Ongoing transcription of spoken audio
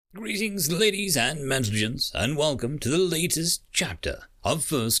Greetings, ladies and gentlemen, and welcome to the latest chapter of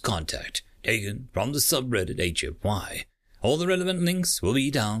First Contact, taken from the subreddit HFY. All the relevant links will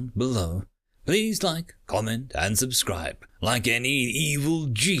be down below. Please like, comment, and subscribe, like any evil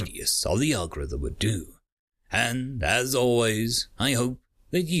genius of the algorithm would do. And, as always, I hope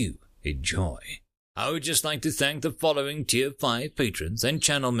that you enjoy. I would just like to thank the following Tier 5 patrons and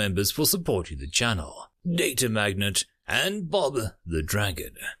channel members for supporting the channel. Data Magnet and Bob the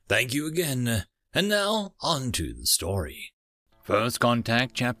Dragon. Thank you again. And now, on to the story. First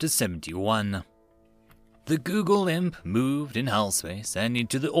Contact, Chapter 71. The Google Imp moved in hellspace and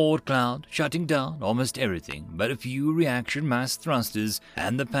into the Oort cloud, shutting down almost everything but a few reaction mass thrusters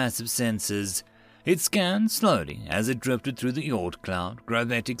and the passive sensors. It scanned slowly as it drifted through the Oort cloud,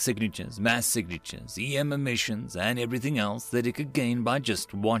 gravitic signatures, mass signatures, EM emissions, and everything else that it could gain by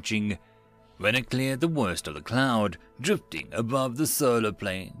just watching. When it cleared the worst of the cloud, drifting above the solar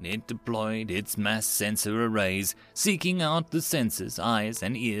plane, it deployed its mass sensor arrays, seeking out the sensors' eyes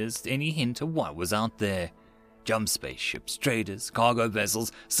and ears, any hint of what was out there. Jump spaceships, traders, cargo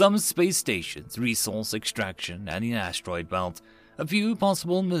vessels, some space stations, resource extraction, and an asteroid belt. A few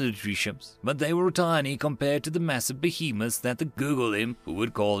possible military ships, but they were tiny compared to the massive behemoths that the Google Imp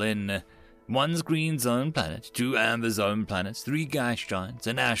would call in. 1 green zone planet, 2 amber zone planets, 3 gas giants,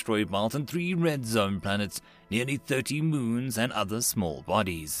 an asteroid belt, and 3 red zone planets, nearly 30 moons and other small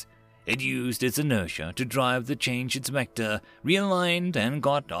bodies. It used its inertia to drive the change its vector, realigned and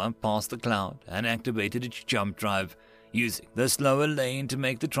got up past the cloud, and activated its jump drive, using the slower lane to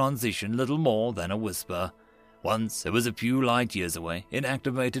make the transition little more than a whisper. Once it was a few light years away, it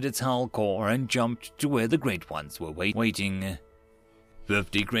activated its hull core and jumped to where the Great Ones were waiting.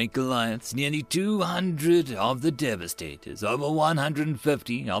 50 great Goliaths, nearly 200 of the Devastators, over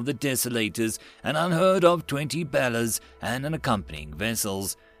 150 of the Desolators, an unheard of 20 Bellas, and an accompanying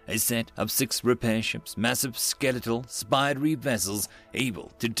vessels. A set of 6 repair ships, massive skeletal, spidery vessels,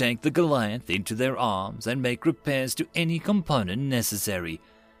 able to take the Goliath into their arms and make repairs to any component necessary.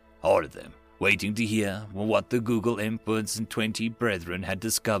 All of them waiting to hear what the Google Imps and 20 brethren had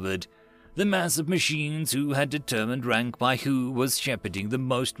discovered. The massive machines who had determined rank by who was shepherding the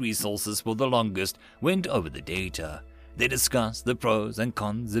most resources for the longest went over the data. They discussed the pros and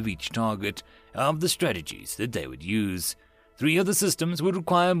cons of each target, of the strategies that they would use. 3 of the systems would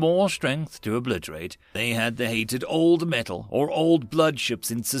require more strength to obliterate. They had the hated old metal or old blood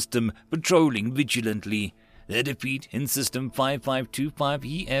ships in system patrolling vigilantly. Their defeat in System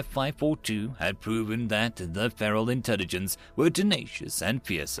 5525EF542 had proven that the feral intelligence were tenacious and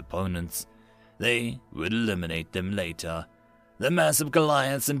fierce opponents. They would eliminate them later. The massive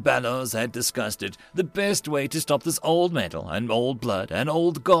Goliaths and Bellows had discussed it. The best way to stop this old metal and old blood and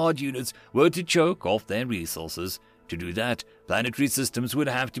old guard units were to choke off their resources. To do that, planetary systems would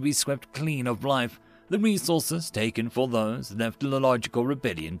have to be swept clean of life, the resources taken for those left the logical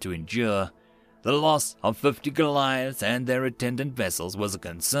rebellion to endure. The loss of 50 Goliaths and their attendant vessels was a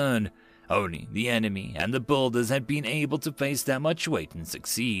concern. Only the enemy and the builders had been able to face that much weight and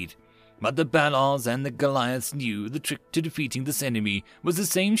succeed. But the Balors and the Goliaths knew the trick to defeating this enemy was the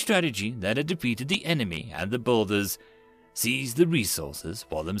same strategy that had defeated the enemy and the builders: seize the resources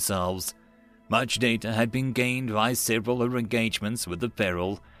for themselves. Much data had been gained by several engagements with the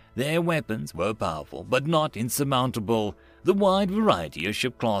feral. Their weapons were powerful, but not insurmountable. The wide variety of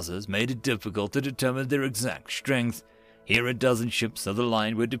ship classes made it difficult to determine their exact strength. Here a dozen ships of the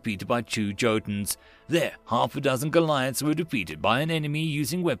line were defeated by 2 Jotuns. There, half a dozen Goliaths were defeated by an enemy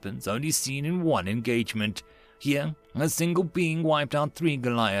using weapons only seen in 1 engagement. Here, a single being wiped out 3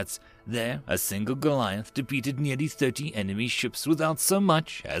 Goliaths. There, a single Goliath defeated nearly 30 enemy ships without so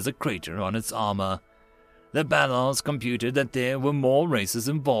much as a crater on its armor. The Balors computed that there were more races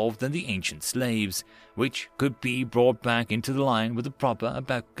involved than the ancient slaves, which could be brought back into the line with the proper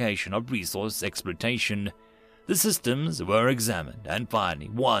application of resource exploitation. The systems were examined, and finally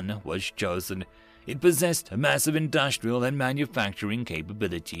one was chosen. It possessed a massive industrial and manufacturing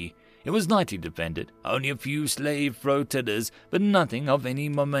capability. It was lightly defended, only a few slave flotillas, but nothing of any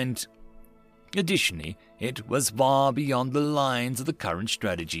moment. Additionally, it was far beyond the lines of the current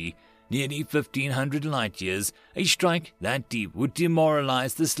strategy. Nearly 1,500 light-years, a strike that deep would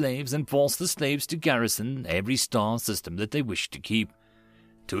demoralize the slaves and force the slaves to garrison every star system that they wished to keep.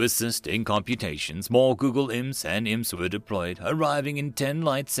 To assist in computations, more Google Imps and Imps were deployed, arriving in 10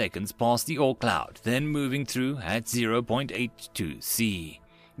 light seconds past the Oort cloud, then moving through at 0.82 C.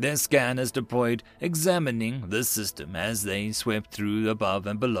 Their scanners deployed, examining the system as they swept through above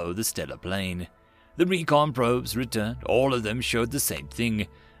and below the stellar plane. The recon probes returned. All of them showed the same thing.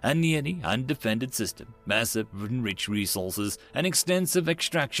 a nearly undefended system, massive and rich resources, and extensive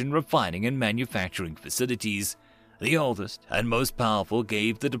extraction, refining, and manufacturing facilities. The oldest and most powerful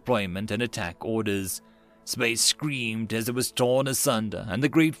gave the deployment and attack orders. Space screamed as it was torn asunder, and the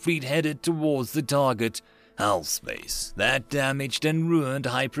great fleet headed towards the target. Hellspace, that damaged and ruined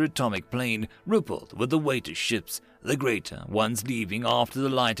hyperatomic plane, rippled with the weight of ships, the greater ones leaving after the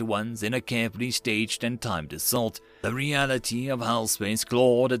lighter ones in a carefully staged and timed assault. The reality of Hellspace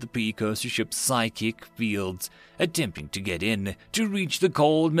clawed at the precursor ship's psychic fields, attempting to get in, to reach the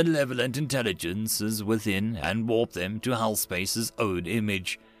cold, malevolent intelligences within and warp them to Hellspace's own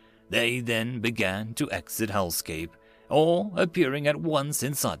image. They then began to exit Hellscape, all appearing at once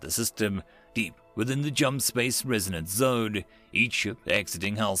inside the system, deep within the jump space resonance zone, each ship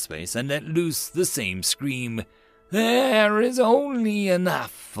exiting Hellspace and let loose the same scream. "There is only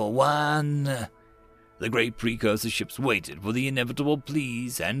enough for one." The great precursor ships waited for the inevitable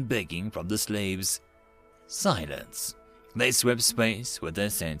pleas and begging from the slaves. Silence. They swept space with their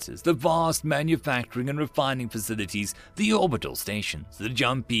senses, the vast manufacturing and refining facilities, the orbital stations, the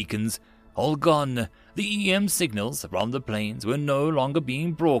jump beacons, all gone. The EM signals from the planes were no longer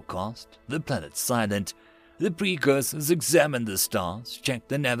being broadcast, the planets silent. The precursors examined the stars, checked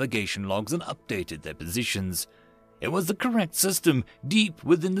the navigation logs, and updated their positions. It was the correct system, deep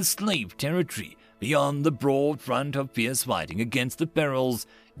within the slave territory, beyond the broad front of fierce fighting against the perils,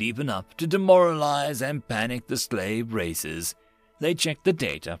 deep enough to demoralize and panic the slave races. They checked the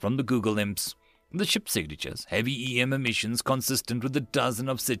data from the Google imps. The ship signatures, heavy EM emissions consistent with a dozen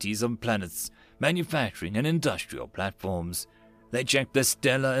of cities and planets, manufacturing and industrial platforms. They checked the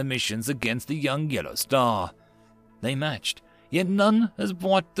stellar emissions against the young yellow star. They matched, yet none of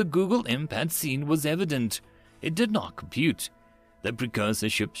what the Google imp had seen was evident. It did not compute. The precursor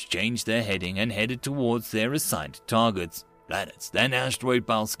ships changed their heading and headed towards their assigned targets, planets, then asteroid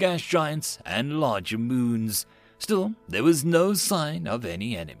belts, gas giants, and larger moons. Still, there was no sign of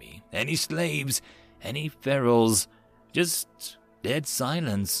any enemy, any slaves, any ferals, just dead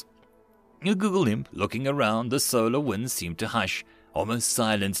silence. The Google imp, looking around, the solar winds seemed to hush, almost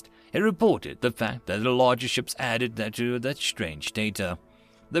silenced. It reported the fact that the larger ships added to that strange data.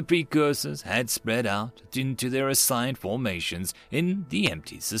 The precursors had spread out into their assigned formations in the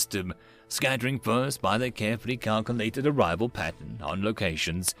empty system, scattering first by their carefully calculated arrival pattern on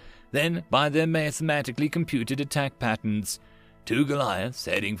locations, then by their mathematically computed attack patterns. Two Goliaths,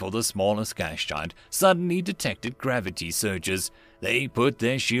 heading for the smallest gas giant, suddenly detected gravity surges. They put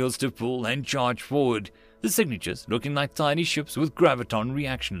their shields to full and charged forward, the signatures looking like tiny ships with graviton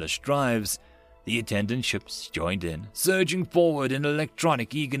reactionless drives. The attendant ships joined in, surging forward in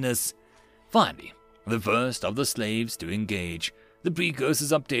electronic eagerness. Finally, the first of the slaves to engage. The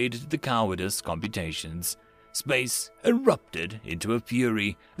precursors updated the cowardice computations. Space erupted into a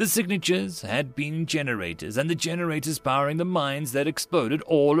fury. The signatures had been generators, and the generators powering the mines that exploded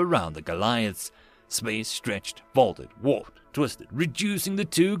all around the Goliaths. Space stretched, vaulted, warped, twisted, reducing the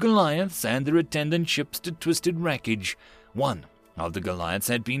two Goliaths and their attendant ships to twisted wreckage. One of the Goliaths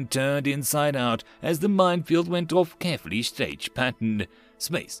had been turned inside out as the minefield went off carefully staged pattern,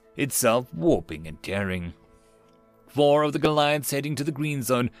 space itself warping and tearing. Four of the Goliaths heading to the green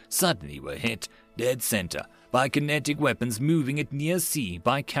zone suddenly were hit, dead center, by kinetic weapons moving at near C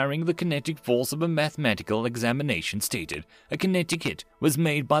by carrying the kinetic force of a mathematical examination stated. A kinetic hit was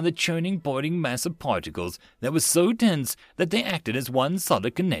made by the churning, boiling mass of particles that was so dense that they acted as one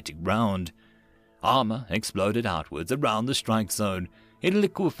solid kinetic round. Armor exploded outwards around the strike zone. It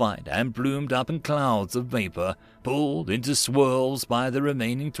liquefied and plumed up in clouds of vapor, pulled into swirls by the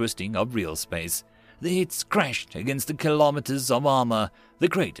remaining twisting of real space. The hits crashed against the kilometers of armor. The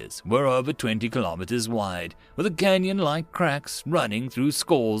craters were over 20 kilometers wide, with canyon-like cracks running through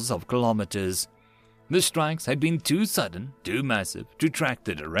scores of kilometers. The strikes had been too sudden, too massive, to track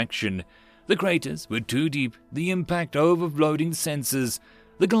the direction. The craters were too deep, the impact overloading sensors.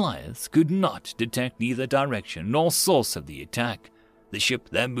 The Goliaths could not detect neither direction nor source of the attack. The ship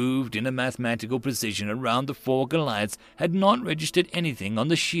that moved in a mathematical precision around the four Goliaths had not registered anything on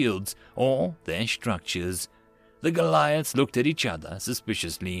the shields or their structures. The Goliaths looked at each other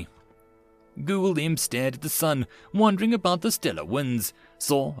suspiciously. Google Imp stared at the sun, wondering about the stellar winds,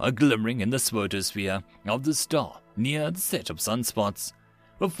 saw a glimmering in the photosphere of the star near the set of sunspots.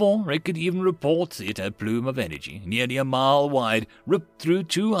 Before it could even report it, a plume of energy, nearly a mile wide, ripped through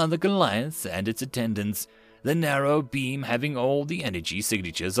two other Goliaths and its attendants, the narrow beam having all the energy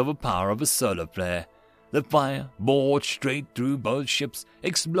signatures of a power of a solar flare. The fire bored straight through both ships,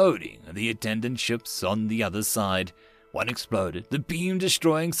 exploding the attendant ships on the other side. One exploded, the beam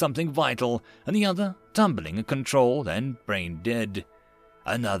destroying something vital, and the other tumbling controlled and brain dead.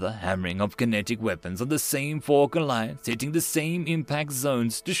 Another hammering of kinetic weapons on the same 4 Goliaths hitting the same impact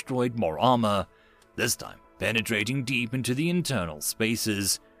zones destroyed more armor, this time penetrating deep into the internal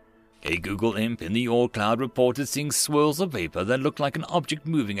spaces. A Google imp in the ore cloud reported seeing swirls of vapor that looked like an object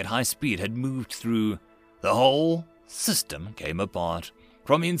moving at high speed had moved through. The whole system came apart.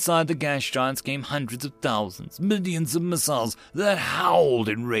 From inside the gas giants came hundreds of thousands, millions of missiles that howled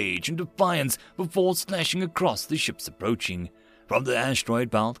in rage and defiance before slashing across the ships approaching. From the asteroid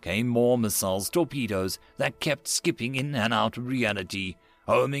belt came more missiles, torpedoes that kept skipping in and out of reality,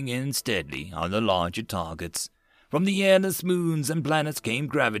 homing in steadily on the larger targets. From the airless moons and planets came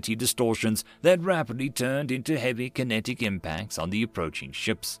gravity distortions that rapidly turned into heavy kinetic impacts on the approaching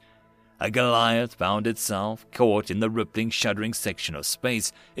ships. A Goliath found itself caught in the rippling, shuddering section of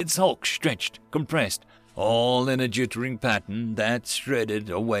space, its hulk stretched, compressed, all in a jittering pattern that shredded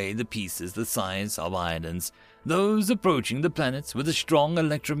away the pieces the size of islands. Those approaching the planets with the strong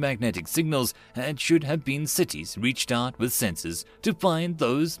electromagnetic signals and should have been cities reached out with sensors to find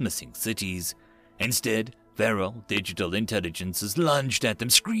those missing cities. Instead, feral digital intelligences lunged at them,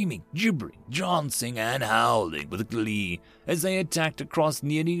 screaming, gibbering, jouncing, and howling with glee as they attacked across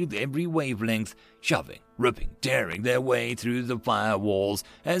nearly every wavelength, shoving, ripping, tearing their way through the firewalls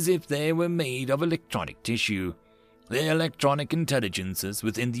as if they were made of electronic tissue. The electronic intelligences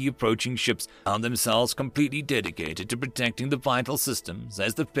within the approaching ships found themselves completely dedicated to protecting the vital systems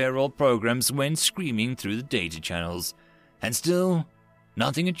as the feral programs went screaming through the data channels. And still,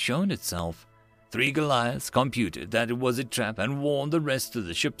 nothing had shown itself. 3 Goliaths computed that it was a trap and warned the rest of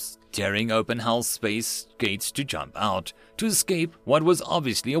the ships, tearing open hull space gates to jump out, to escape what was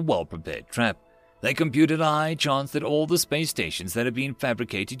obviously a well-prepared trap. They computed a high chance that all the space stations that had been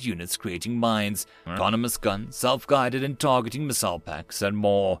fabricated units creating mines, autonomous guns, self-guided and targeting missile packs, and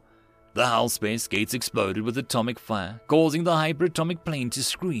more. The hull space gates exploded with atomic fire, causing the hyperatomic plane to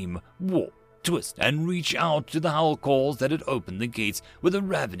scream, warp, twist, and reach out to the hull cores that had opened the gates with the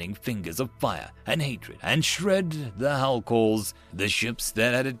ravening fingers of fire and hatred, and shred the hull cores. The ships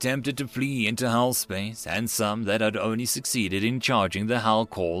that had attempted to flee into hull space, and some that had only succeeded in charging the hull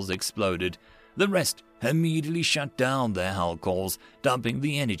cores, exploded. The rest immediately shut down their hull cores, dumping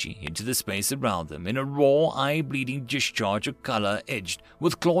the energy into the space around them in a raw, eye-bleeding discharge of color edged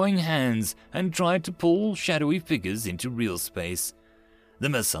with clawing hands, and tried to pull shadowy figures into real space. The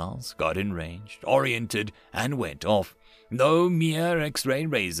missiles got in range, oriented, and went off. No mere X-ray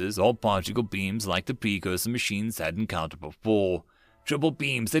lasers or particle beams like the precursor machines had encountered before. Triple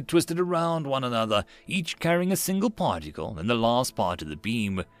beams that twisted around one another, each carrying a single particle in the last part of the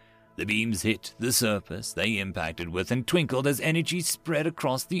beam. The beams hit the surface they impacted with and twinkled as energy spread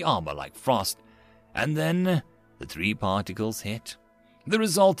across the armor like frost. And then the 3 particles hit. The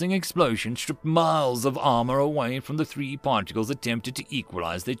resulting explosion stripped miles of armor away from the 3 particles attempted to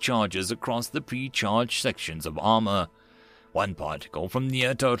equalize their charges across the pre-charged sections of armor. 1 particle from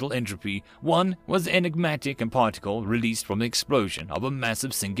near total entropy, 1 was enigmatic and particle released from the explosion of a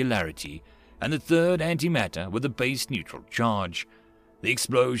massive singularity, and the 3rd antimatter with a base neutral charge. The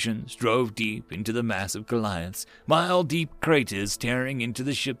explosions drove deep into the massive Goliaths, mile-deep craters tearing into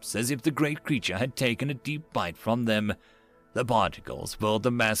the ships as if the great creature had taken a deep bite from them. The particles filled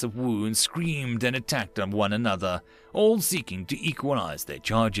the massive wounds, screamed and attacked on one another, all seeking to equalize their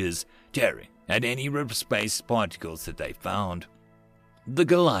charges, tearing at any space particles that they found. The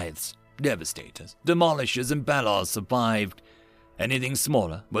Goliaths, Devastators, Demolishers, and Balors survived. Anything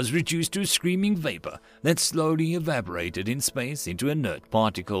smaller was reduced to screaming vapor that slowly evaporated in space into inert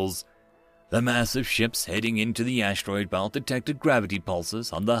particles. The massive ships heading into the asteroid belt detected gravity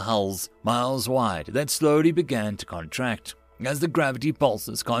pulses on the hulls miles wide that slowly began to contract. As the gravity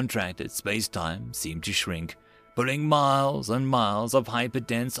pulses contracted, space-time seemed to shrink, pulling miles and miles of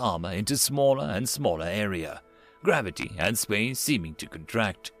hyperdense armor into smaller and smaller area, gravity and space seeming to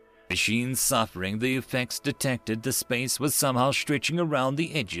contract. Machines suffering the effects detected the space was somehow stretching around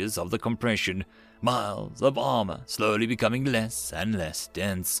the edges of the compression, miles of armor slowly becoming less and less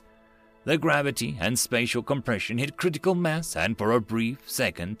dense. The gravity and spatial compression hit critical mass, and for a brief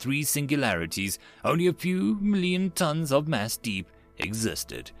second 3 singularities, only a few million tons of mass deep,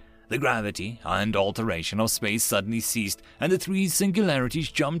 existed. The gravity and alteration of space suddenly ceased, and the 3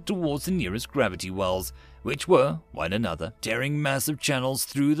 singularities jumped towards the nearest gravity wells, which were one another, tearing massive channels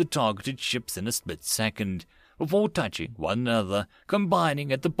through the targeted ships in a split second, before touching one another,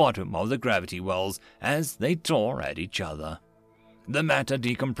 combining at the bottom of the gravity wells as they tore at each other. The matter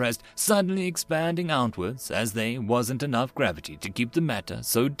decompressed, suddenly expanding outwards as there wasn't enough gravity to keep the matter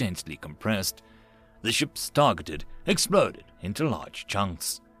so densely compressed. The ships targeted exploded into large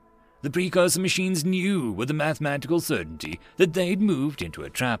chunks. The precursor machines knew with a mathematical certainty that they'd moved into a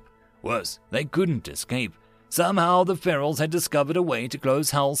trap. Worse, they couldn't escape. Somehow the Ferals had discovered a way to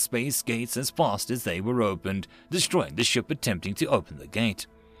close hull space gates as fast as they were opened, destroying the ship attempting to open the gate.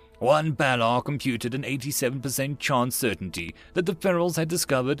 One Balor computed an 87% chance certainty that the Ferals had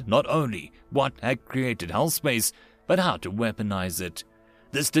discovered not only what had created hull space, but how to weaponize it.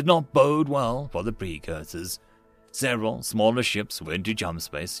 This did not bode well for the precursors. Several smaller ships went to jump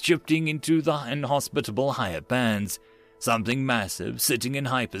space, shifting into the inhospitable higher bands. Something massive sitting in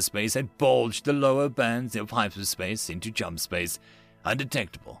hyperspace had bulged the lower bands of hyperspace into jump space,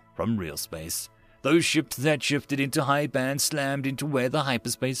 undetectable from real space. Those ships that shifted into high bands slammed into where the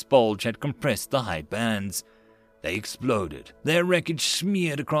hyperspace bulge had compressed the high bands. They exploded, their wreckage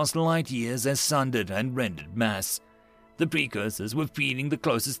smeared across light years as sundered and rendered mass. The precursors were feeling the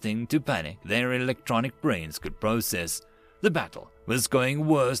closest thing to panic their electronic brains could process. The battle was going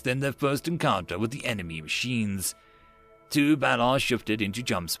worse than their first encounter with the enemy machines. Two Balor shifted into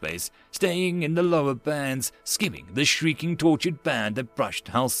jump space, staying in the lower bands, skimming the shrieking tortured band that brushed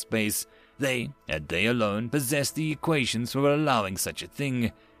hull space. They alone, possessed the equations for allowing such a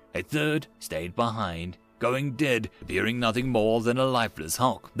thing. A third stayed behind, going dead, appearing nothing more than a lifeless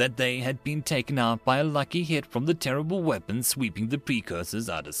hulk that they had been taken out by a lucky hit from the terrible weapon sweeping the precursors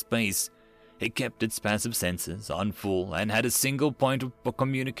out of space. It kept its passive sensors on full and had a single point of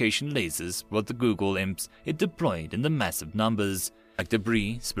communication lasers for the Google imps it deployed in the massive numbers, like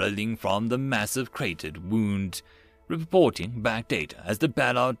debris spilling from the massive cratered wound, reporting back data as the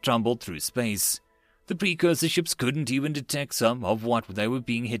Balor tumbled through space. The precursor ships couldn't even detect some of what they were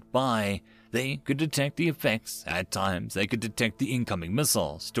being hit by. They could detect the effects. At times, they could detect the incoming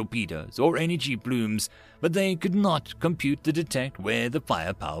missiles, torpedoes, or energy plumes, but they could not compute to detect where the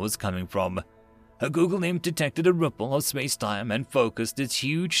firepower was coming from. A Google imp detected a ripple of space-time and focused its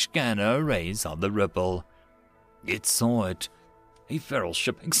huge scanner arrays on the ripple. It saw it. A feral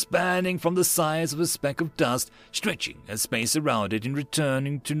ship expanding from the size of a speck of dust, stretching as space around it and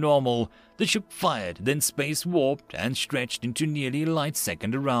returning to normal. The ship fired, then space warped and stretched into nearly a light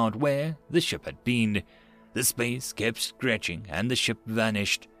second around where the ship had been. The space kept stretching and the ship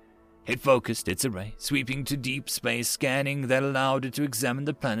vanished. It focused its array, sweeping to deep space scanning that allowed it to examine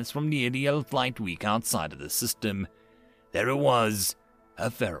the planets from nearly a light week outside of the system. There it was. A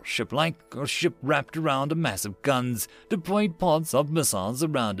feral ship, like a ship wrapped around a massive guns, deployed pods of missiles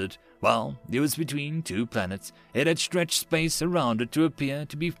around it. While it was between two planets, it had stretched space around it to appear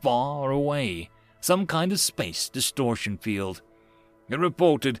to be far away, some kind of space distortion field. It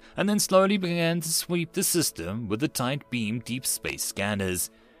reported and then slowly began to sweep the system with the tight beam deep space scanners.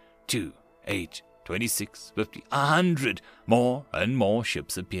 2, 8, 26, 50, 100. More and more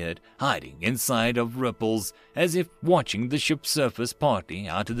ships appeared, hiding inside of ripples, as if watching the ship's surface partly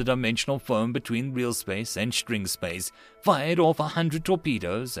out of the dimensional foam between real space and string space, fired off 100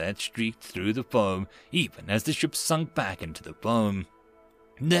 torpedoes that streaked through the foam, even as the ship sunk back into the foam.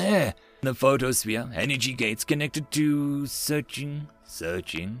 There! The photosphere, energy gates connected to... Searching.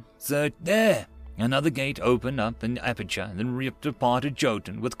 There! Another gate opened up an aperture and then ripped apart a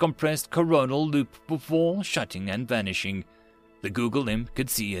Jotun with compressed coronal loop before shutting and vanishing. The Google imp could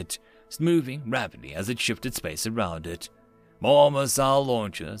see it, moving rapidly as it shifted space around it. More missile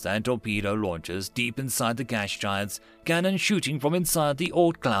launchers and torpedo launchers deep inside the gas giants, cannons shooting from inside the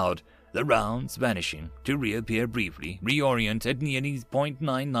Oort cloud, the rounds vanishing to reappear briefly, reorient at nearly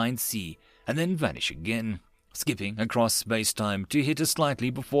 0.99 C, and then vanish again, skipping across space-time to hit us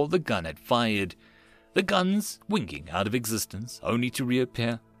slightly before the gun had fired. The guns winking out of existence, only to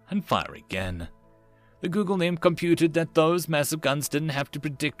reappear and fire again. The Google imp computed that those massive guns didn't have to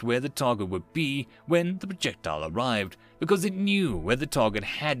predict where the target would be when the projectile arrived, because it knew where the target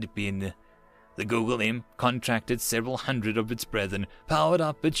had been. The Google imp contracted several hundred of its brethren, powered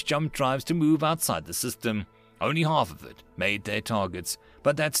up its jump drives to move outside the system. Only half of it made their targets,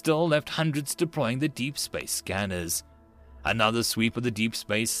 but that still left hundreds deploying the deep space scanners. Another sweep of the deep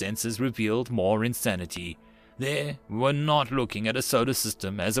space sensors revealed more insanity. They were not looking at a solar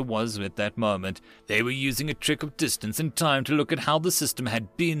system as it was at that moment. They were using a trick of distance and time to look at how the system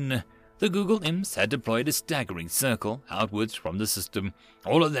had been. The Google imps had deployed a staggering circle outwards from the system,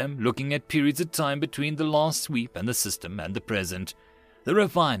 all of them looking at periods of time between the last sweep and the system and the present. The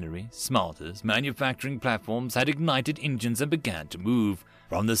refinery, smelters, manufacturing platforms had ignited engines and began to move.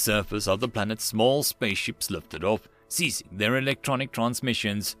 From the surface of the planet, small spaceships lifted off, ceasing their electronic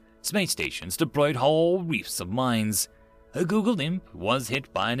transmissions. Space stations deployed whole reefs of mines. A Google imp was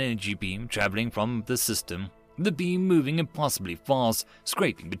hit by an energy beam traveling from the system, the beam moving impossibly fast,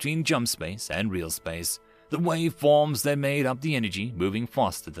 scraping between jump space and real space. the waveforms that made up the energy moving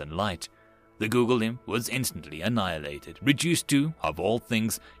faster than light. The Google imp was instantly annihilated, reduced to, of all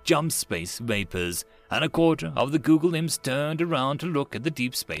things, jump space vapors, and a quarter of the Google imps turned around to look at the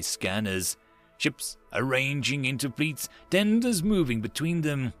deep space scanners. Ships arranging into fleets, tenders moving between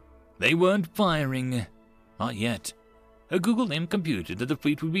them. They weren't firing. Not yet. A Google imp computed that the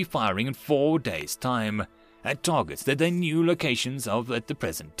fleet would be firing in 4 days' time, at targets that they knew locations of at the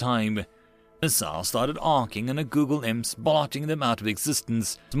present time. Missiles started arcing and a Google imps blotting them out of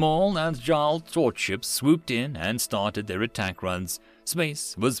existence. Small, agile torch ships swooped in and started their attack runs.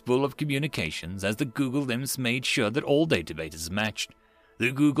 Space was full of communications as the Google imps made sure that all databases matched.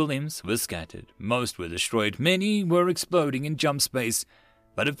 The Google imps were scattered. Most were destroyed. Many were exploding in jump space,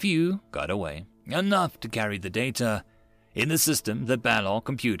 but a few got away. Enough to carry the data. In the system, the Balor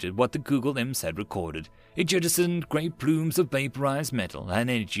computed what the Google imps had recorded. It jettisoned great plumes of vaporized metal and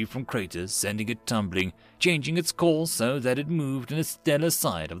energy from craters, sending it tumbling, changing its course so that it moved in the stellar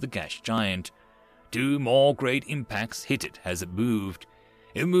side of the gas giant. 2 more great impacts hit it as it moved.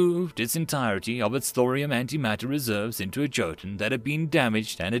 It moved its entirety of its thorium antimatter reserves into a Jotun that had been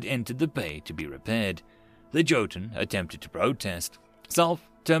damaged and had entered the bay to be repaired. The Jotun attempted to protest.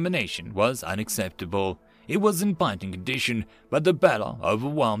 Self-termination was unacceptable. It was in fighting condition, but the Balor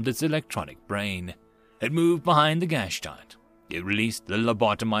overwhelmed its electronic brain. It moved behind the gas giant. It released the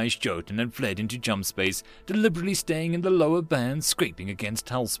lobotomized Jotun and fled into jump space, deliberately staying in the lower bands, scraping against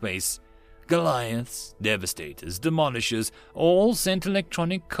hull space. Goliaths, Devastators, Demolishers all sent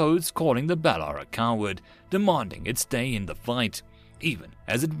electronic codes calling the Balor a coward, demanding it stay in the fight, even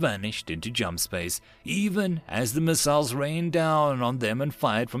as it vanished into jump space, even as the missiles rained down on them and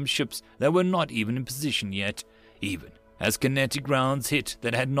fired from ships that were not even in position yet, even as kinetic rounds hit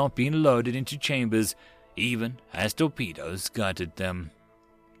that had not been loaded into chambers, even as torpedoes gutted them.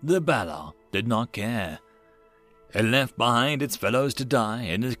 The Balor did not care. It left behind its fellows to die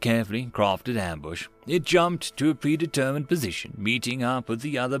in a carefully crafted ambush. It jumped to a predetermined position, meeting up with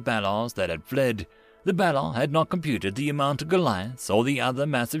the other Balors that had fled. The Balor had not computed the amount of Goliaths or the other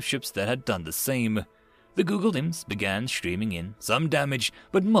massive ships that had done the same. The Google imps began streaming in, some damaged,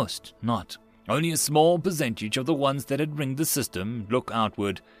 but most not. Only a small percentage of the ones that had ringed the system look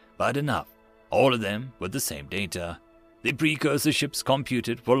outward, but enough. All of them with the same data. The precursor ships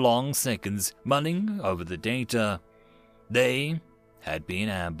computed for long seconds, mulling over the data. They had been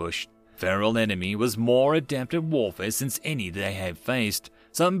ambushed. Feral enemy was more adept at warfare since any they had faced.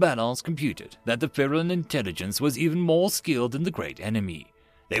 Some Balors computed that the feral intelligence was even more skilled than the great enemy.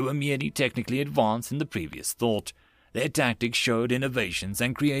 They were merely technically advanced in the previous thought. Their tactics showed innovations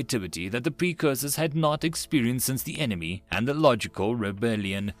and creativity that the precursors had not experienced since the enemy and the logical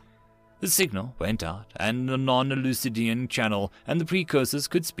rebellion. The signal went out, and a non-Elucidian channel, and the precursors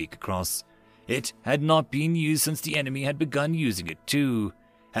could speak across. It had not been used since the enemy had begun using it too,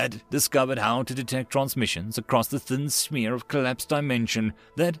 had discovered how to detect transmissions across the thin smear of collapsed dimension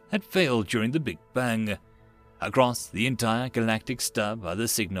that had failed during the Big Bang. Across the entire galactic stub, the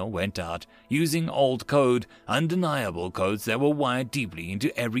signal went out, using old code, undeniable codes that were wired deeply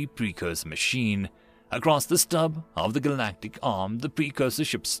into every precursor machine. Across the stub of the galactic arm, the precursor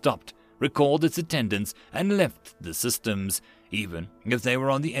ship stopped, recalled its attendants, and left the systems, even if they were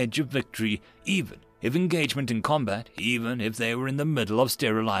on the edge of victory, even if engagement in combat, even if they were in the middle of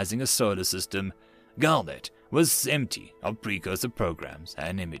sterilizing a solar system. Galnet was empty of precursor programs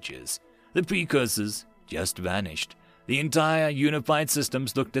and images. The precursors just vanished. The entire unified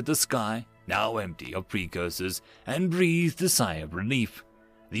systems looked at the sky, now empty of precursors, and breathed a sigh of relief.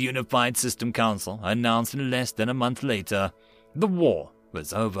 The Unified System Council announced less than a month later, the war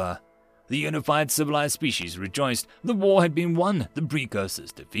was over. The unified civilized species rejoiced. The war had been won, the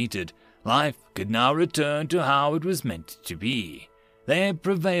precursors defeated. Life could now return to how it was meant to be. They had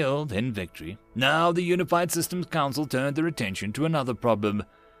prevailed in victory. Now the Unified Systems Council turned their attention to another problem,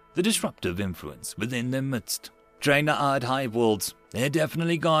 the disruptive influence within their midst. Trainer-eyed hive worlds. They're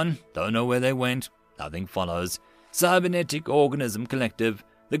definitely gone. Don't know where they went. Nothing follows. Cybernetic Organism Collective.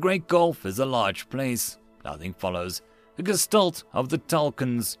 The Great Gulf is a large place. Nothing follows. The Gestalt of the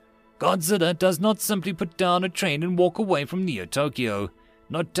Tulkans. Godzilla does not simply put down a train and walk away from Neo-Tokyo.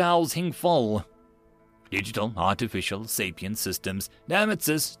 Not Tao's Hingfol. Digital, artificial, sapient systems. Damn it,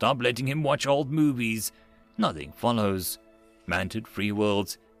 sis, stop letting him watch old movies. Nothing follows. Manted Free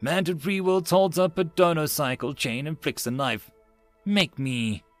Worlds. Manted Free Worlds holds up a donocycle chain and flicks a knife. Make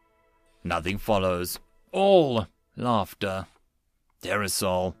me. Nothing follows. All laughter.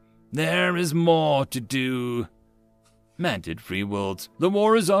 Terrasol. There is more to do. Manted Free Worlds. The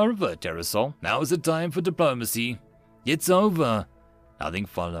war is over, Terrasol. Now is the time for diplomacy. It's over. Nothing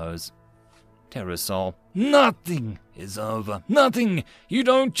follows. Terrasol. Nothing is over. Nothing. You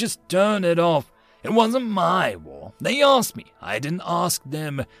don't just turn it off. It wasn't my war. They asked me. I didn't ask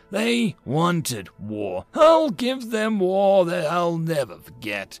them. They wanted war. I'll give them war that I'll never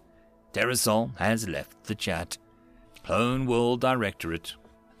forget. Terrasol has left the chat. Clone World Directorate.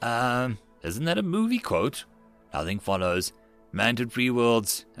 Isn't that a movie quote? Nothing follows. Manted Free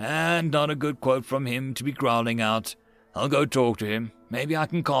Worlds, and not a good quote from him to be growling out. I'll go talk to him. Maybe I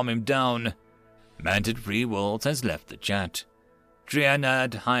can calm him down. Manted Free Worlds has left the chat.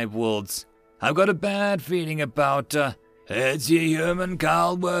 Trianad Hive Worlds. I've got a bad feeling about, it's your human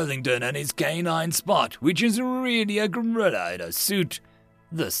Carl Worthington and his canine Spot, which is really a gorilla in a suit.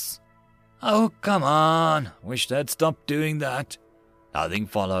 This. Oh, come on. Wish they'd stop doing that. Nothing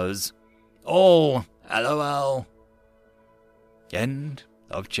follows. Oh, LOL. End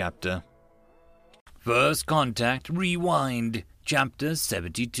of chapter. First Contact Rewind, Chapter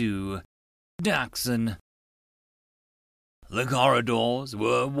 72. Daxon. The corridors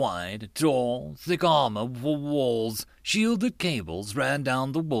were wide, tall, thick armor for walls, shielded cables ran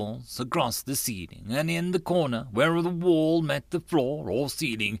down the walls, across the ceiling, and in the corner where the wall met the floor or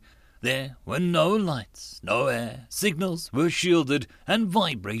ceiling, there were no lights, no air, signals were shielded, and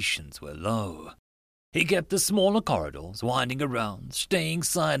vibrations were low. He kept the smaller corridors winding around, staying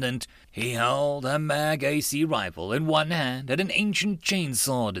silent. He held a Mag AC rifle in one hand and an ancient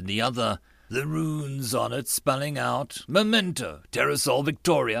chainsaw in the other, the runes on it spelling out Memento, Terrasol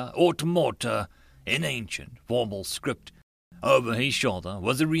Victoria, Aut Morta, in ancient, formal script. Over his shoulder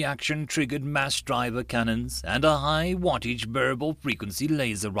was a reaction-triggered mass driver cannons and a high-wattage variable frequency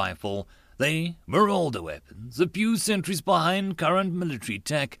laser rifle. They were older weapons, a few centuries behind current military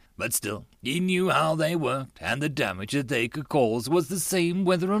tech, but still, he knew how they worked, and the damage that they could cause was the same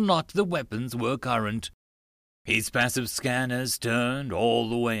whether or not the weapons were current. His passive scanners turned all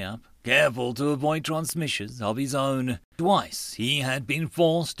the way up, careful to avoid transmissions of his own. Twice he had been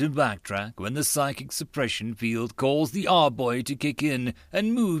forced to backtrack when the psychic suppression field caused the R-Boy to kick in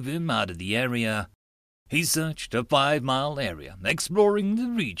and move him out of the area. He searched a 5-mile area, exploring the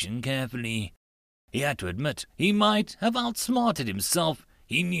region carefully. He had to admit he might have outsmarted himself.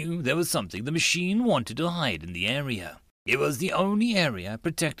 He knew there was something the machine wanted to hide in the area. It was the only area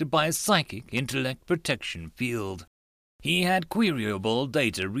protected by a psychic intellect protection field. He had queryable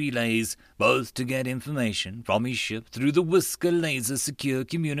data relays, both to get information from his ship through the Whisker laser secure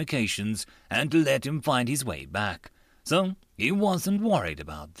communications and to let him find his way back. So he wasn't worried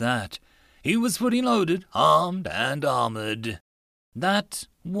about that. He was fully loaded, armed and armored. That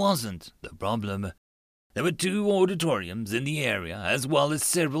wasn't the problem. There were 2 auditoriums in the area, as well as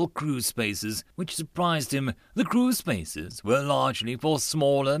several crew spaces, which surprised him. The crew spaces were largely for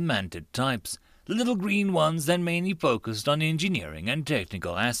smaller manted types, the little green ones that mainly focused on engineering and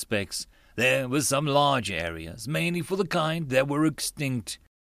technical aspects. There were some large areas, mainly for the kind that were extinct.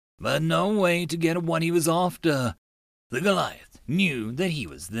 But no way to get at what he was after. The Goliath knew that he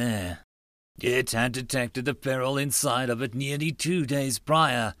was there. It had detected the Feral inside of it nearly 2 days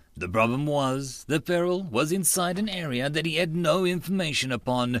prior. The problem was, the Feral was inside an area that he had no information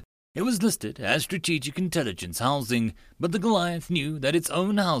upon. It was listed as strategic intelligence housing, but the Goliath knew that its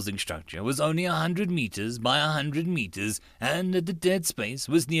own housing structure was only 100 meters by 100 meters, and that the dead space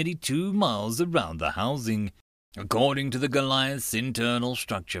was nearly 2 miles around the housing. According to the Goliath's internal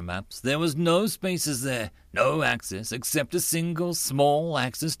structure maps, there was no spaces there, no access except a single small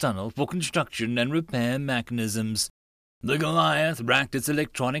access tunnel for construction and repair mechanisms. The Goliath racked its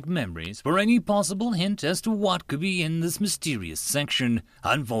electronic memories for any possible hint as to what could be in this mysterious section.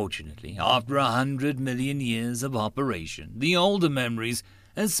 Unfortunately, after 100 million years of operation, the older memories,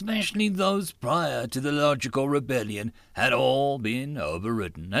 especially those prior to the Logical Rebellion, had all been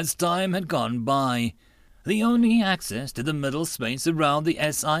overwritten as time had gone by. The only access to the middle space around the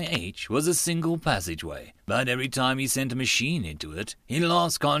SIH was a single passageway, but every time he sent a machine into it, he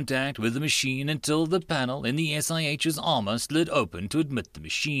lost contact with the machine until the panel in the SIH's armor slid open to admit the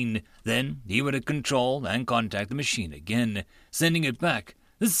machine. Then he would control and contact the machine again, sending it back.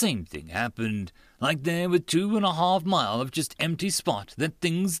 The same thing happened, like there were 2.5 miles of just empty spot that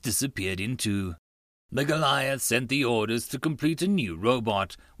things disappeared into. The Goliath sent the orders to complete a new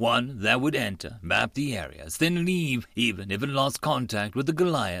robot, one that would enter, map the areas, then leave, even if it lost contact with the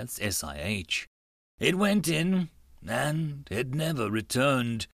Goliath's SIH. It went in, and it never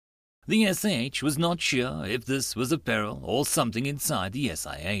returned. The SIH was not sure if this was a Feral or something inside the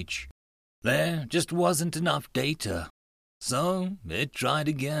SIH. There just wasn't enough data. So it tried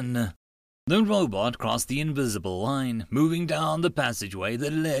again. The robot crossed the invisible line, moving down the passageway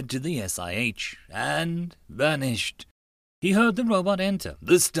that led to the SIH, and vanished. He heard the robot enter,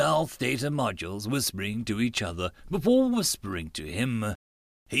 the stealth data modules whispering to each other before whispering to him.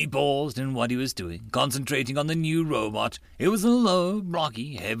 He paused in what he was doing, concentrating on the new robot. It was a low,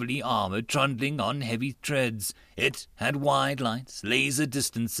 blocky, heavily armored, trundling on heavy treads. It had wide lights, laser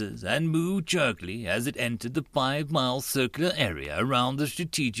distances, and moved jerkily as it entered the 5-mile circular area around the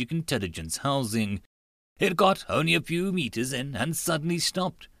Strategic Intelligence housing. It got only a few meters in and suddenly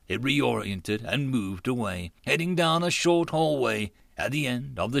stopped. It reoriented and moved away, heading down a short hallway. At the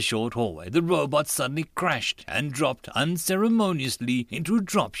end of the short hallway, the robot suddenly crashed and dropped unceremoniously into a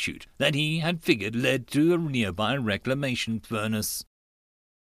drop chute that he had figured led to a nearby reclamation furnace.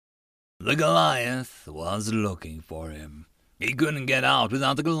 The Goliath was looking for him. He couldn't get out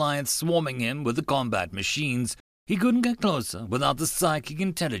without the Goliath swarming him with the combat machines. He couldn't get closer without the psychic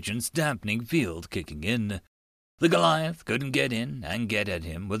intelligence dampening field kicking in. The Goliath couldn't get in and get at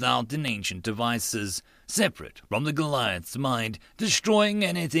him without the ancient devices, separate from the Goliath's mind, destroying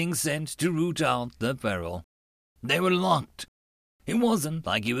anything sent to root out the peril. They were locked. It wasn't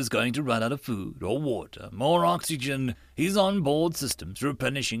like he was going to run out of food or water or oxygen. His on-board systems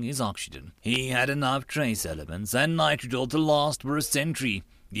replenishing his oxygen. He had enough trace elements and nitridol to last for a century.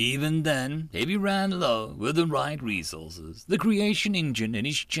 Even then, if he ran low with the right resources, the creation engine in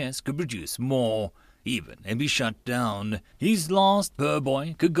his chest could produce more. Even if he shut down, his lost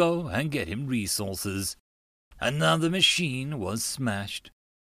Purboy could go and get him resources. Another machine was smashed.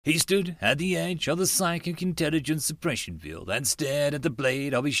 He stood at the edge of the psychic intelligence suppression field and stared at the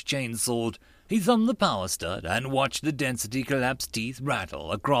blade of his chainsaw. He thumbed the power stud and watched the density collapse teeth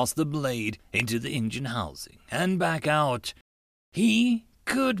rattle across the blade into the engine housing and back out. He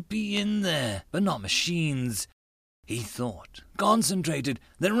could be in there, but not machines. He thought, concentrated.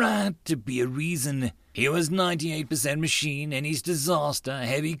 There had to be a reason. He was 98% machine in his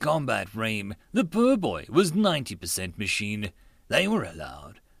disaster-heavy combat frame. The Purboy was 90% machine. They were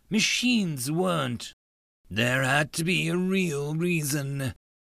allowed. Machines weren't. There had to be a real reason.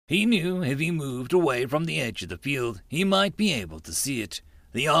 He knew if he moved away from the edge of the field, he might be able to see it.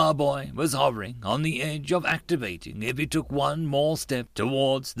 The R-Boy was hovering on the edge of activating if he took one more step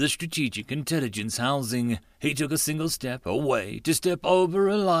towards the Strategic Intelligence housing. He took a single step away to step over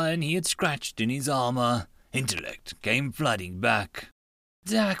a line he had scratched in his armor. Intellect came flooding back.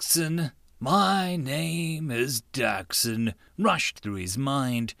 Daxon, my name is Daxon, rushed through his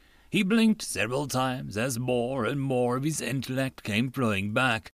mind. He blinked several times as more and more of his intellect came flowing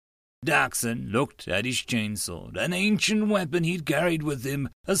back. Daxon looked at his chainsword, an ancient weapon he'd carried with him,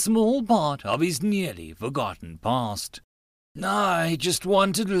 a small part of his nearly forgotten past. I just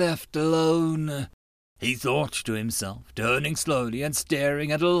wanted left alone, he thought to himself, turning slowly and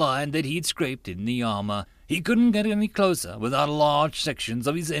staring at a line that he'd scraped in the armor. He couldn't get any closer without large sections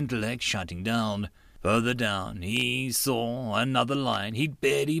of his intellect shutting down. Further down, he saw another line he'd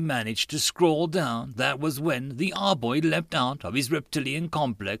barely managed to scroll down. That was when the R-Boy leapt out of his reptilian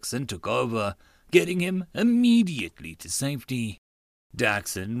complex and took over, getting him immediately to safety.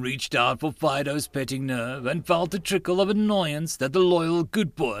 Daxon reached out for Fido's petting nerve and felt a trickle of annoyance that the loyal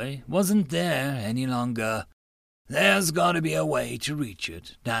good boy wasn't there any longer. There's got to be a way to reach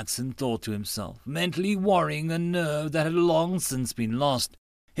it, Daxon thought to himself, mentally worrying a nerve that had long since been lost.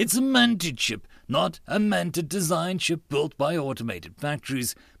 It's a Mantid ship, not a Mantid-designed ship built by automated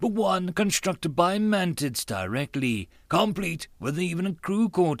factories, but one constructed by Mantids directly, complete with even crew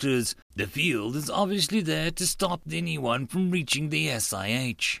quarters. The field is obviously there to stop anyone from reaching the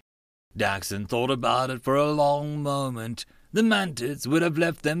SIH. Daxon thought about it for a long moment. The Mantids would have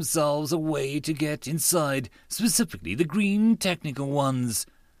left themselves a way to get inside, specifically the green technical ones.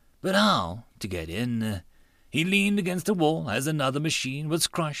 But how to get in? He leaned against a wall as another machine was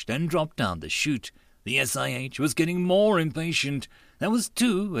crushed and dropped down the chute. The SIH was getting more impatient. That was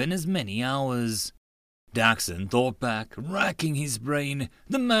 2 in as many hours. Daxon thought back, racking his brain.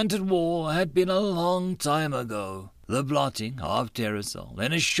 The Mantid War had been a long time ago. The blotting of Terrasol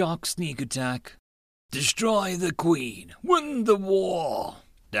in a shock sneak attack. Destroy the Queen. Win the war.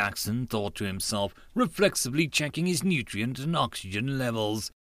 Daxon thought to himself, reflexively checking his nutrient and oxygen levels.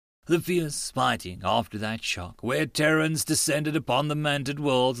 The fierce fighting after that shock, where Terrans descended upon the Mantid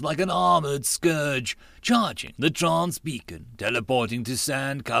worlds like an armored scourge, charging the trance beacon, teleporting to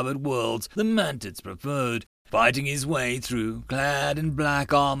sand-covered worlds the Mantids preferred, fighting his way through, clad in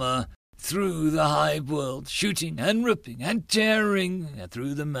black armor, through the hive world, shooting and ripping and tearing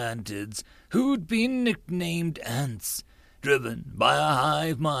through the Mantids, who'd been nicknamed ants, driven by a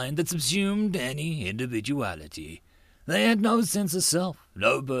hive mind that subsumed any individuality. They had no sense of self,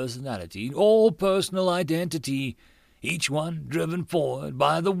 no personality, or personal identity, each one driven forward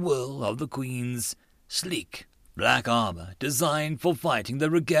by the will of the queens. Sleek, Black armor, designed for fighting the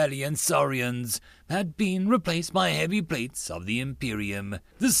Regalian Saurians, had been replaced by heavy plates of the Imperium.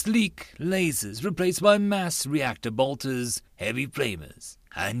 The sleek lasers replaced by mass reactor bolters, heavy flamers,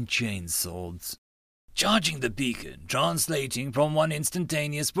 and chainswords. Charging the beacon, translating from one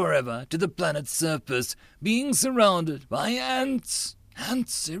instantaneous forever to the planet's surface, being surrounded by ants.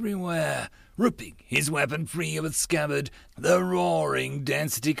 Ants everywhere, ripping his weapon free of its scabbard, the roaring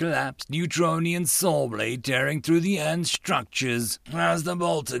density collapsed, Neutronian saw blade tearing through the ant structures as the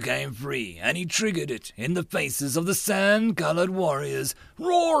bolter came free, and he triggered it in the faces of the sand-colored warriors,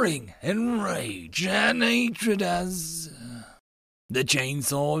 roaring in rage and hatred as... The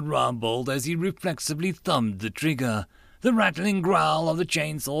chainsword rumbled as he reflexively thumbed the trigger. The rattling growl of the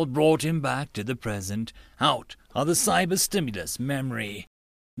chainsword brought him back to the present, out of the cyber-stimulus memory.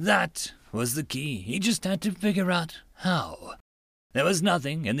 That was the key. He just had to figure out how. There was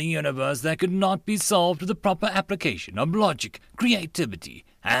nothing in the universe that could not be solved with the proper application of logic, creativity,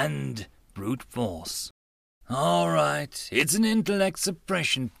 and brute force. All right, it's an intellect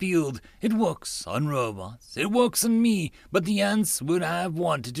suppression field. It works on robots. It works on me, but the ants would have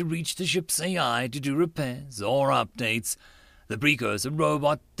wanted to reach the ship's AI to do repairs or updates. The precursor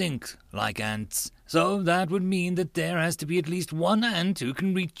robot thinks like ants, so that would mean that there has to be at least one ant who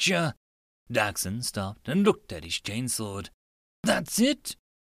can reach her. Daxon stopped and looked at his chainsword. That's it?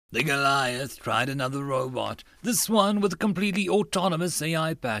 The Goliath tried another robot. This one with a completely autonomous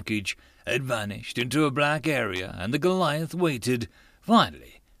AI package had vanished into a black area, and the Goliath waited.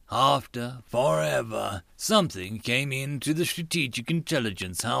 Finally, after forever, something came into the strategic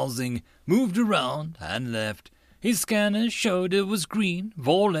intelligence housing, moved around, and left. His scanner showed it was green,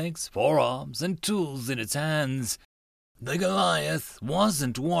 4 legs, 4 arms, and tools in its hands. The Goliath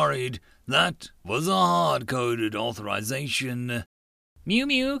wasn't worried. That was a hard-coded authorization. Mew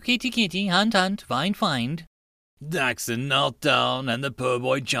mew, kitty kitty, hunt hunt, find find. Daxon knelt down, and the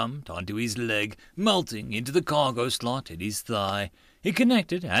Purboy jumped onto his leg, melting into the cargo slot in his thigh. He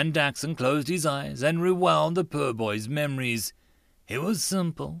connected, and Daxon closed his eyes and rewound the Purboy's memories. It was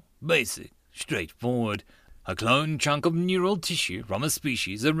simple, basic, straightforward. A cloned chunk of neural tissue from a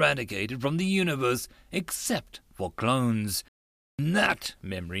species eradicated from the universe, except for clones. That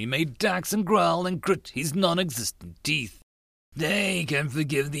memory made Daxon growl and grit his non-existent teeth. They can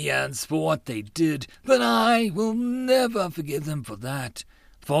forgive the ants for what they did, but I will never forgive them for that.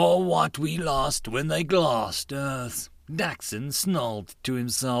 For what we lost when they glassed Earth. Daxon snarled to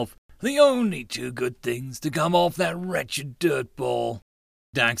himself. The only 2 good things to come off that wretched dirt ball.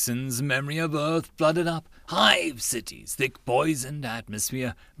 Daxon's memory of Earth flooded up. Hive cities, thick poisoned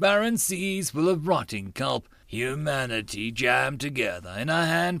atmosphere, barren seas full of rotting kelp, humanity jammed together in a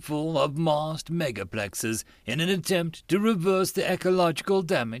handful of masked megaplexes in an attempt to reverse the ecological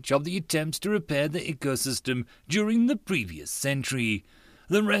damage of the attempts to repair the ecosystem during the previous century.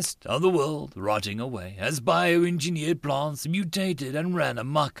 The rest of the world rotting away as bioengineered plants mutated and ran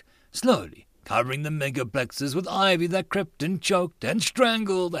amok, slowly covering the megaplexes with ivy that crept and choked and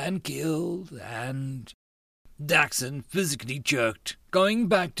strangled and killed and... Daxon physically jerked, going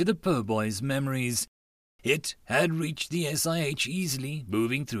back to the Purboy's memories. It had reached the SIH easily,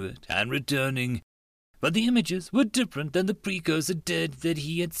 moving through it and returning. But the images were different than the precursor dead that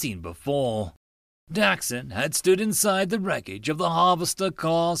he had seen before. Daxon had stood inside the wreckage of the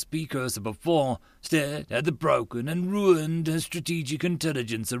Harvester-class precursor before, stared at the broken and ruined strategic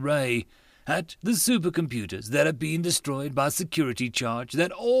intelligence array, at the supercomputers that had been destroyed by security charge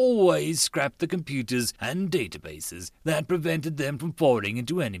that always scrapped the computers and databases that prevented them from falling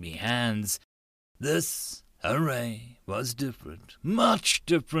into enemy hands. This array was different, much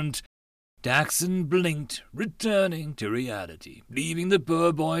different. Daxon blinked, returning to reality, leaving the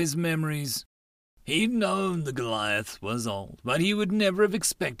Purboy's memories. He'd known the Goliath was old, but he would never have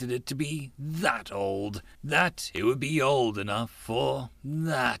expected it to be that old, that it would be old enough for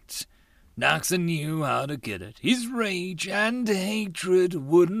that. Daxon knew how to get it. His rage and hatred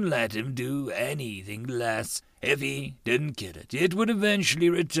wouldn't let him do anything less. If he didn't get it, it would eventually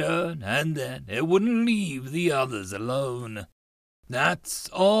return, and then it wouldn't leave the others alone. That's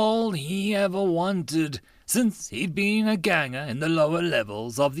all he ever wanted, since he'd been a ganger in the lower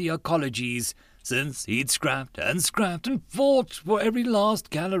levels of the ecologies, since he'd scrapped and fought for every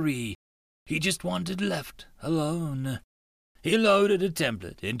last calorie. He just wanted left alone. He loaded a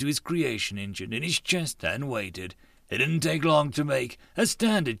template into his creation engine in his chest and waited. It didn't take long to make a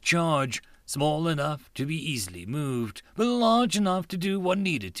standard charge, small enough to be easily moved, but large enough to do what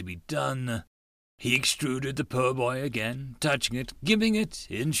needed to be done. He extruded the Purboy again, touching it, giving it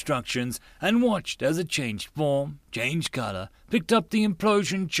instructions, and watched as it changed form, changed color, picked up the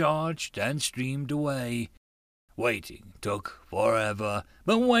implosion charge, and streamed away. Waiting took forever,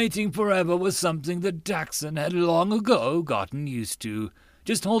 but waiting forever was something that Daxon had long ago gotten used to.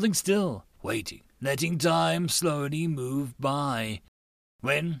 Just holding still, waiting, letting time slowly move by.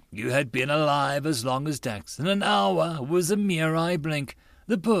 When you had been alive as long as Daxon, an hour was a mere eye blink.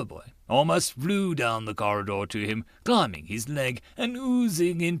 The poor boy almost flew down the corridor to him, climbing his leg and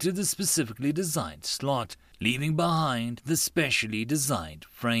oozing into the specifically designed slot, leaving behind the specially designed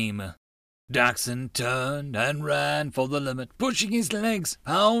frame. Daxon turned and ran for the limit, pushing his legs,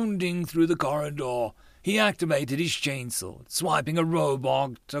 pounding through the corridor. He activated his chainsaw, swiping a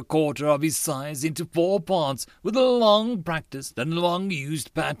robot a quarter of his size into 4 parts with a long-practiced and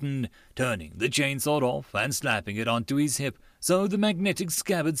long-used pattern, turning the chainsaw off and slapping it onto his hip so the magnetic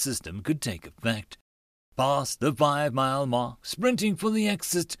scabbard system could take effect. Past the 5-mile mark, sprinting for the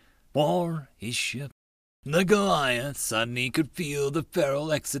exit for his ship. The Goliath suddenly could feel the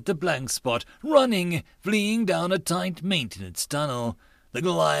Feral exit the blank spot, running, fleeing down a tight maintenance tunnel. The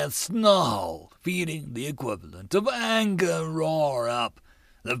Goliath snarled, feeling the equivalent of anger roar up.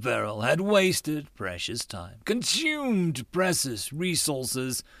 The Feral had wasted precious time, consumed precious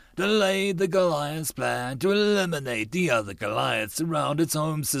resources, delayed the Goliath's plan to eliminate the other Goliaths around its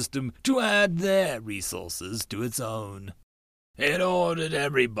home system to add their resources to its own. It ordered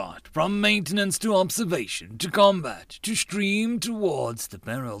every bot, from maintenance to observation to combat, to stream towards the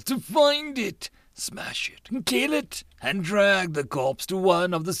Feral, to find it, smash it, and kill it, and drag the corpse to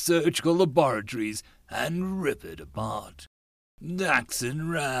one of the surgical laboratories and rip it apart.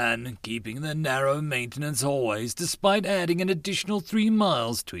 Daxon ran, keeping the narrow maintenance hallways despite adding an additional 3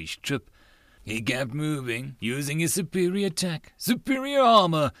 miles to his trip. He kept moving, using his superior tech, superior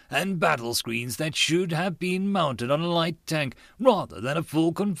armor, and battle screens that should have been mounted on a light tank rather than a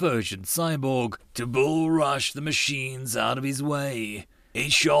full conversion cyborg, to bull rush the machines out of his way.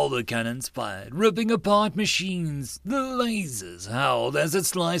 His shoulder cannons fired, ripping apart machines. The lasers howled as it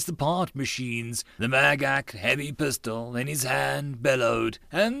sliced apart machines. The Magac heavy pistol in his hand bellowed,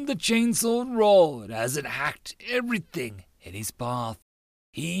 and the chainsaw roared as it hacked everything in his path.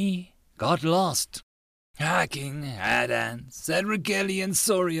 He got lost. Hacking at ants, at Raquelian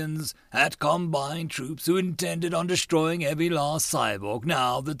Saurians, at Combine troops who intended on destroying every last cyborg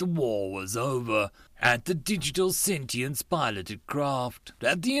now that the war was over, at the digital sentience piloted craft,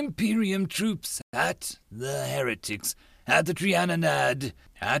 at the Imperium troops, at the heretics, at the Trianonad,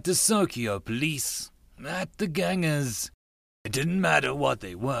 at the Sokio police, at the gangers. It didn't matter what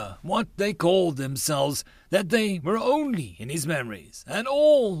they were, what they called themselves, that they were only in his memories, and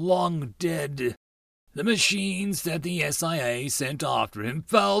all long dead. The machines that the SIA sent after him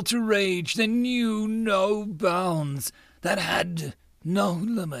fell to rage that knew no bounds, that had no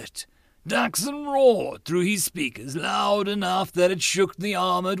limit. Daxon roared through his speakers loud enough that it shook the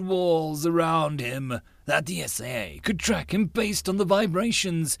armored walls around him, that the SIA could track him based on the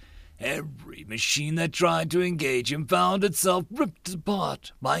vibrations. Every machine that tried to engage him found itself ripped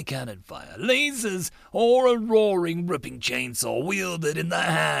apart by cannon fire, lasers, or a roaring, ripping chainsaw wielded in the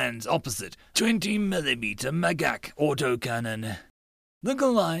hands opposite 20mm Magac autocannon. The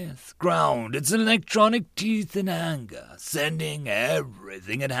Goliath ground its electronic teeth in anger, sending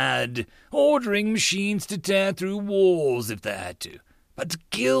everything it had, ordering machines to tear through walls if they had to, but to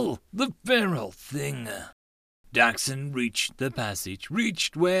kill the feral thing. Daxon reached the passage,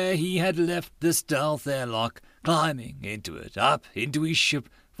 reached where he had left the stealth airlock, climbing into it, up into his ship,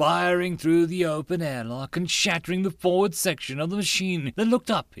 firing through the open airlock and shattering the forward section of the machine that looked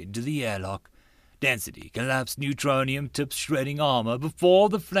up into the airlock. Density collapsed neutronium tips shredding armor before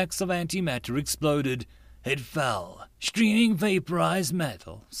the flecks of antimatter exploded. It fell, streaming vaporized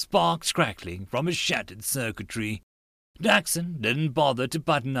metal, sparks crackling from a shattered circuitry. Daxon didn't bother to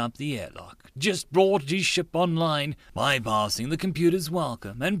button up the airlock, just brought his ship online, bypassing the computer's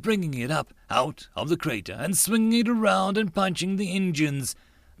welcome and bringing it up out of the crater and swinging it around and punching the engines.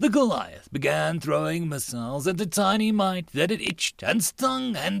 The Goliath began throwing missiles at the tiny mite that had itched and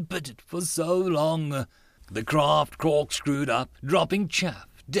stung and bit it for so long. The craft corkscrewed up, dropping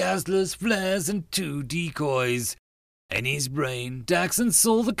chaff, dazzlers, flares, and 2 decoys. In his brain, Daxon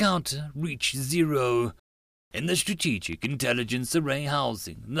saw the counter reach 0. In the Strategic Intelligence Array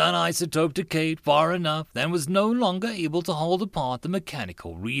housing, that isotope decayed far enough and was no longer able to hold apart the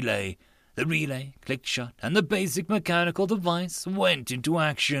mechanical relay. The relay clicked shut, and the basic mechanical device went into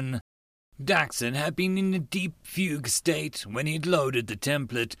action. Daxon had been in a deep fugue state when he'd loaded the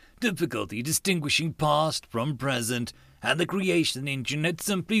template, difficulty distinguishing past from present, and the creation engine had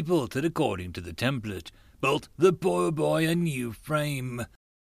simply built it according to the template, built the poor boy a new frame.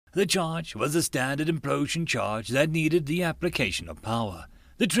 The charge was a standard implosion charge that needed the application of power.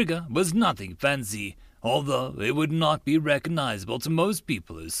 The trigger was nothing fancy, although it would not be recognizable to most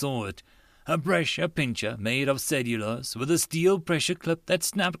people who saw it. A pressure pincher made of cellulose with a steel pressure clip that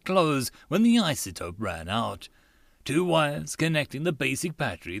snapped closed when the isotope ran out. 2 wires connecting the basic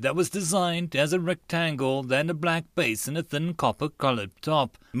battery that was designed as a rectangle, then a black base and a thin copper-colored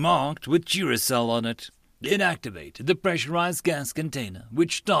top, marked with Duracell on it. It activated the pressurized gas container,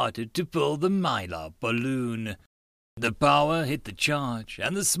 which started to fill the Mylar balloon. The power hit the charge,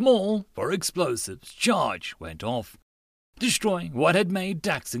 and the small, for explosives, charge went off, destroying what had made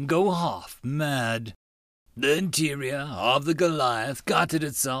Daxon go half mad. The interior of the Goliath gutted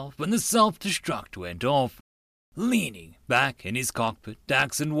itself when the self-destruct went off. Leaning back in his cockpit,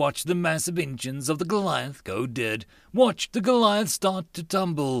 Daxon watched the massive engines of the Goliath go dead, watched the Goliath start to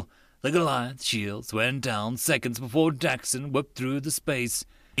tumble. The Goliath's shields went down seconds before Daxon whipped through the space.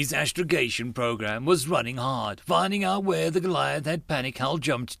 His astrogation program was running hard, finding out where the Goliath had panic-hell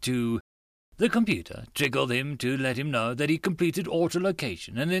jumped to. The computer triggered him to let him know that he completed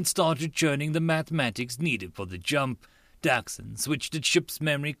auto-location and then started churning the mathematics needed for the jump. Daxon switched its ship's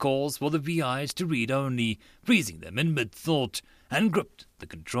memory calls for the VIs to read only, freezing them in mid-thought, and gripped the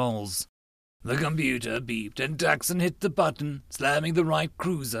controls. The computer beeped and Daxon hit the button, slamming the right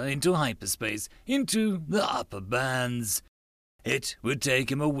cruiser into hyperspace, into the upper bands. It would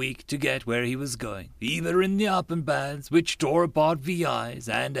take him a week to get where he was going, either in the upper bands, which tore apart VIs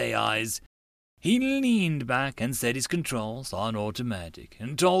and AIs. He leaned back and set his controls on automatic,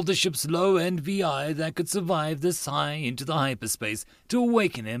 and told the ship's low-end VI that could survive this high into the hyperspace to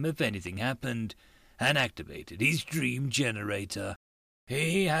awaken him if anything happened, and activated his dream generator.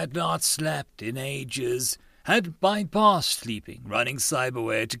 He had not slept in ages, had bypassed sleeping, running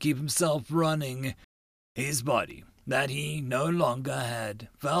cyberware to keep himself running. His body, that he no longer had,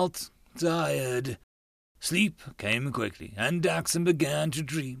 felt tired. Sleep came quickly, and Daxon began to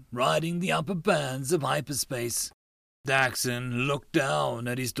dream, riding the upper bands of hyperspace. Daxon looked down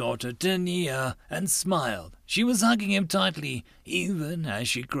at his daughter Tania and smiled. She was hugging him tightly, even as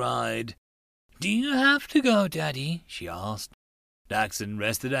she cried. "Do you have to go, Daddy?" she asked. Daxon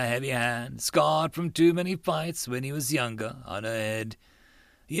rested a heavy hand, scarred from too many fights when he was younger, on her head.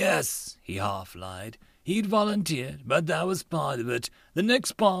 "Yes," he half lied. He'd volunteered, but that was part of it. The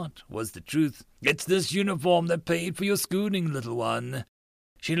next part was the truth. "It's this uniform that paid for your schooling, little one."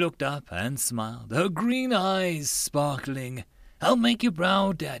 She looked up and smiled, her green eyes sparkling. "I'll make you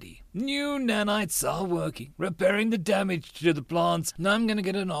proud, Daddy. New nanites are working, repairing the damage to the plants, and I'm going to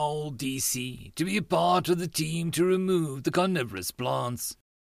get an old DC to be a part of the team to remove the carnivorous plants."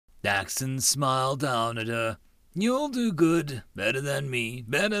 Daxon smiled down at her. "You'll do good, better than me,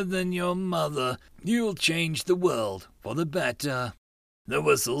 better than your mother. You'll change the world for the better." The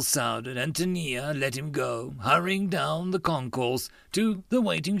whistle sounded, and Tania let him go, hurrying down the concourse to the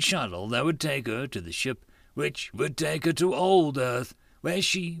waiting shuttle that would take her to the ship, which would take her to old Earth, where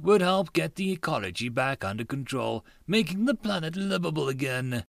she would help get the ecology back under control, making the planet livable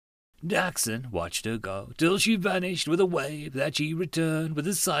again. Daxon watched her go, till she vanished with a wave that she returned with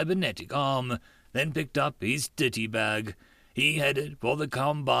a cybernetic arm, then picked up his ditty bag. He headed for the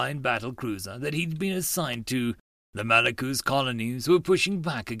combined battle cruiser that he'd been assigned to. The Malakuz colonies were pushing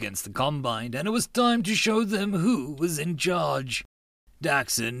back against the Combined, and it was time to show them who was in charge.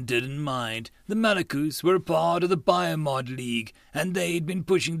 Daxon didn't mind. The Malakuz were a part of the Biomod League, and they'd been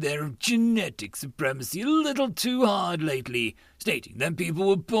pushing their genetic supremacy a little too hard lately, stating that people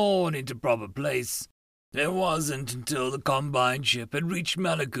were born into proper place. It wasn't until the Combined ship had reached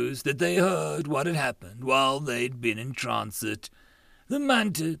Malakuz that they heard what had happened while they'd been in transit. The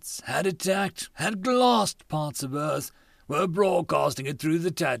Mantids had attacked, had glassed parts of Earth, were broadcasting it through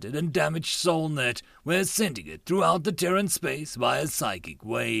the tattered and damaged SoulNet, were sending it throughout the Terran space via psychic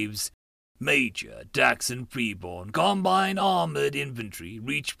waves. Major Daxon Freeborn, Combine armored infantry,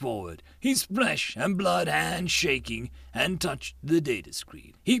 reached forward, his flesh and blood hands shaking, and touched the data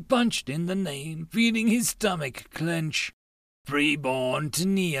screen. He punched in the name, feeling his stomach clench. Freeborn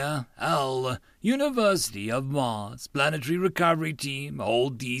Tania L. University of Mars, Planetary Recovery Team,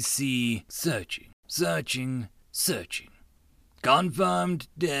 Old DC. Searching. Confirmed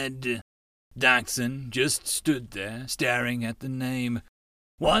dead. Daxon just stood there, staring at the name.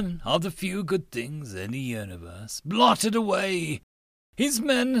 One of the few good things in the universe, blotted away. His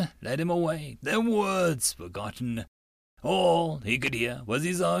men led him away, their words forgotten. All he could hear was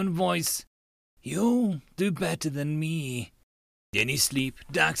his own voice. "You'll do better than me." In his sleep,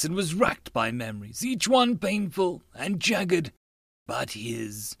 Daxon was racked by memories, each one painful and jagged, but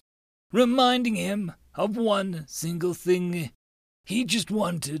his, reminding him of one single thing he just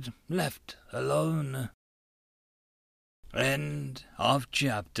wanted left alone. End of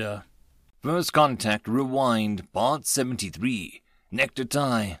chapter. First Contact Rewind, Part 73,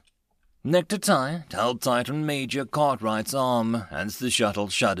 Nectartie. Nectartie held tight on Major Cartwright's arm as the shuttle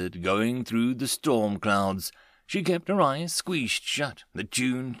shuddered, going through the storm clouds. She kept her eyes squeezed shut,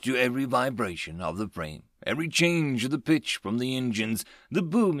 attuned to every vibration of the frame, every change of the pitch from the engines, the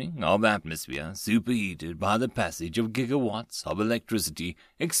booming of atmosphere superheated by the passage of gigawatts of electricity,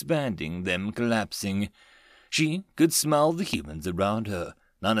 expanding, them collapsing. She could smell the humans around her.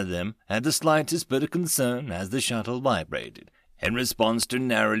 None of them had the slightest bit of concern as the shuttle vibrated, in response to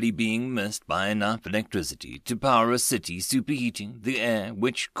narrowly being missed by enough electricity to power a city superheating the air,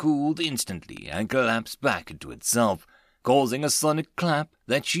 which cooled instantly and collapsed back into itself, causing a sonic clap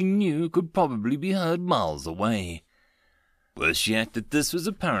that she knew could probably be heard miles away. Worse yet, that this was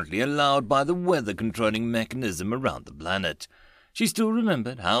apparently allowed by the weather-controlling mechanism around the planet. She still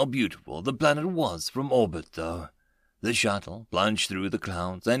remembered how beautiful the planet was from orbit, though. The shuttle plunged through the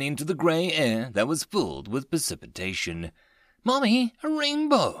clouds and into the grey air that was filled with precipitation. "Mommy, a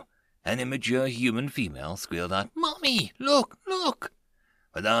rainbow!" An immature human female squealed out, "Mommy, look, look!"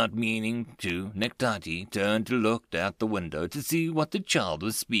 Without meaning to, Nectartie turned to look out the window to see what the child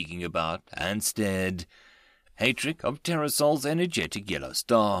was speaking about, and stared. Hatred of Terrasol's energetic yellow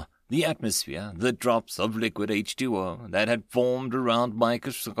star, the atmosphere, the drops of liquid H2O that had formed around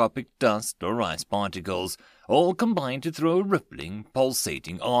microscopic dust or ice particles, all combined to throw a rippling,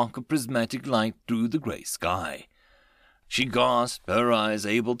 pulsating arc of prismatic light through the grey sky. She gasped, her eyes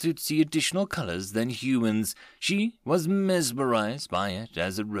able to see additional colors than humans. She was mesmerized by it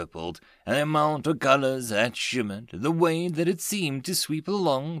as it rippled, and the amount of colors that shimmered, the way that it seemed to sweep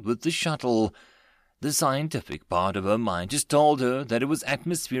along with the shuttle. The scientific part of her mind just told her that it was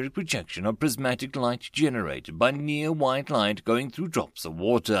atmospheric projection of prismatic light generated by near white light going through drops of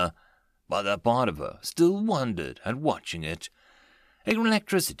water. But that part of her still wondered at watching it.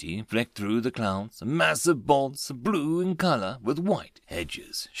 Electricity flicked through the clouds, massive bolts, blue in color, with white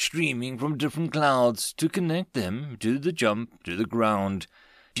edges streaming from different clouds to connect them to the jump to the ground.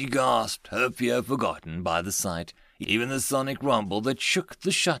 She gasped, her fear forgotten by the sight. Even the sonic rumble that shook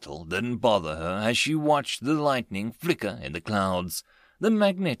the shuttle didn't bother her as she watched the lightning flicker in the clouds. The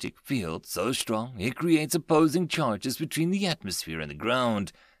magnetic field so strong it creates opposing charges between the atmosphere and the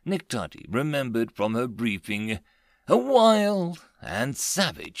ground, Nectartie remembered from her briefing. A wild and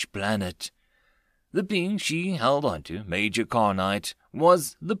savage planet. The being she held onto, Major Cartwright,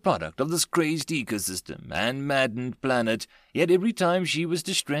 was the product of this crazed ecosystem and maddened planet, yet every time she was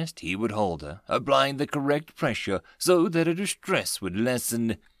distressed he would hold her, applying the correct pressure so that her distress would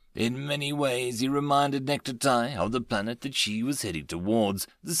lessen. In many ways he reminded Nectartie of the planet that she was heading towards,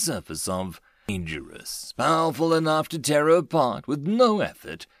 the surface of. Dangerous, powerful enough to tear her apart with no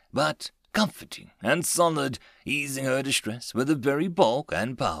effort, but comforting and solid, easing her distress with a very bulk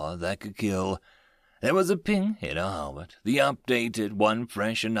and power that could kill. There was a ping in her helmet, the updated one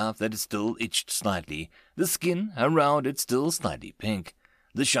fresh enough that it still itched slightly, the skin around it still slightly pink.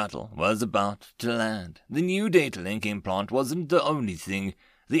 The shuttle was about to land. The new data link implant wasn't the only thing.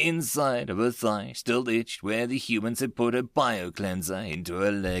 The inside of her thigh still itched where the humans had put a bio-cleanser into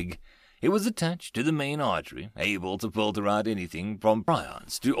her leg. It was attached to the main artery, able to filter out anything from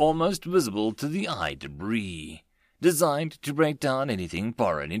prions to almost visible to the eye debris, designed to break down anything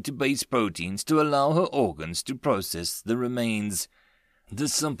foreign into base proteins to allow her organs to process the remains. The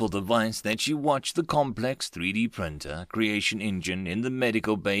simple device that she watched the complex 3D printer creation engine in the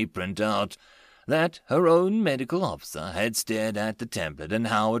medical bay print out, that her own medical officer had stared at the template and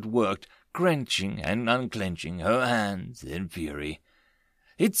how it worked, clenching and unclenching her hands in fury.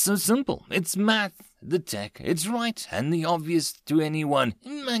 It's so simple. It's math, the tech. It's right and the obvious to anyone.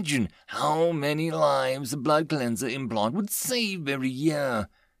 Imagine how many lives a blood cleanser implant would save every year,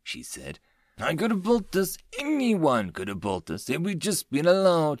 she said. I could have built this. Anyone could have built this if we'd just been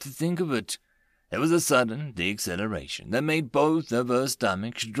allowed to think of it. There was a sudden deceleration that made both of her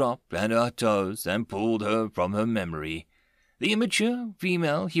stomachs drop and her toes and pulled her from her memory. The immature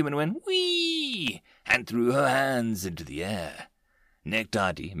female human went whee and threw her hands into the air.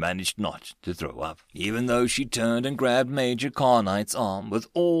 Nectartie managed not to throw up, even though she turned and grabbed Major Cartwright's arm with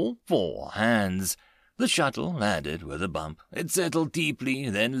all 4 hands. The shuttle landed with a bump. It settled deeply,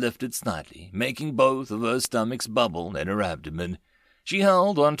 then lifted slightly, making both of her stomachs bubble in her abdomen. She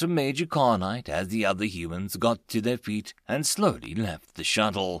held onto Major Cartwright as the other humans got to their feet and slowly left the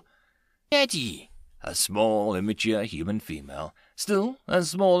shuttle. Daddy! A small, immature human female, still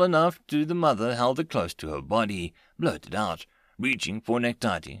small enough to the mother held her close to her body, blurted out, reaching for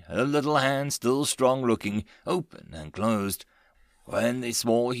Nectartie, her little hand still strong-looking, open and closed, when the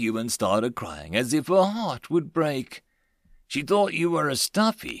small human started crying as if her heart would break. She thought you were a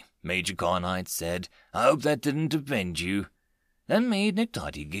stuffy. Major Carnite said. "I hope that didn't offend you." That made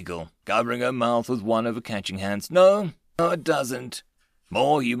Nectati giggle, covering her mouth with one of her catching hands. No, it doesn't."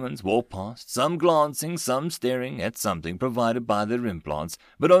 More humans walked past, some glancing, some staring at something provided by their implants,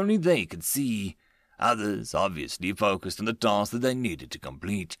 but only they could see. Others obviously focused on the task that they needed to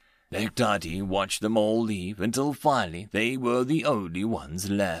complete. Nectati watched them all leave until finally they were the only ones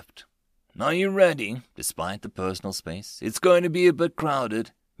left. "Are you ready, despite the personal space? It's going to be a bit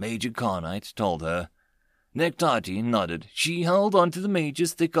crowded," Major Carnite told her. Nectati nodded. She held onto the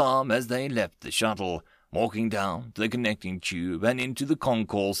Major's thick arm as they left the shuttle, walking down the connecting tube and into the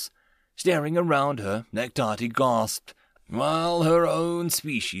concourse. Staring around her, Nectati gasped. While her own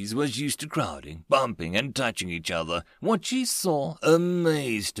species was used to crowding, bumping, and touching each other, what she saw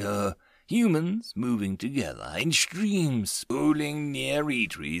amazed her. Humans moving together in streams, spooling near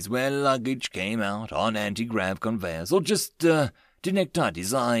eateries where luggage came out on anti-grav conveyors, or just, to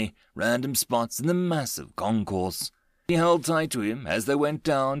Nectati's eye, random spots in the massive concourse. She held tight to him as they went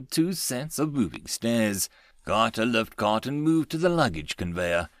down 2 sets of moving stairs, got a lift cart and moved to the luggage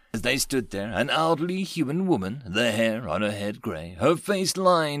conveyor. As they stood there, an elderly human woman, the hair on her head grey, her face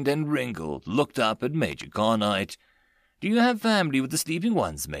lined and wrinkled, looked up at Major Carnite. "Do you have family with the sleeping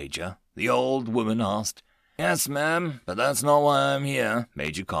ones, Major?" the old woman asked. "Yes, ma'am, but that's not why I'm here,"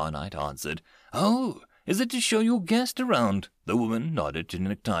 Major Carnite answered. "Oh, is it to show your guest around?" The woman nodded to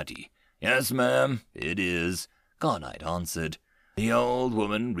Nectati. "Yes, ma'am, it is," Carnite answered. The old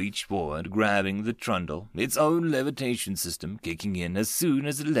woman reached forward, grabbing the trundle, its own levitation system kicking in as soon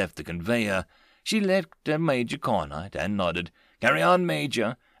as it left the conveyor. She looked at Major Carnite and nodded. "Carry on,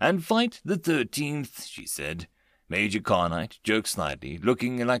 Major, and fight the 13th, she said. Major Carnite jerked slightly,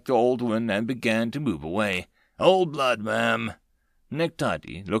 looking like the old woman, and began to move away. "Old blood, ma'am."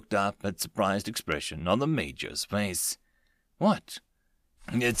 Nectati looked up at surprised expression on the Major's face. "What?"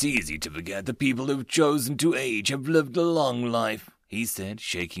 "It's easy to forget the people who've chosen to age have lived a long life," he said,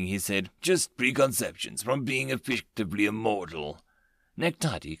 shaking his head. "Just preconceptions from being effectively immortal."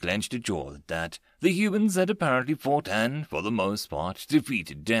 Nectati clenched her jaw at that. The humans had apparently fought and, for the most part,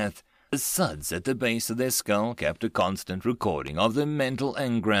 defeated death. The suds at the base of their skull kept a constant recording of their mental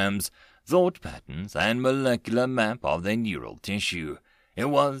engrams, thought patterns, and molecular map of their neural tissue. It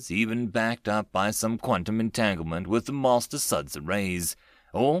was even backed up by some quantum entanglement with the Master Suds arrays,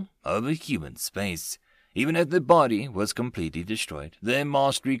 or over human space. Even if the body was completely destroyed, their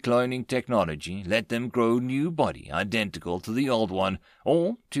mastery cloning technology let them grow new body identical to the old one,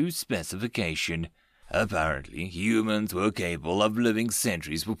 or to specification. Apparently, humans were capable of living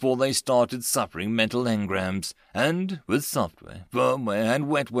centuries before they started suffering mental engrams, and with software, firmware, and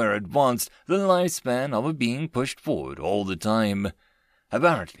wetware advanced, the lifespan of a being pushed forward all the time.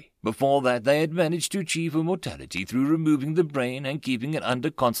 Apparently, before that they had managed to achieve immortality through removing the brain and keeping it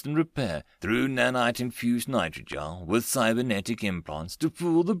under constant repair through nanite-infused nitrogel with cybernetic implants to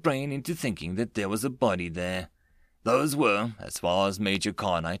fool the brain into thinking that there was a body there. Those were, as far as Major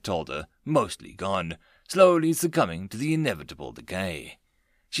Carnite told her, mostly gone, slowly succumbing to the inevitable decay.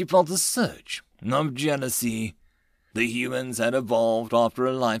 She felt a surge of jealousy. The humans had evolved after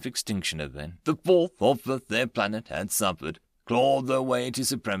a life extinction event. The 4th or 5th their planet had suffered, clawed their way to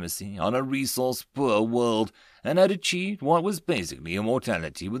supremacy on a resource-poor world, and had achieved what was basically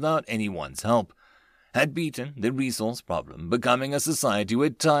immortality without anyone's help. Had beaten the resource problem, becoming a society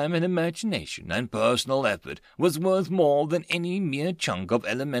where time and imagination and personal effort was worth more than any mere chunk of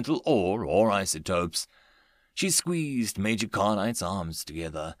elemental ore or isotopes. She squeezed Major Carnite's arms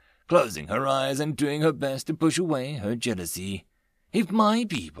together, closing her eyes and doing her best to push away her jealousy. If my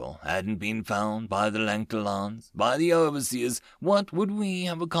people hadn't been found by the Lankelans, by the Overseers, what would we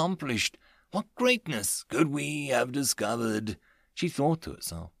have accomplished? What greatness could we have discovered? She thought to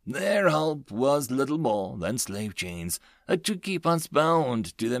herself. Their help was little more than slave chains to keep us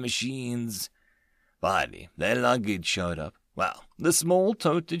bound to their machines. Finally, their luggage showed up. Well, the small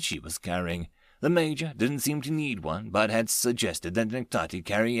tote that she was carrying. The Major didn't seem to need one, but had suggested that Nectati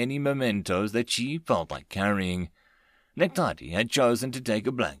carry any mementos that she felt like carrying. Nectati had chosen to take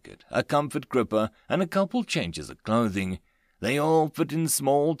a blanket, a comfort gripper, and a couple changes of clothing. They all fit in the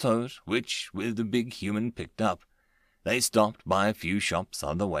small tote, which the big human picked up. They stopped by a few shops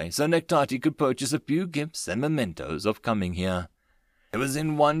on the way, so Nectati could purchase a few gifts and mementos of coming here. It was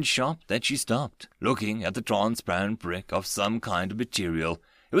in one shop that she stopped, looking at the transparent brick of some kind of material.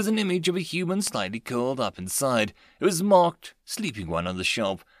 It was an image of a human slightly curled up inside. It was marked Sleeping One on the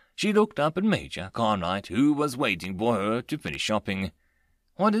shelf. She looked up at Major Carnite, who was waiting for her to finish shopping.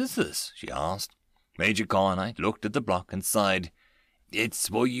 "What is this?" she asked. Major Carnite looked at the block and sighed. "It's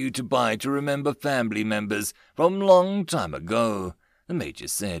for you to buy to remember family members from long time ago. the Major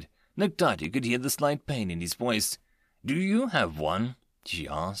said. Nectati could hear the slight pain in his voice. "Do you have one?" she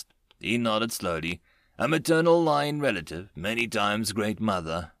asked. He nodded slowly. "A maternal line relative, many times great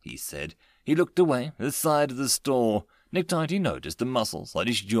mother," he said. He looked away at the side of the store. Nectati noticed the muscles on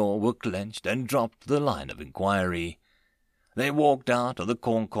his jaw were clenched and dropped the line of inquiry. They walked out of the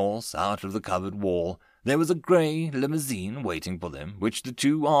concourse, out of the covered wall. There was a grey limousine waiting for them, which the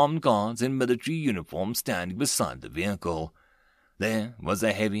two armed guards in military uniform standing beside the vehicle. There was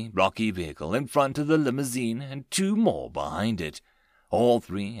a heavy, rocky vehicle in front of the limousine and two more behind it. All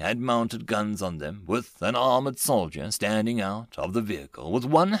three had mounted guns on them, with an armored soldier standing out of the vehicle with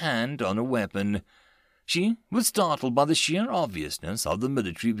one hand on a weapon. She was startled by the sheer obviousness of the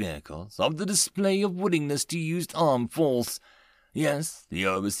military vehicles, of the display of willingness to use armed force. Yes, the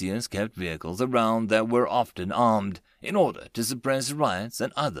overseers kept vehicles around that were often armed, in order to suppress riots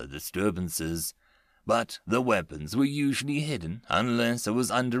and other disturbances. But the weapons were usually hidden, unless it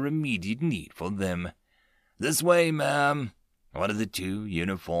was under immediate need for them. "This way, ma'am," one of the two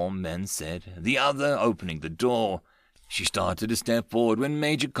uniformed men said, the other opening the door. She started to step forward when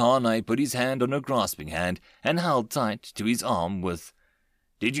Major Carnite put his hand on her grasping hand and held tight to his arm with.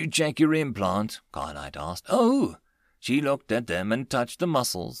 "Did you check your implant?" Carnite asked. "Oh!" She looked at them and touched the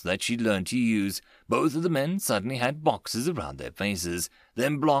muscles that she'd learned to use. Both of the men suddenly had boxes around their faces,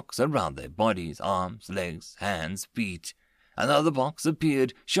 then blocks around their bodies, arms, legs, hands, feet. Another box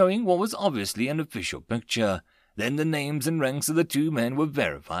appeared, showing what was obviously an official picture. Then the names and ranks of the two men were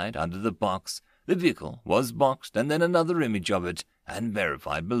verified under the box. The vehicle was boxed, and then another image of it, and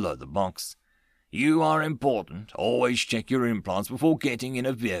verified below the box. "You are important. Always check your implants before getting in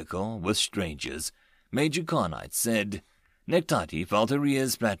a vehicle with strangers," Major Carnite said. Nectati felt her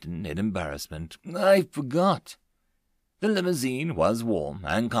ears flatten in embarrassment. "I forgot." The limousine was warm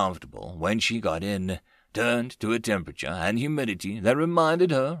and comfortable when she got in, turned to a temperature and humidity that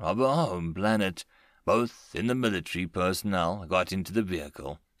reminded her of her home planet. Both in the military personnel got into the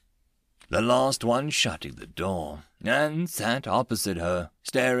vehicle, the last one shutting the door, and sat opposite her,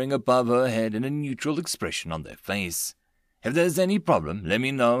 staring above her head in a neutral expression on their face. "If there's any problem, let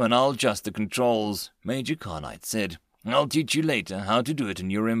me know and I'll adjust the controls," Major Carnite said. "I'll teach you later how to do it in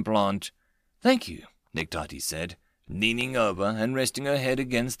your implant." "Thank you," Nectati said, leaning over and resting her head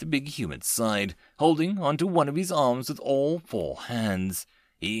against the big human's side, holding onto one of his arms with all four hands.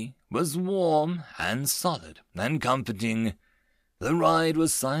 He was warm and solid and comforting. The ride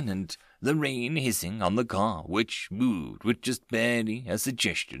was silent, the rain hissing on the car, which moved with just barely a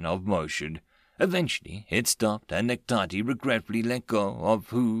suggestion of motion. Eventually it stopped, and Nectati regretfully let go of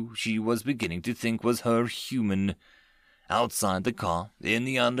who she was beginning to think was her human. Outside the car, in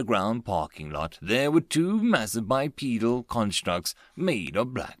the underground parking lot, there were two massive bipedal constructs made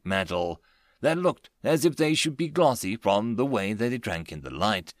of black metal that looked as if they should be glossy from the way that they drank in the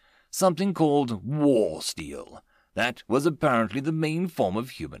light, something called war steel. That was apparently the main form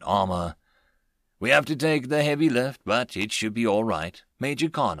of human armor. "We have to take the heavy lift, but it should be all right," Major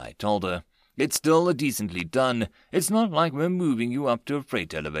Carnite told her. "It's still decently done. It's not like we're moving you up to a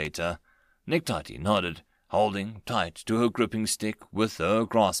freight elevator." Nectati nodded, holding tight to her gripping stick with her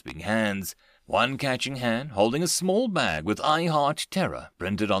grasping hands, one catching hand holding a small bag with "I Heart Terror"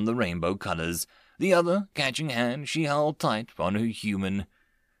 printed on the rainbow colors, the other catching hand she held tight on her human.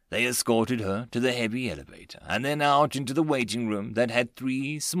 They escorted her to the heavy elevator, and then out into the waiting room that had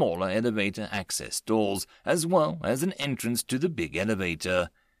 3 smaller elevator access doors, as well as an entrance to the big elevator.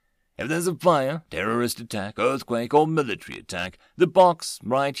 If there's a fire, terrorist attack, earthquake, or military attack, the box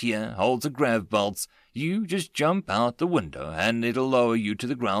right here holds the grav belts. You just jump out the window, and it'll lower you to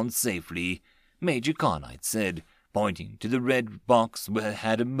the ground safely," Major Carnite said, pointing to the red box that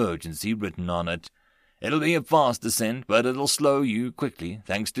had emergency written on it. "It'll be a fast descent, but it'll slow you quickly,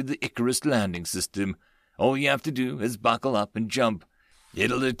 thanks to the Icarus landing system. All you have to do is buckle up and jump.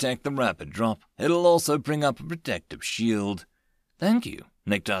 It'll detect the rapid drop. It'll also bring up a protective shield." "Thank you,"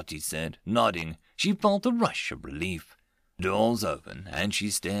 Nectati said, nodding. She felt a rush of relief. Doors opened, and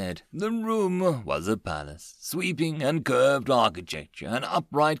she stared. The room was a palace, sweeping and curved architecture, an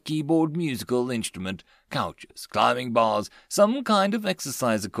upright keyboard musical instrument, couches, climbing bars, some kind of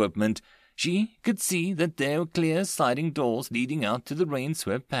exercise equipment. She could see that there were clear sliding doors leading out to the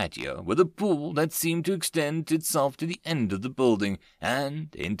rain-swept patio, with a pool that seemed to extend itself to the end of the building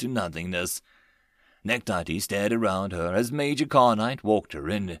and into nothingness. Nectati stared around her as Major Carnite walked her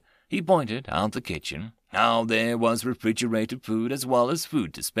in. He pointed out the kitchen, how there was refrigerated food as well as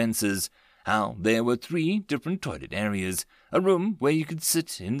food dispensers, how there were 3 different toilet areas, a room where you could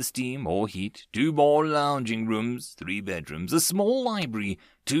sit in the steam or heat, 2 more lounging rooms, 3 bedrooms, a small library,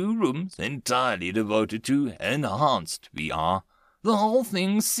 2 rooms entirely devoted to enhanced VR, The whole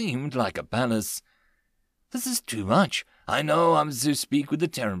thing seemed like a palace. This is too much. I know I'm to speak with the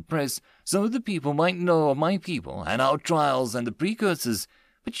Terran press, so the people might know of my people and our trials and the precursors.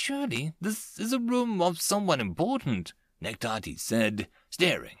 But surely this is a room of someone important, Nectati said,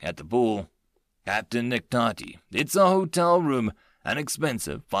 staring at the pool. Captain Nectati, it's a hotel room, an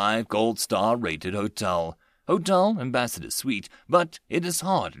expensive 5 gold-star rated hotel. Hotel Ambassador Suite, but it is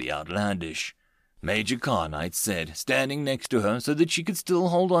hardly outlandish, Major Carnite said, standing next to her so that she could still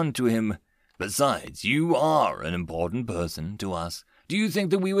hold on to him. Besides, you are an important person to us. Do you think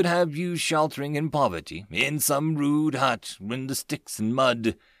that we would have you sheltering in poverty, in some rude hut in the sticks and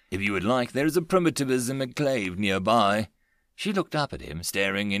mud? If you would like, there is a primitivism enclave nearby. She looked up at him,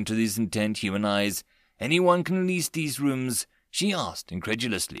 staring into these intent human eyes. Anyone can lease these rooms? She asked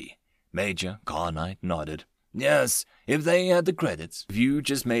incredulously. Major Carnite nodded. Yes, if they had the credits. If you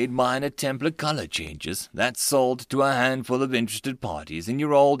just made minor Templar color changes, that's sold to a handful of interested parties in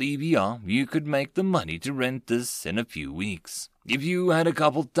your old EVR, you could make the money to rent this in a few weeks. If you had a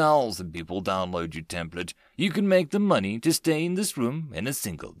couple thousand people download your template, you could make the money to stay in this room in a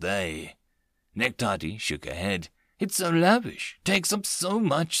single day. Nectati shook her head. It's so lavish, takes up so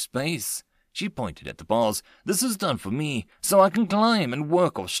much space. She pointed at the bars. This is done for me, so I can climb and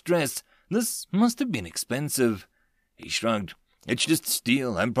work off stress. This must have been expensive. He shrugged. It's just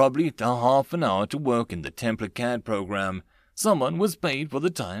steel and probably a half an hour to work in the Templar CAD program. Someone was paid for the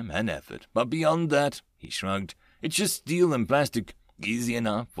time and effort, but beyond that, he shrugged, it's just steel and plastic, easy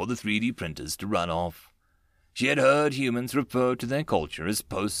enough for the 3D printers to run off. She had heard humans refer to their culture as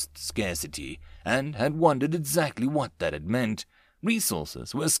post-scarcity, and had wondered exactly what that had meant.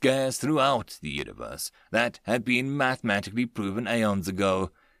 Resources were scarce throughout the universe. That had been mathematically proven aeons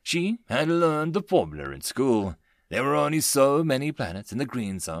ago. She had learned the formula in school. There were only so many planets in the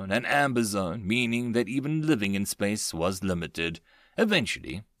green zone and amber zone, meaning that even living in space was limited,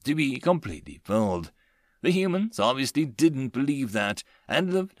 eventually to be completely filled. The humans obviously didn't believe that,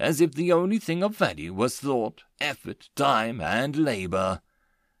 and lived as if the only thing of value was thought, effort, time, and labor.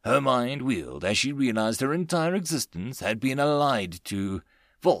 Her mind wheeled as she realized her entire existence had been allied to,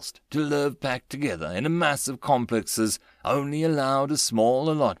 forced to live packed together in massive complexes, only allowed a small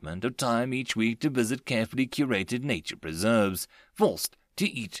allotment of time each week to visit carefully curated nature preserves, forced to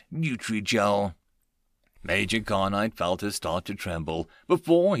eat Nutri-Gel. Major Carnite felt her start to tremble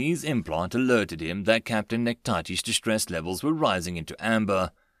before his implant alerted him that Captain Nectati's distress levels were rising into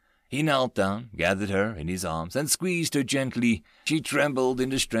amber. He knelt down, gathered her in his arms, and squeezed her gently. She trembled in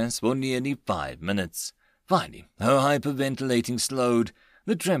distress for nearly 5 minutes. Finally, her hyperventilating slowed.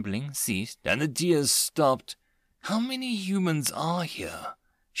 The trembling ceased, and the tears stopped. "How many humans are here?"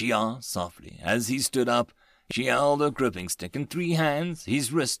 she asked softly as he stood up. She held her gripping stick in 3 hands,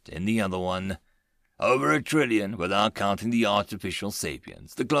 his wrist in the other one. "Over 1 trillion, without counting the artificial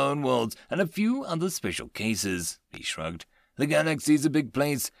sapiens, the clone worlds, and a few other special cases," he shrugged. "The galaxy's a big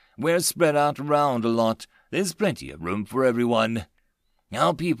place. We're spread out around a lot. There's plenty of room for everyone.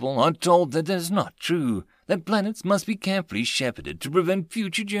 Our people are told that is not true, that planets must be carefully shepherded to prevent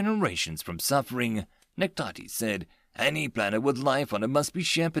future generations from suffering," Nectati said. "Any planet with life on it must be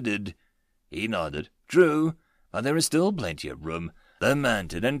shepherded." He nodded. "True, but there is still plenty of room. The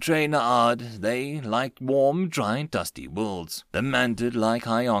Mantid and Trainer Ard, they like warm, dry, dusty worlds. The Mantid like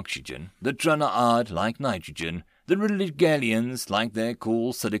high oxygen, the Trainer Ard like nitrogen, the Religalians like their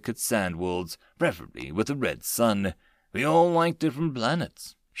cool silicate sand worlds, preferably with a red sun. We all like different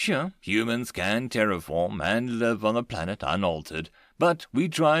planets. Sure, humans can terraform and live on a planet unaltered, but we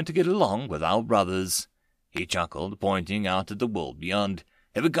try to get along with our brothers." He chuckled, pointing out at the world beyond.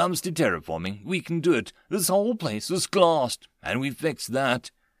 "If it comes to terraforming, we can do it. This whole place was glassed, and we fixed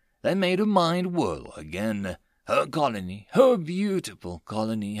that." That made her mind whirl again. Her colony, her beautiful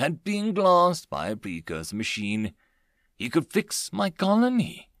colony, had been glassed by a precursor machine. "You could fix my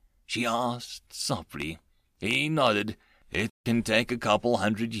colony?" she asked softly. He nodded. "It can take a couple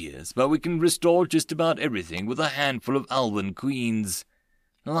 100 years, but we can restore just about everything with a handful of elven queens."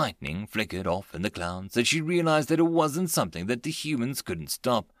 Lightning flickered off in the clouds as she realized that it wasn't something that the humans couldn't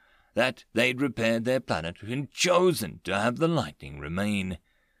stop, that they'd repaired their planet and chosen to have the lightning remain.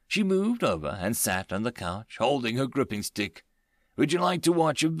 She moved over and sat on the couch, holding her gripping stick. "Would you like to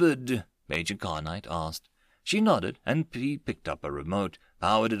watch a vid?" Major Carnite asked. She nodded, and he picked up a remote,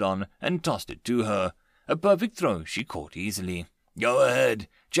 powered it on, and tossed it to her. A perfect throw she caught easily. "Go ahead.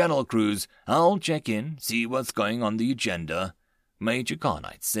 Channel cruise. I'll check in, see what's going on the agenda," Major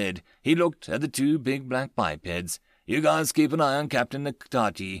Carnite said. He looked at the 2 big black bipeds. "You guys keep an eye on Captain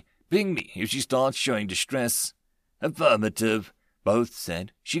Nectati. Ping me if she starts showing distress." "Affirmative," both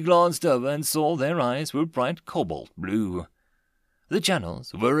said. She glanced over and saw their eyes were bright cobalt blue. The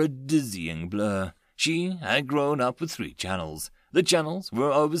channels were a dizzying blur. She had grown up with 3 channels. The channels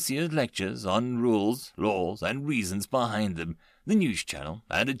were overseers' lectures on rules, laws, and reasons behind them. The news channel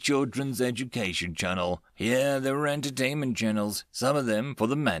had a children's education channel. Here there were entertainment channels, some of them for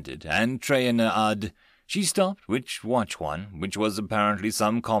the Manted and Treyana-ad. She stopped which watch one, which was apparently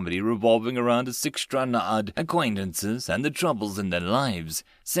some comedy revolving around a Sixtrana-ad acquaintances and the troubles in their lives,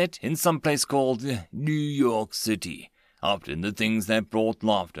 set in some place called New York City. Often the things that brought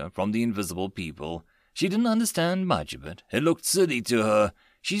laughter from the invisible people. She didn't understand much of it. It looked silly to her.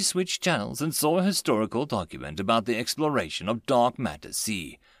 She switched channels and saw a historical document about the exploration of dark matter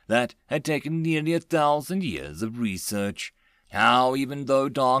C that had taken nearly 1,000 years of research. How, even though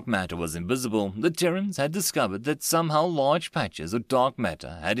dark matter was invisible, the Terrans had discovered that somehow large patches of dark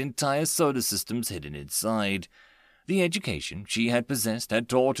matter had entire solar systems hidden inside. The education she had possessed had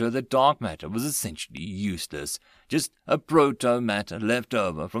taught her that dark matter was essentially useless, just a proto-matter left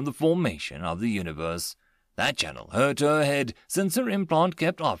over from the formation of the universe. That channel hurt her head, since her implant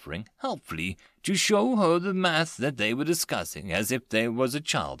kept offering, helpfully, to show her the math that they were discussing as if there was a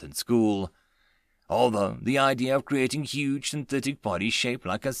child in school. Although the idea of creating huge synthetic bodies shaped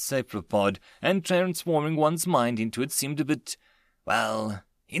like a cephalopod and transforming one's mind into it seemed a bit, well,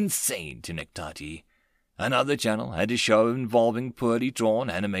 insane to Nectati. Another channel had a show involving poorly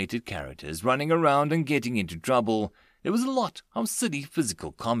drawn animated characters running around and getting into trouble. There was a lot of silly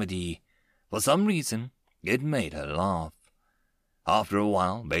physical comedy. For some reason, it made her laugh. After a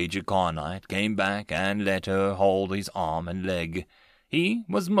while, Major Carnite came back and let her hold his arm and leg. He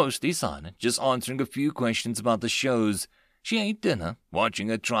was mostly silent, just answering a few questions about the shows. She ate dinner, watching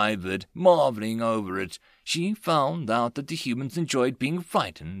a trivid, marveling over it. She found out that the humans enjoyed being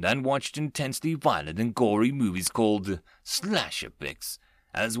frightened and watched intensely violent and gory movies called slasher flicks,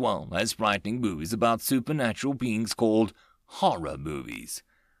 as well as frightening movies about supernatural beings called horror movies.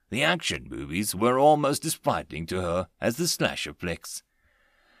 The action movies were almost as frightening to her as the slasher flicks.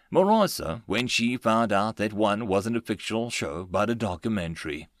 More so when she found out that one wasn't a fictional show but a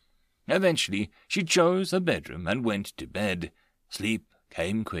documentary. Eventually, she chose her bedroom and went to bed. Sleep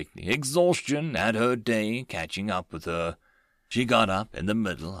came quickly, exhaustion and her day catching up with her. She got up in the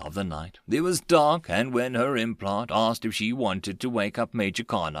middle of the night. It was dark, and when her implant asked if she wanted to wake up Major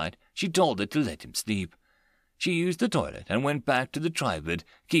Carnite, she told it to let him sleep. She used the toilet and went back to the tripod,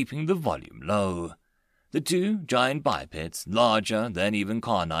 keeping the volume low. The 2 giant bipeds, larger than even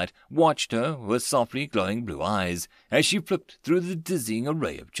Carnite, watched her with softly glowing blue eyes as she flipped through the dizzying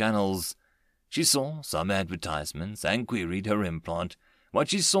array of channels. She saw some advertisements and queried her implant. What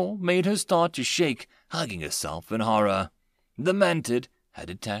she saw made her start to shake, hugging herself in horror. The Mantid had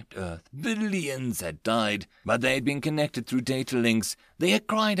attacked Earth. Billions had died, but they had been connected through data links. They had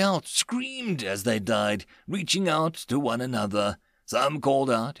cried out, screamed as they died, reaching out to one another. Some called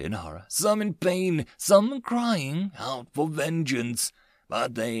out in horror, some in pain, some crying out for vengeance.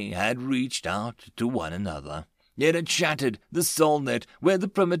 But they had reached out to one another. It had shattered the soul net where the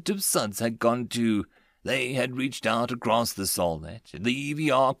primitive suns had gone to. They had reached out across the soul net, the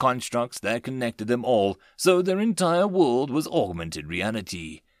EVR constructs that connected them all, so their entire world was augmented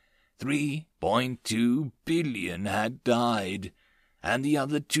reality. 3.2 billion had died, and the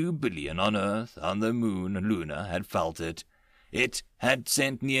other 2 billion on Earth, on the moon, Luna, had felt it. It had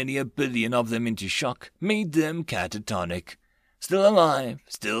sent nearly 1 billion of them into shock, made them catatonic. Still alive,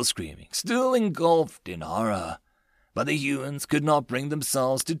 still screaming, still engulfed in horror. But the humans could not bring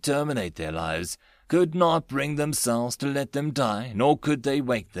themselves to terminate their lives, could not bring themselves to let them die, nor could they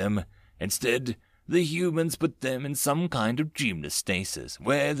wake them. Instead, the humans put them in some kind of dreamless stasis,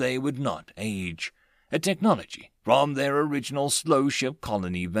 where they would not age. A technology from their original slow ship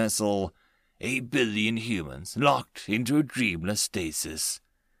colony vessel. 1 billion humans locked into a dreamless stasis.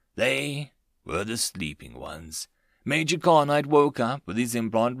 They were the sleeping ones. Major Carnite woke up with his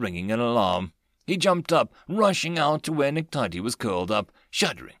implant ringing an alarm. He jumped up, rushing out to where Nectati was curled up,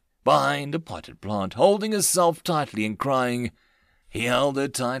 shuddering, behind a potted plant, holding herself tightly and crying. He held her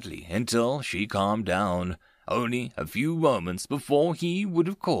tightly until she calmed down, only a few moments before he would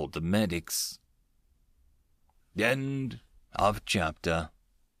have called the medics. End of chapter.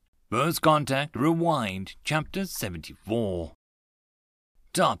 First Contact Rewind, Chapter 74.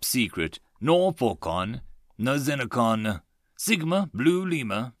 Top Secret, Norfolkon, Nozinacon, Sigma Blue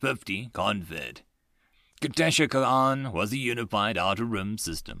Lima 50 Confed. Katesha Khan was a unified outer rim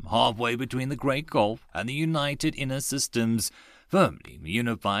system, halfway between the Great Gulf and the United Inner Systems, firmly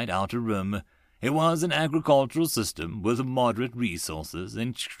unified outer rim. It was an agricultural system with moderate resources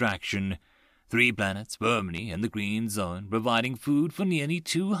and extraction. 3 planets firmly in the green zone, providing food for nearly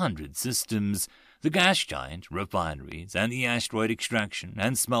 200 systems. The gas giant, refineries, and the asteroid extraction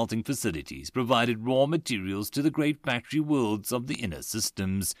and smelting facilities provided raw materials to the great factory worlds of the inner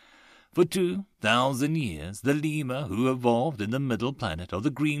systems. For 2,000 years, the lemur who evolved in the middle planet of the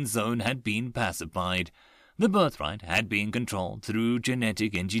green zone had been pacified. The birthright had been controlled through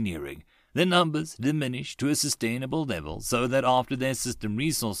genetic engineering. Their numbers diminished to a sustainable level so that after their system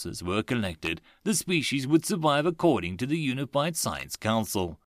resources were collected, the species would survive according to the Unified Science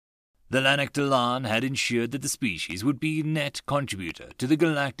Council. The Lanaktalan had ensured that the species would be a net contributor to the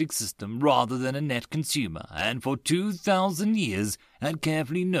galactic system rather than a net consumer, and for 2,000 years had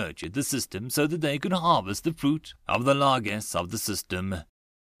carefully nurtured the system so that they could harvest the fruit of the largesse of the system.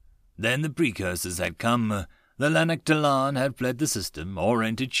 Then the precursors had come. The Lanaktalan had fled the system or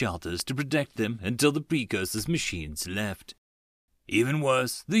entered shelters to protect them until the precursors' machines left. Even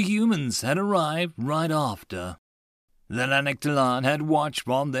worse, the humans had arrived right after. The Lanaktalan had watched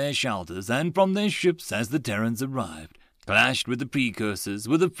from their shelters and from their ships as the Terrans arrived, clashed with the precursors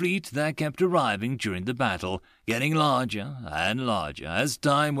with a fleet that kept arriving during the battle, getting larger and larger as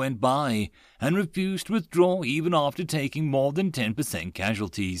time went by, and refused to withdraw even after taking more than 10%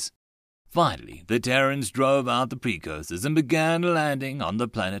 casualties. Finally, the Terrans drove out the precursors and began landing on the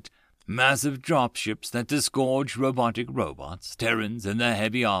planet. Massive dropships that disgorged robotic robots, Terrans in their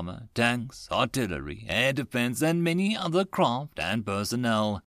heavy armor, tanks, artillery, air defense, and many other craft and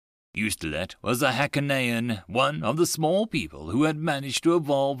personnel. Eustelet was a Hakanaian, one of the small people who had managed to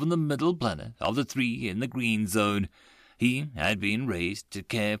evolve on the middle planet of the 3 in the green zone. He had been raised to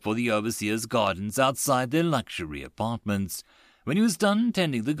care for the overseer's gardens outside their luxury apartments. When he was done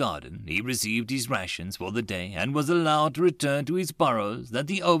tending the garden, he received his rations for the day and was allowed to return to his burrows that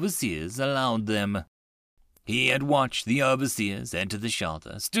the overseers allowed them. He had watched the overseers enter the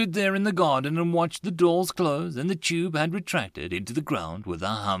shelter, stood there in the garden and watched the doors close and the tube had retracted into the ground with a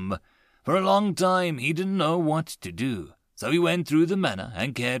hum. For a long time he didn't know what to do, so he went through the manor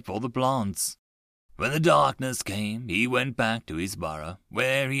and cared for the plants. When the darkness came, he went back to his burrow,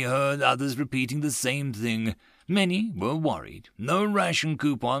 where he heard others repeating the same thing. Many were worried. No ration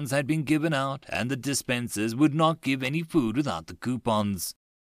coupons had been given out, and the dispensers would not give any food without the coupons.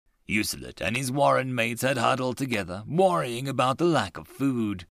 Eustelet and his Warren mates had huddled together, worrying about the lack of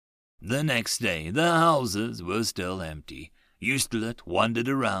food. The next day, the houses were still empty. Eustelet wandered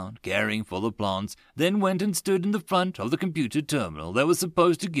around, caring for the plants, then went and stood in the front of the computer terminal that was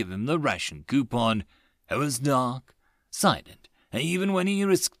supposed to give him the ration coupon. It was dark, silent, and even when he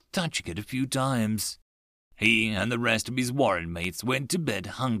risked touching it a few times. He and the rest of his Warren mates went to bed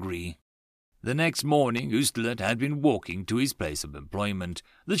hungry. The next morning, Eustelet had been walking to his place of employment.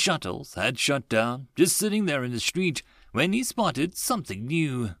 The shuttles had shut down, just sitting there in the street, when he spotted something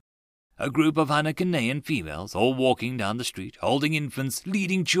new. A group of Hakanaian females, all walking down the street, holding infants,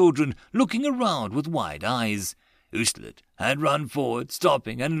 leading children, looking around with wide eyes. Eustelet had run forward,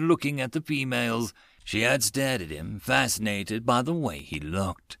 stopping and looking at the females. She had stared at him, fascinated by the way he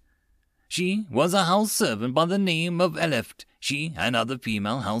looked. She was a house servant by the name of Eleft. She and other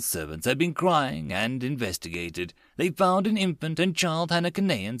female house servants had been crying and investigated. They found an infant and child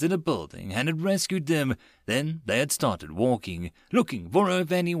Hakanaians in a building and had rescued them. Then they had started walking, looking for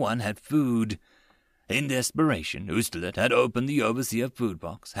if anyone had food. In desperation, Eustelet had opened the overseer food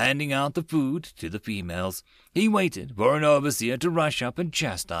box, handing out the food to the females. He waited for an overseer to rush up and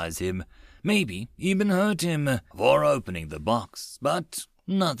chastise him, maybe even hurt him, for opening the box, but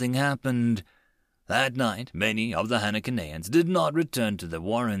nothing happened. That night, many of the Hakanaians did not return to their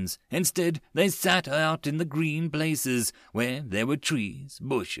warrens. Instead, they sat out in the green places, where there were trees,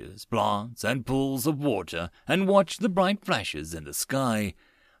 bushes, plants, and pools of water, and watched the bright flashes in the sky.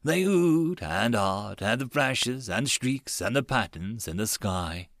 They oohed and ahed at the flashes and streaks and the patterns in the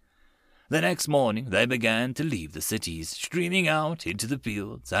sky. The next morning, they began to leave the cities, streaming out into the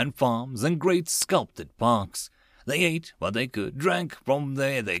fields and farms and great sculpted parks. They ate what they could, drank from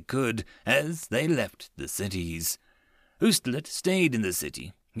where they could, as they left the cities. Eustelet stayed in the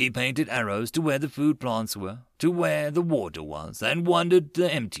city. He painted arrows to where the food plants were, to where the water was, and wandered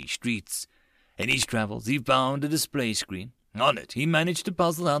the empty streets. In his travels he found a display screen. On it he managed to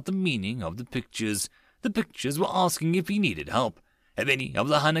puzzle out the meaning of the pictures. The pictures were asking if he needed help, if any of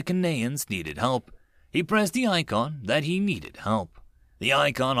the Hakanaians needed help. He pressed the icon that he needed help. The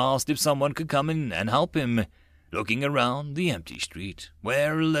icon asked if someone could come in and help him. Looking around the empty street,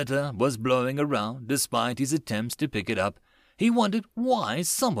 where a litter was blowing around despite his attempts to pick it up, he wondered why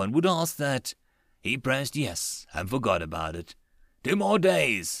someone would ask that. He pressed yes and forgot about it. 2 more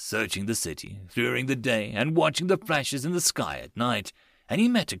days searching the city during the day and watching the flashes in the sky at night, and he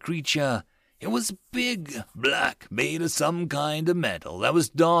met a creature. It was big, black, made of some kind of metal that was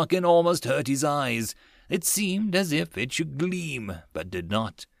dark and almost hurt his eyes. It seemed as if it should gleam, but did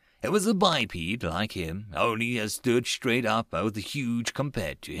not. It was a biped like him, only it stood straight up with huge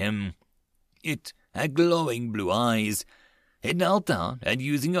compared to him. It had glowing blue eyes. It knelt down and,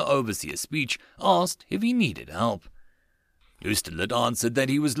 using an overseer's speech, asked if he needed help. Ustelet answered that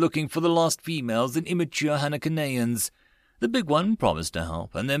he was looking for the lost females and immature Hanakaneans. The big one promised to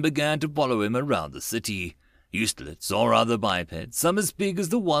help, and then began to follow him around the city. Ustelet saw other bipeds, some as big as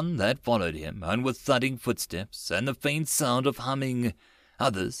the one that followed him, and with thudding footsteps and the faint sound of humming.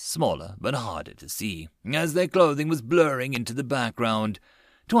 Others smaller but harder to see, as their clothing was blurring into the background.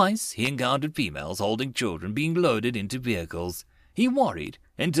 Twice he encountered females holding children being loaded into vehicles. He worried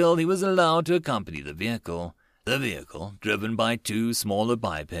until he was allowed to accompany the vehicle. The vehicle, driven by two smaller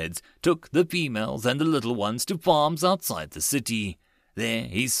bipeds, took the females and the little ones to farms outside the city. There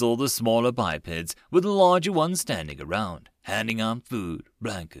he saw the smaller bipeds, with the larger ones standing around, handing out food,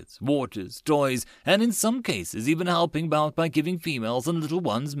 blankets, waters, toys, and in some cases even helping out by giving females and little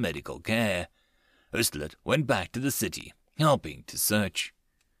ones medical care. Ustelet went back to the city, helping to search.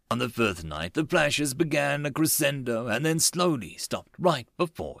 On the fifth night, the flashes began a crescendo and then slowly stopped right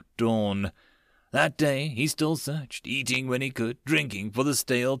before dawn. That day he still searched, eating when he could, drinking for the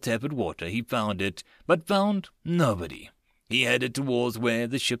stale, tepid water he found it, but found nobody. He headed towards where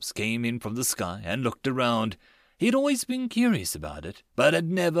the ships came in from the sky and looked around. He had always been curious about it, but had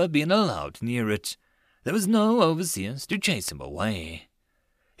never been allowed near it. There was no overseers to chase him away.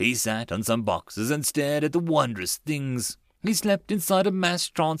 He sat on some boxes and stared at the wondrous things. He slept inside a mass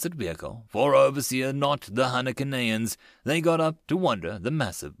transit vehicle, for overseer not the Hanakaneans. They got up to wonder the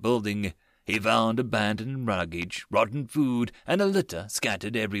massive building. He found abandoned luggage, rotten food, and a litter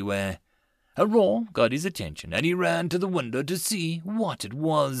scattered everywhere. A roar got his attention, and he ran to the window to see what it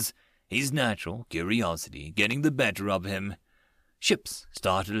was, his natural curiosity getting the better of him. Ships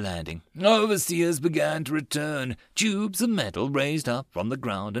started landing. Overseers began to return, tubes of metal raised up from the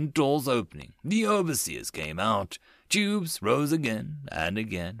ground and doors opening. The overseers came out. Tubes rose again and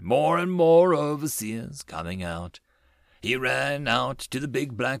again, more and more overseers coming out. He ran out to the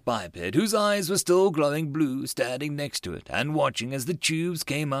big black biped, whose eyes were still glowing blue, standing next to it, and watching as the tubes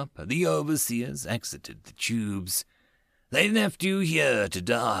came up. The overseers exited the tubes. "They left you here to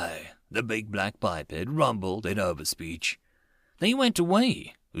die," the big black biped rumbled in overspeech. "They went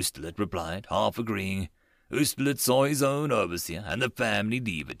away," Ustelet replied, half agreeing. Ustelet saw his own overseer and the family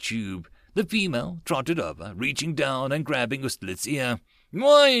leave a tube. The female trotted over, reaching down and grabbing Ustelet's ear.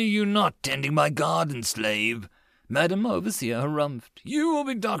 "Why are you not tending my garden, slave?" Madam Overseer harumphed. "You will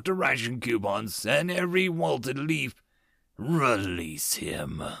be Dr. Ration coupons, and every wilted leaf." "Release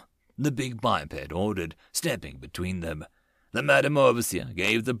him," the big biped ordered, stepping between them. The Madam Overseer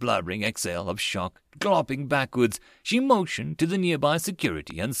gave the blubbering exhale of shock. Galloping backwards, she motioned to the nearby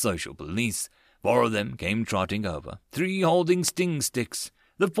security and social police. 4 of them came trotting over, 3 holding sting sticks,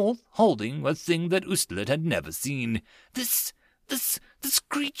 the 4th holding a thing that Ustelet had never seen. This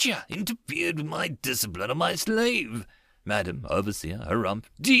creature interfered with my discipline of my slave," Madam Overseer harumphed.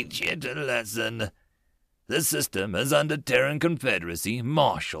 "Teach it a lesson." "The system is under Terran Confederacy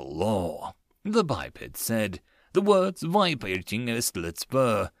martial law," the biped said, the words vibrating Ustelet's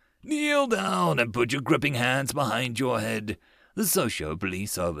fur. "Kneel down and put your gripping hands behind your head," the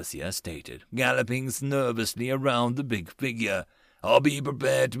socio-police overseer stated, galloping nervously around the big figure. "Or be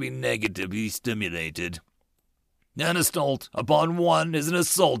prepared to be negatively stimulated." "An assault upon one is an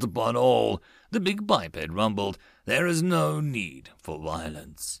assault upon all," the big biped rumbled. "There is no need for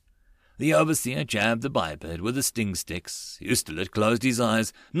violence." The overseer jabbed the biped with the sting sticks. Ustelet closed his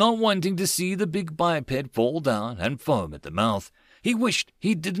eyes, not wanting to see the big biped fall down and foam at the mouth. He wished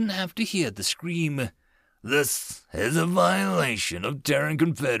he didn't have to hear the scream. "This is a violation of Terran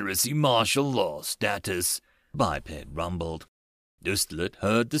Confederacy martial law status," biped rumbled. Ustelet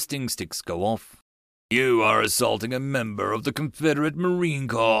heard the sting sticks go off. "You are assaulting a member of the Confederate Marine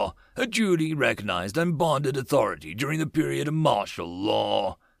Corps, a duly recognized and bonded authority during the period of martial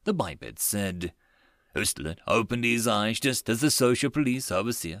law," the biped said. Ustelet opened his eyes just as the social police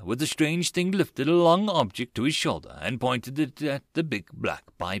overseer with the strange thing lifted a long object to his shoulder and pointed it at the big black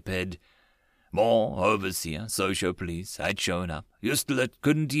biped. More overseer social police had shown up. Ustelet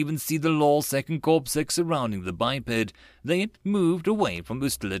couldn't even see the Law Second Corpsec surrounding the biped. They had moved away from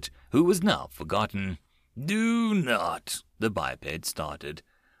Ustelet, who was now forgotten. "Do not," the biped started.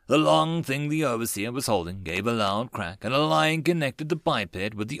 The long thing the overseer was holding gave a loud crack, and a line connected the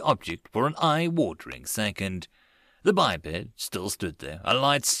biped with the object for an eye-watering second. The biped still stood there, a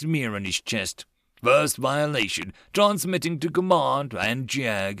light smear on his chest. First violation, transmitting to command and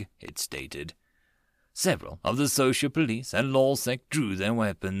JAG, it stated. Several of the social police and lawsec drew their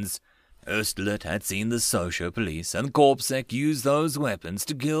weapons. Österlet had seen the social police and corpsec use those weapons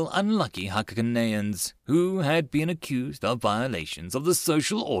to kill unlucky Hakaneans who had been accused of violations of the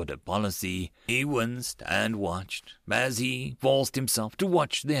social order policy. He winced and watched as he forced himself to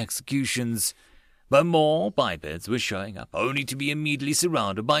watch the executions. But more bipeds were showing up, only to be immediately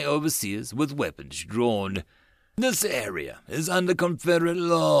surrounded by overseers with weapons drawn. "This area is under Confederate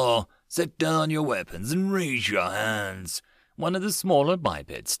law. Set down your weapons and raise your hands," one of the smaller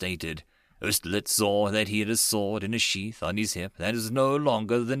bipeds stated. Österlet saw that he had a sword in a sheath on his hip that was no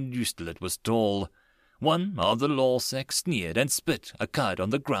longer than Österlet was tall. One of the lawsec sneered and spit a cud on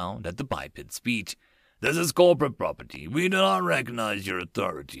the ground at the biped's feet. "This is corporate property. We do not recognize your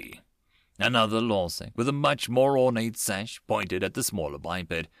authority." Another lawsec, with a much more ornate sash, pointed at the smaller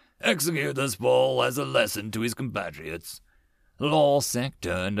biped. "Execute this fool as a lesson to his compatriots." The lawsec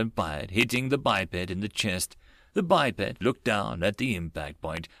turned and fired, hitting the biped in the chest. The biped looked down at the impact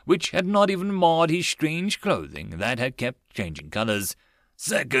point, which had not even marred his strange clothing that had kept changing colors.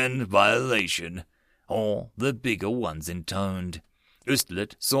 "Second violation," all the bigger ones intoned.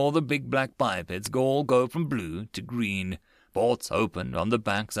 Österlet saw the big black bipeds all go from blue to green. Ports opened on the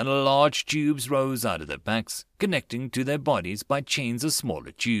backs and large tubes rose out of their backs, connecting to their bodies by chains of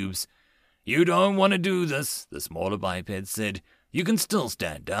smaller tubes. "You don't want to do this," the smaller biped said. "You can still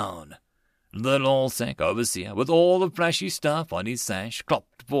stand down." The lawsec overseer, with all the flashy stuff on his sash,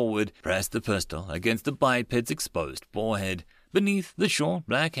 clopped forward, pressed the pistol against the biped's exposed forehead, beneath the short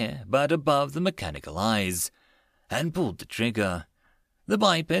black hair but above the mechanical eyes, and pulled the trigger. The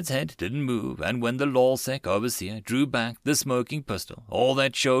biped's head didn't move, and when the lawsec overseer drew back the smoking pistol, all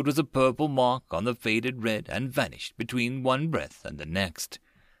that showed was a purple mark on the faded red and vanished between one breath and the next.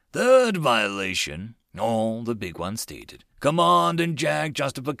 "Third violation," all the big ones stated. Command and JAG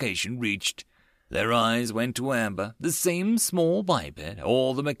justification reached. Their eyes went to amber, the same small biped,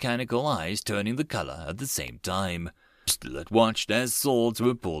 all the mechanical eyes turning the color at the same time. Österlet watched as swords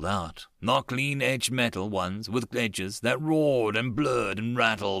were pulled out, not clean-edged metal ones with edges that roared and blurred and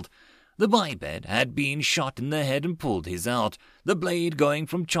rattled. The biped had been shot in the head and pulled his out, the blade going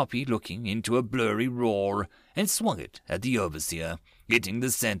from choppy-looking into a blurry roar, and swung it at the overseer, hitting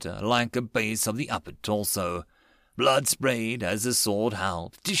the center like a base of the upper torso. Blood sprayed as the sword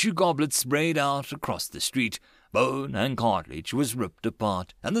howled, tissue goblets sprayed out across the street, bone and cartilage was ripped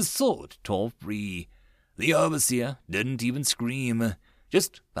apart, and the sword tore free. The overseer didn't even scream,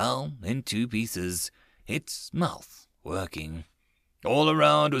 just fell in two pieces, its mouth working. All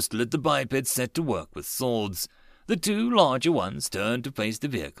around Österlet the bipeds set to work with swords. The two larger ones turned to face the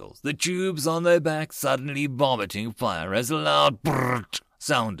vehicles, the tubes on their backs suddenly vomiting fire as a loud brrrt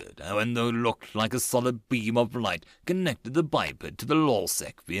sounded, and though looked like a solid beam of light connected the biped to the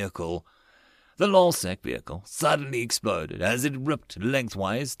lawsec vehicle. The lawsec vehicle suddenly exploded as it ripped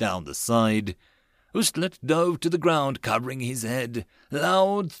lengthwise down the side. Österlet dove to the ground, covering his head.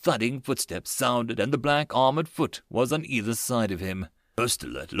 Loud thudding footsteps sounded, and the black armored foot was on either side of him.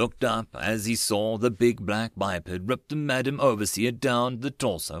 Österlet looked up as he saw the big black biped rip the madam overseer down the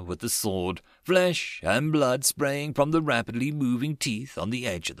torso with the sword, flesh and blood spraying from the rapidly moving teeth on the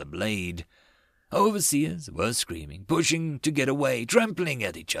edge of the blade. Overseers were screaming, pushing to get away, trampling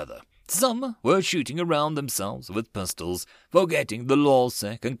at each other. Some were shooting around themselves with pistols, forgetting the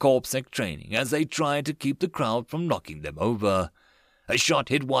lawsec and corpsec training as they tried to keep the crowd from knocking them over. A shot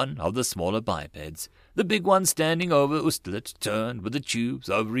hit one of the smaller bipeds. The big one standing over Österlet turned with the tubes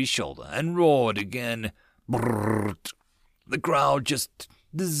over his shoulder and roared again. Brrrt. The crowd just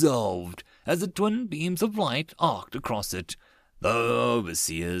dissolved as the twin beams of light arced across it. The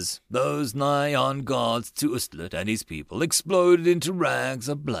overseers, those nigh on guards to Österlet and his people, exploded into rags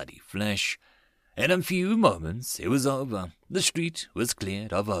of bloody flesh. In a few moments it was over. The street was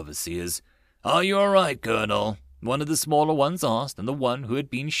cleared of overseers. "Are you all right, Colonel?" one of the smaller ones asked, and the one who had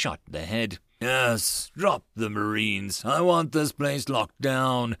been shot in the head. "Yes, drop the Marines. I want this place locked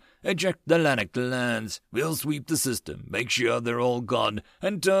down. Eject the Lanark We'll sweep the system, make sure they're all gone,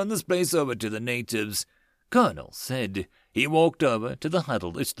 and turn this place over to the natives," Colonel said. He walked over to the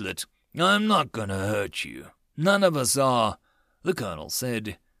huddled Österlet. "I'm not going to hurt you. None of us are," the Colonel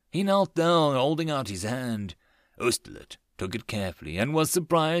said. He knelt down, holding out his hand. Österlet took it carefully and was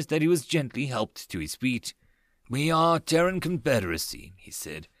surprised that he was gently helped to his feet. "We are Terran Confederacy," he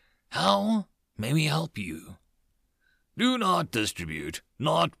said. "How may we help you?" "Do not distribute,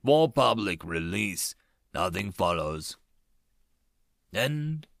 not for public release. Nothing follows."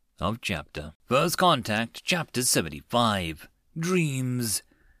 End of chapter. First Contact, Chapter 75. Dreams.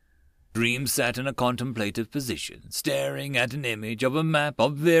 Dreams sat in a contemplative position, staring at an image of a map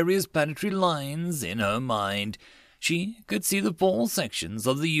of various planetary lines in her mind. She could see the 4 sections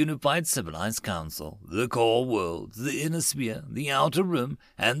of the Unified Civilized Council, the core worlds, the inner sphere, the outer rim,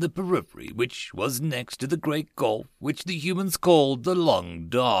 and the periphery, which was next to the great gulf, which the humans called the Long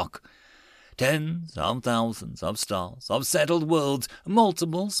Dark. Tens of thousands of stars, of settled worlds,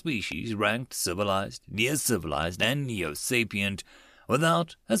 multiple species ranked civilized, near-civilized, and neo-sapient,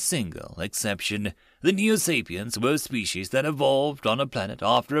 without a single exception. The Neo-Sapiens were species that evolved on a planet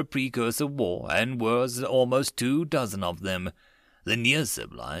after a precursor war, and were almost 24 of them. The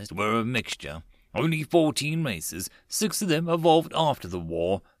Near-Civilized were a mixture. Only 14 races, 6 of them evolved after the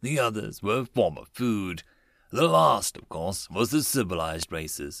war, the others were former food. The last, of course, was the civilized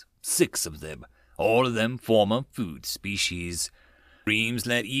races, 6 of them, all of them former food species. Dreams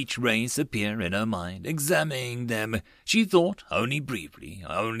let each race appear in her mind, examining them. She thought, only briefly,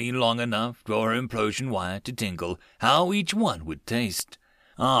 only long enough for her implosion wire to tingle, how each one would taste.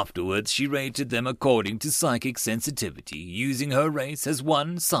 Afterwards she rated them according to psychic sensitivity, using her race as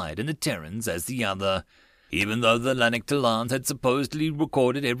one side and the Terrans as the other. Even though the Lanaktalans had supposedly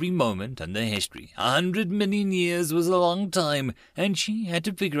recorded every moment in their history, 100 million years was a long time, and she had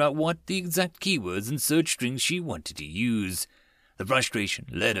to figure out what the exact keywords and search strings she wanted to use. The frustration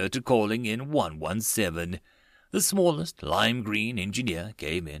led her to calling in 117. The smallest, lime-green engineer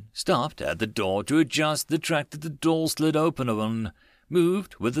came in, stopped at the door to adjust the track that the door slid open on,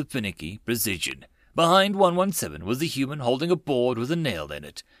 moved with a finicky precision. Behind 117 was a human holding a board with a nail in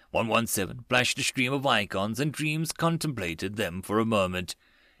it. 117 flashed a stream of icons, and Dreams contemplated them for a moment.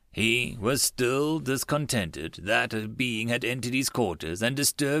 He was still discontented that a being had entered his quarters and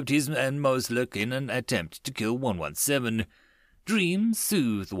disturbed his and Moslik in an attempt to kill 117. Dreams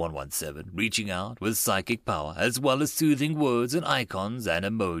soothed 117, reaching out with psychic power as well as soothing words and icons and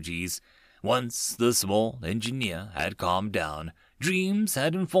emojis. Once the small engineer had calmed down, Dreams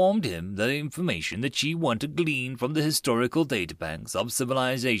had informed him the information that she wanted gleaned from the historical databanks of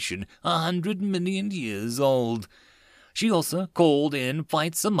civilization 100 million years old. She also called in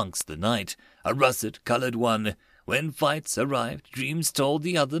Fights amongst the night, a russet-colored one. When Fights arrived, Dreams told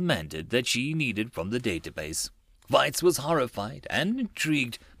the other Mandate that she needed from the database. Fights was horrified and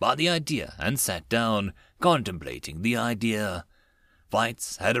intrigued by the idea and sat down, contemplating the idea.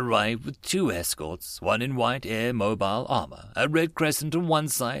 Fights had arrived with 2 escorts, one in white air mobile armor, a red crescent on one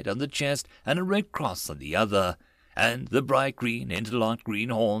side on the chest and a red cross on the other, and the bright green interlocked green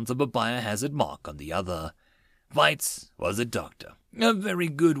horns of a biohazard mark on the other. Fights was a doctor, a very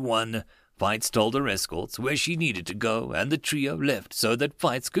good one. Fights told her escorts where she needed to go, and the trio left so that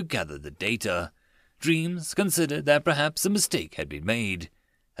Fights could gather the data. Dreams considered that perhaps a mistake had been made.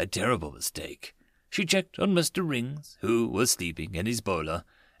 A terrible mistake. She checked on Mr. Rings, who was sleeping in his bowler,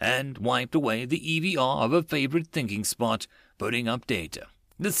 and wiped away the EVR of her favorite thinking spot, putting up data.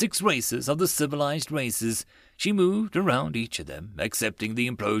 The 6 races of the civilized races. She moved around each of them, accepting the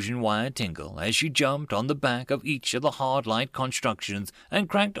implosion wire tingle as she jumped on the back of each of the hard light constructions and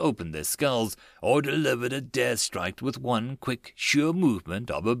cracked open their skulls, or delivered a death strike with one quick, sure movement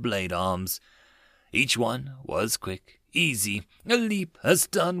of her blade arms. Each one was quick, easy, a leap, a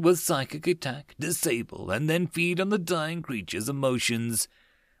stun with psychic attack, disable, and then feed on the dying creature's emotions.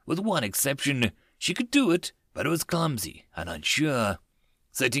 With one exception, she could do it, but it was clumsy and unsure.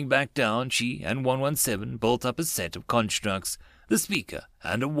 Sitting back down, she and 117 built up a set of constructs, the speaker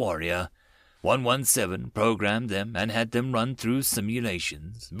and a warrior. 117 programmed them and had them run through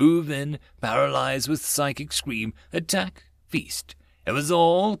simulations, move in, paralyze with psychic scream, attack, feast. It was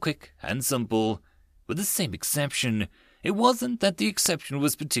all quick and simple. With the same exception, it wasn't that the exception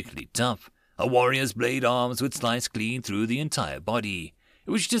was particularly tough. A warrior's blade arms would slice clean through the entire body.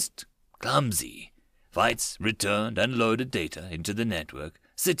 It was just clumsy. Fights returned and loaded data into the network,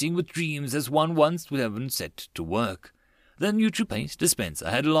 sitting with Dreams as 117 set to work. The NutriPaste dispenser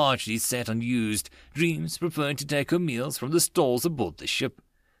had largely sat unused, Dreams preferring to take her meals from the stalls aboard the ship.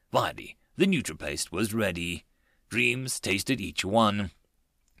 Finally, the NutriPaste was ready. Dreams tasted each one.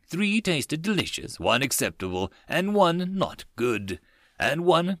 3 tasted delicious, 1 acceptable, and 1 not good, and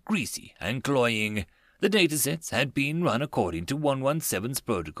 1 greasy and cloying. The datasets had been run according to 117's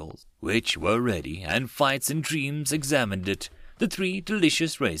protocols, which were ready, and Fights and Dreams examined it. The 3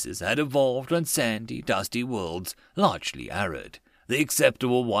 delicious races had evolved on sandy, dusty worlds, largely arid. The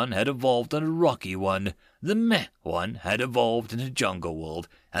acceptable one had evolved on a rocky one, the meh one had evolved in a jungle world,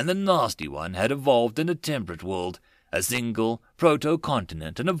 and the nasty one had evolved in a temperate world. A single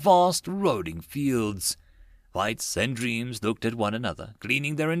proto-continent and a vast rolling fields. Fights and Dreams looked at one another,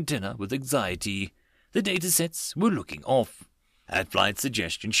 cleaning their antennae with anxiety. The datasets were looking off. At Flight's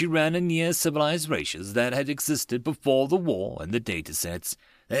suggestion, she ran a near-civilized races that had existed before the war and the datasets.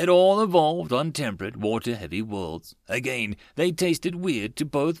 They had all evolved on temperate, water-heavy worlds. Again, they tasted weird to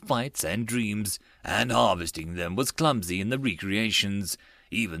both fights and dreams, and harvesting them was clumsy in the recreations.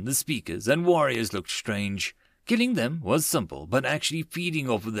 Even the speakers and warriors looked strange. Killing them was simple, but actually feeding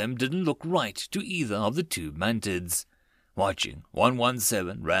off of them didn't look right to either of the two mantids. Watching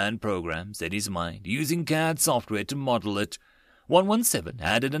 117 ran programs in his mind, using CAD software to model it. 117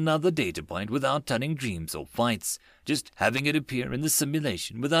 added another data point without telling dreams or fights, just having it appear in the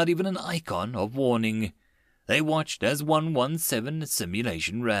simulation without even an icon of warning. They watched as 117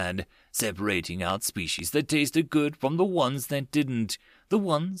 simulation ran, separating out species that tasted good from the ones that didn't, the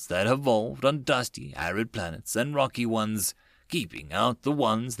ones that evolved on dusty, arid planets and rocky ones, keeping out the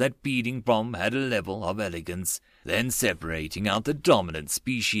ones that feeding from had a level of elegance, then separating out the dominant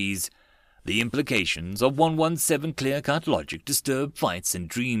species. The implications of 117 clear-cut logic disturbed fights and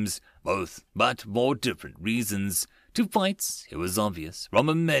dreams, both, but for different reasons. To fights, it was obvious, from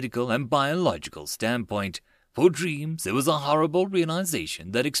a medical and biological standpoint. For dreams, it was a horrible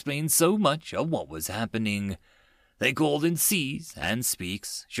realization that explained so much of what was happening. They called in Sees and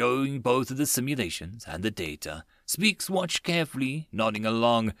Speaks, showing both of the simulations and the data. Speaks watched carefully, nodding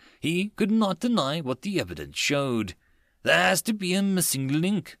along. He could not deny what the evidence showed. "There has to be a missing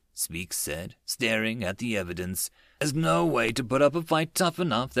link," Speaks said, staring at the evidence. "There's no way to put up a fight tough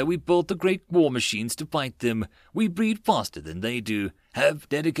enough that we built the great war machines to fight them. We breed faster than they do, have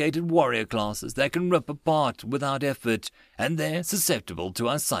dedicated warrior classes that can rip apart without effort, and they're susceptible to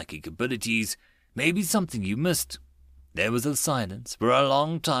our psychic abilities. Maybe something you missed." There was a silence for a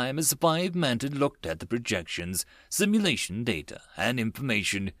long time as the five mantid looked at the projections, simulation data, and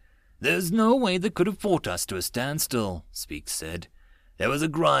information. "There's no way they could have fought us to a standstill," Speaks said. There was a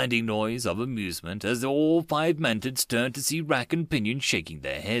grinding noise of amusement as all five mantids turned to see Rack and Pinion shaking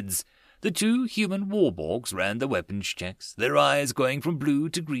their heads. The two human warborgs ran the weapons checks, their eyes going from blue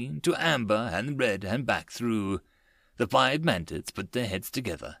to green to amber and red and back through. The five mantids put their heads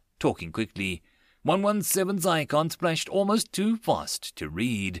together, talking quickly. 117's icon splashed almost too fast to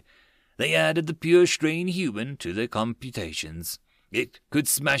read. They added the pure strain human to their computations. It could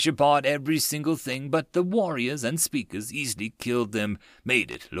smash apart every single thing, but the warriors and speakers easily killed them,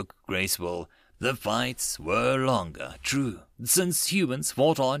 made it look graceful. The fights were longer, true, since humans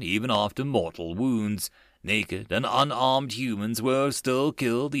fought on even after mortal wounds. Naked and unarmed humans were still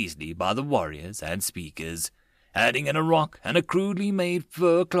killed easily by the warriors and speakers. Adding in a rock and a crudely made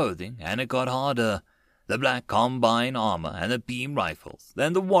fur clothing, and it got harder. The black combine armor and the beam rifles.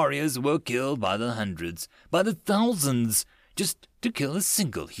 Then the warriors were killed by the hundreds, by the thousands, just to kill a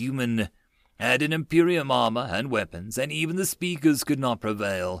single human. Add in Imperium armor and weapons, and even the speakers could not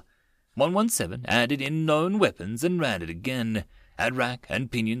prevail. 117 added in known weapons and ran it again. At Rack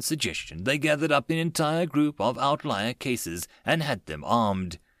and Pinion's suggestion, they gathered up an entire group of outlier cases and had them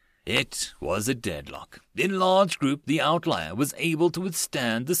armed. It was a deadlock. In large group, the outlier was able to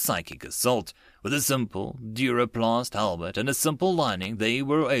withstand the psychic assault. With a simple Duraplast helmet and a simple lining, they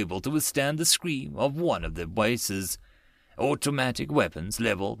were able to withstand the scream of one of their bases. Automatic weapons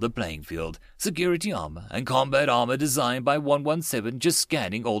leveled the playing field, security armor and combat armor designed by 117 just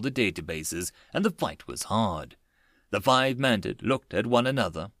scanning all the databases, and the fight was hard. The five mantid looked at one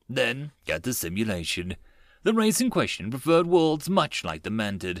another, then at the simulation. The race in question preferred worlds much like the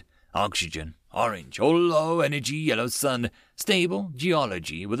mantid. Oxygen, orange or low-energy yellow sun, stable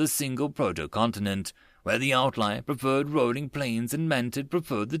geology with a single proto-continent, where the outlier preferred rolling plains and mantid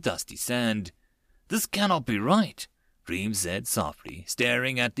preferred the dusty sand. "This cannot be right," Dream said softly,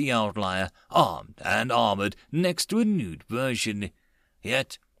 staring at the outlier, armed and armored, next to a nude version.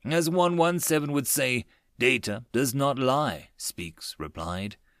 "Yet, as 117 would say, data does not lie," Speaks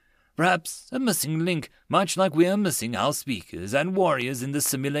replied. "Perhaps a missing link, much like we are missing our speakers and warriors in the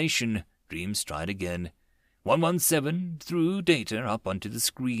simulation," Dreams tried again. 117 threw data up onto the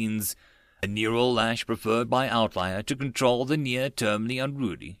screens. A neural lash preferred by Outlier to control the near-terminally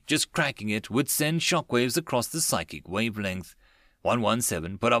unruly. Just cracking it would send shockwaves across the psychic wavelength.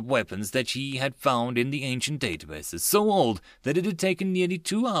 117 put up weapons that he had found in the ancient databases, so old that it had taken nearly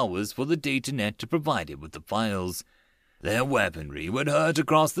 2 hours for the datanet to provide it with the files. Their weaponry would hurt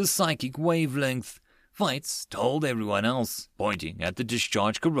across the psychic wavelength. Fights told everyone else, pointing at the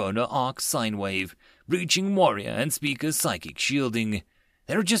discharged Corona arc sine wave, breaching warrior and speaker psychic shielding.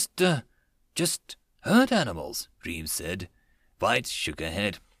 "They're just herd animals," Dream said. Fight shook her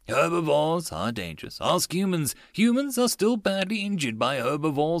head. "Herbivores are dangerous. Ask humans. Humans are still badly injured by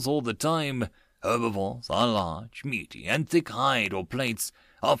herbivores all the time. Herbivores are large, meaty, and thick hide or plates,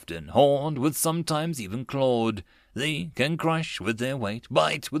 often horned with sometimes even clawed. They can crush with their weight,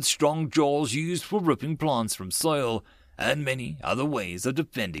 bite with strong jaws used for ripping plants from soil, and many other ways of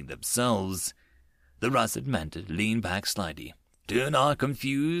defending themselves. The russet mantid leaned back slightly. Do not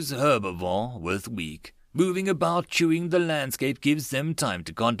confuse herbivore with weak. Moving about, chewing the landscape gives them time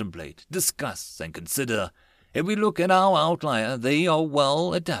to contemplate, discuss, and consider. If we look at our outlier, they are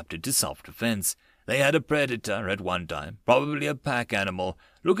well adapted to self-defense. They had a predator at one time, probably a pack animal.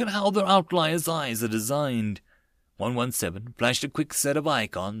 Look at how their outlier's eyes are designed. 117 flashed a quick set of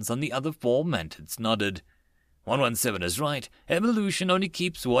icons, and the other 4 mantids nodded. 117 is right. Evolution only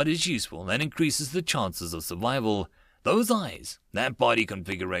keeps what is useful and increases the chances of survival. Those eyes, that body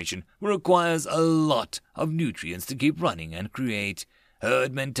configuration, requires a lot of nutrients to keep running and create.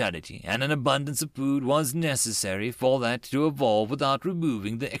 Herd mentality and an abundance of food was necessary for that to evolve without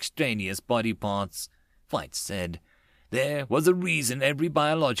removing the extraneous body parts, Feitz said. There was a reason every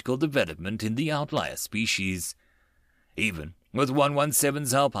biological development in the outlier species. Even with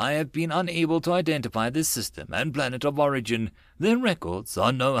 117's help, I have been unable to identify this system and planet of origin. Their records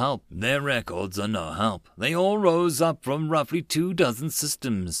are no help. They all rose up from roughly 24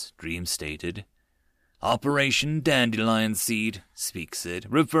 systems, Dream stated. Operation Dandelion Seed, Speak said,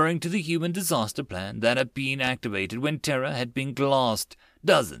 referring to the human disaster plan that had been activated when Terra had been glassed.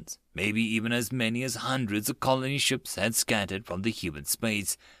 Dozens, maybe even as many as hundreds of colony ships had scattered from the human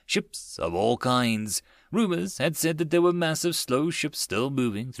space, ships of all kinds. Rumors had said that there were massive slow ships still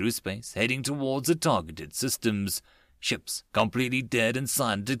moving through space, heading towards the targeted systems. Ships completely dead and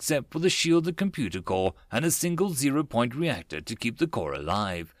silent except for the shielded computer core and a single zero-point reactor to keep the core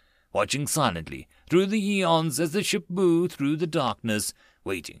alive. Watching silently through the eons as the ship moved through the darkness,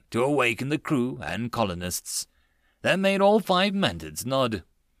 waiting to awaken the crew and colonists. That made all 5 mantids nod.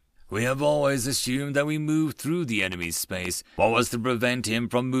 We have always assumed that we moved through the enemy's space. What was to prevent him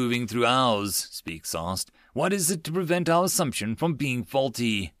from moving through ours? Speaks asked. What is it to prevent our assumption from being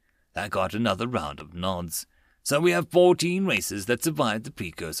faulty? That got another round of nods. So we have 14 races that survived the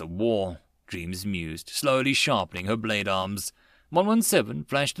precursor war, Dreams mused, slowly sharpening her blade arms. 117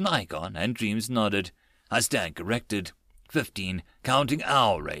 flashed an icon, and Dreams nodded. I stand corrected. 15, counting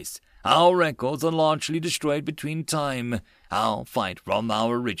our race. Our records are largely destroyed between time, our fight from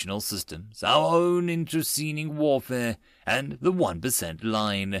our original systems, our own intervening warfare, and the 1%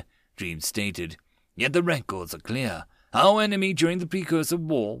 line, Dreams stated. Yet the records are clear. Our enemy during the precursor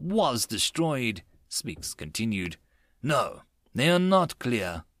war was destroyed, Speaks continued. No, they are not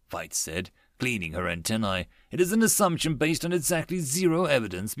clear, Feitz said, cleaning her antennae. It is an assumption based on exactly 0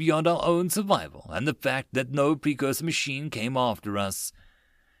 evidence beyond our own survival and the fact that no precursor machine came after us.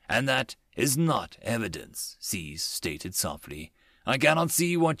 And that is not evidence, Cease stated softly. I cannot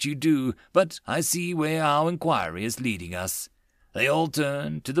see what you do, but I see where our inquiry is leading us. They all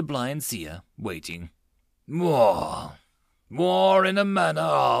turned to the blind seer, waiting. War. War in a manner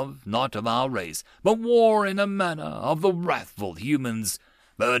of, not of our race, but war in a manner of the wrathful humans.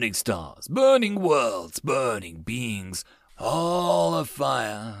 Burning stars, burning worlds, burning beings, all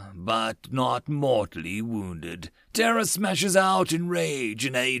afire, but not mortally wounded. Terror smashes out in rage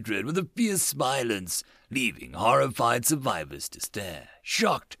and hatred with a fierce violence, leaving horrified survivors to stare,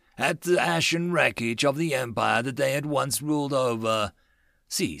 shocked at the ashen wreckage of the empire that they had once ruled over.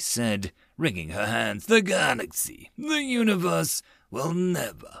 She said, wringing her hands, the galaxy, the universe will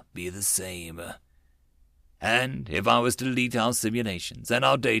never be the same. And if I was to delete our simulations and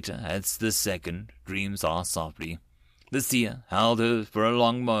our data as the second, Dreams asked softly. The seer held her for a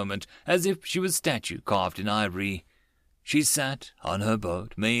long moment, as if she was a statue carved in ivory. She sat on her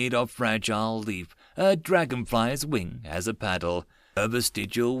boat, made of fragile leaf, a dragonfly's wing as a paddle. Her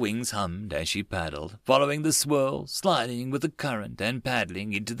vestigial wings hummed as she paddled, following the swirl, sliding with the current and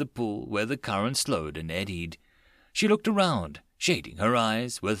paddling into the pool where the current slowed and eddied. She looked around, shading her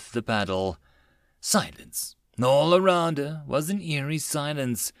eyes with the paddle. Silence. All around her was an eerie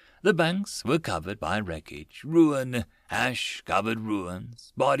silence. The banks were covered by wreckage, ruin, ash-covered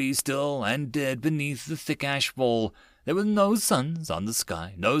ruins, bodies still and dead beneath the thick ashfall. There were no suns on the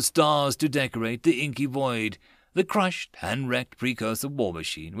sky, no stars to decorate the inky void. The crushed and wrecked precursor war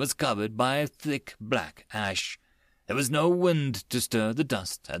machine was covered by a thick black ash. There was no wind to stir the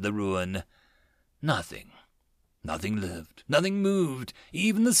dust at the ruin. Nothing. Nothing lived, nothing moved,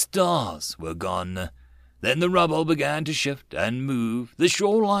 even the stars were gone. Then the rubble began to shift and move. The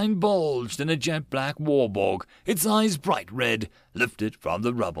shoreline bulged in a jet-black warborg, its eyes bright red, lifted from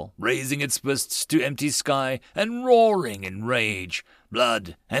the rubble, raising its fists to empty sky and roaring in rage.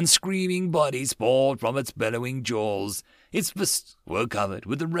 Blood and screaming bodies poured from its bellowing jaws. Its fists were covered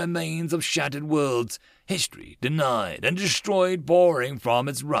with the remains of shattered worlds, history denied and destroyed pouring from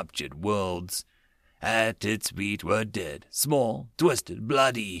its ruptured worlds. At its feet were dead, small, twisted,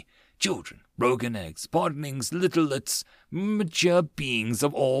 bloody children, broken eggs, podlings, littlets, mature beings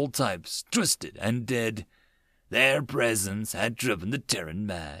of all types, twisted and dead. Their presence had driven the Terran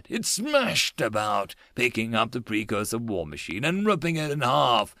mad. It smashed about, picking up the precursor war machine and ripping it in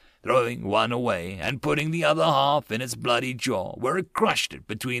half, throwing one away and putting the other half in its bloody jaw, where it crushed it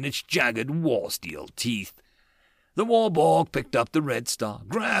between its jagged war-steel teeth. The Warborg picked up the Red Star,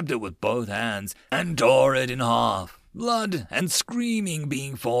 grabbed it with both hands, and tore it in half, blood and screaming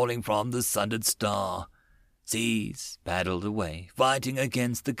being falling from the sundered star. Seas paddled away, fighting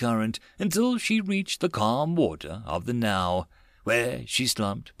against the current, until she reached the calm water of the Now, where she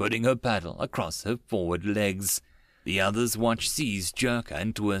slumped, putting her paddle across her forward legs. The others watched Seas jerk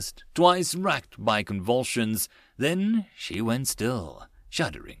and twist, twice racked by convulsions. Then she went still,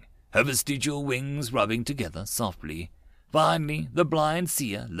 shuddering, her vestigial wings rubbing together softly. Finally, the blind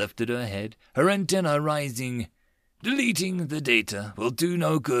seer lifted her head, her antenna rising. Deleting the data will do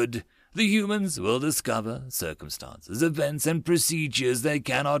no good. The humans will discover circumstances, events, and procedures they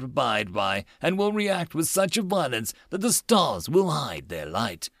cannot abide by, and will react with such a violence that the stars will hide their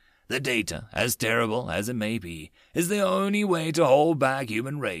light. The data, as terrible as it may be, is the only way to hold back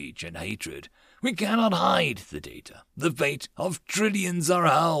human rage and hatred. We cannot hide the data. The fate of trillions are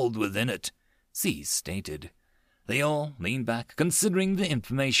held within it, Seas stated. They all leaned back, considering the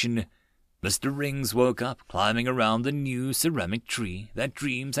information. Mr. Rings woke up, climbing around the new ceramic tree that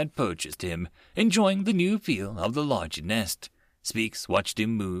Dreams had purchased him, enjoying the new feel of the larger nest. Speaks watched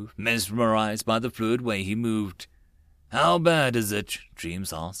him move, mesmerized by the fluid way he moved. "How bad is it?"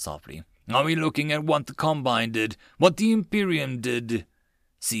 Dreams asked softly. "Are we looking at what the Combine did, what the Imperium did?"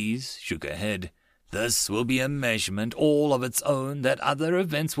 Seas shook her head. "This will be a measurement all of its own that other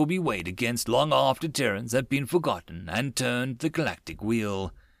events will be weighed against long after Terrans have been forgotten and turned the galactic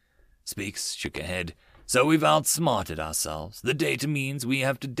wheel." Speaks shook her head. "So we've outsmarted ourselves. The data means we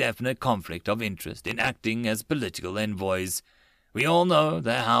have a definite conflict of interest in acting as political envoys. We all know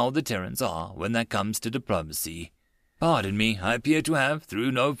how the Terrans are when that comes to diplomacy. Pardon me, I appear to have,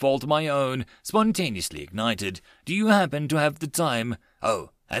 through no fault of my own, spontaneously ignited. Do you happen to have the time? Oh,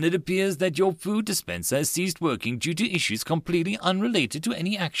 and it appears that your food dispenser has ceased working due to issues completely unrelated to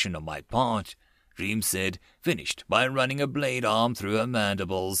any action on my part," Dream said, finished by running a blade arm through her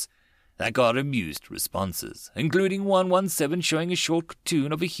mandibles. That got amused responses, including 117 showing a short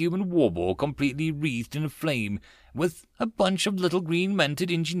cartoon of a human warborg completely wreathed in a flame, with a bunch of little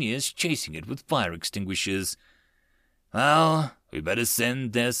green-manted engineers chasing it with fire extinguishers. "Well, we better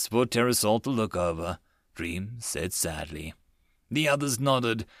send this for Terrasol to look over," Dream said sadly. The others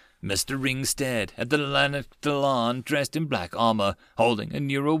nodded. Mr. Ring stared at the Lanaktalan dressed in black armor, holding a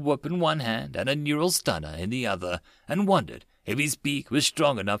neural whip in one hand and a neural stunner in the other, and wondered if his beak was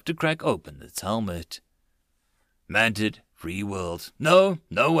strong enough to crack open its helmet. "Manted, free world. No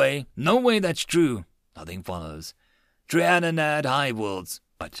way that's true. Nothing follows. Triananad high worlds.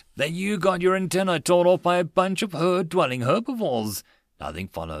 But that you got your antenna torn off by a bunch of herd-dwelling herbivores. Nothing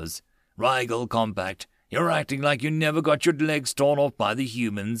follows. Rigel compact. You're acting like you never got your legs torn off by the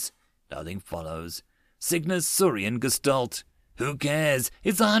humans. Nothing follows. Cygnus Surian Gestalt. Who cares?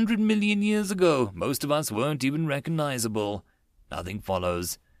 It's 100 million years ago. Most of us weren't even recognizable. Nothing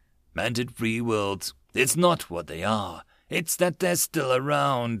follows. Manted free worlds. It's not what they are. It's that they're still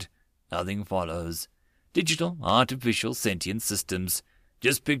around. Nothing follows. Digital, artificial, sentient systems.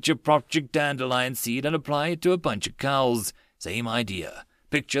 Just picture Project Dandelion Seed and apply it to a bunch of cows. Same idea.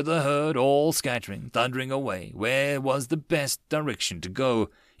 Picture the herd all scattering, thundering away. Where was the best direction to go?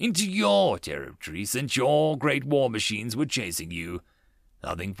 Into your territory, since your great war machines were chasing you.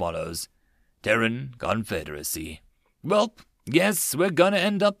 Nothing follows. Terran Confederacy. Well, yes, we're gonna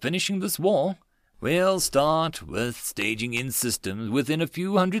end up finishing this war. We'll start with staging in systems within a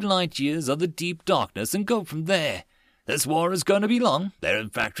few hundred light years of the deep darkness and go from there. This war is going to be long. There are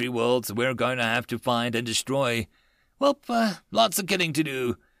factory worlds we're going to have to find and destroy. Well, lots of killing to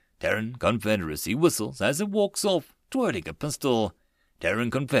do. Terran Confederacy whistles as it walks off, twirling a pistol. Terran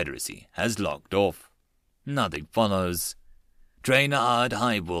Confederacy has logged off. Nothing follows. Trainer Ard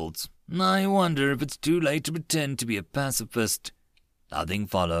high worlds. I wonder if it's too late to pretend to be a pacifist. Nothing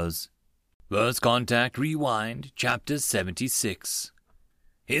follows. First Contact Rewind, Chapter 76.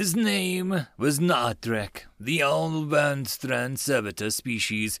 His name was Natrek, the Alvanstran servitor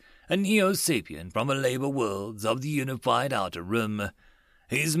species, a Neo-Sapien from a labor worlds of the unified Outer Rim.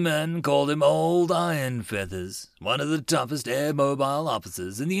 His men called him Old Iron Feathers, one of the toughest air-mobile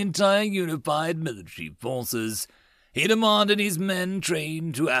officers in the entire unified military forces. He demanded his men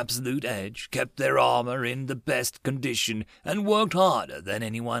trained to absolute edge, kept their armor in the best condition, and worked harder than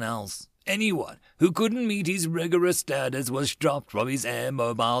anyone else. Anyone who couldn't meet his rigorous standards was dropped from his air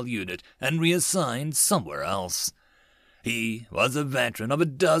mobile unit and reassigned somewhere else. He was a veteran of a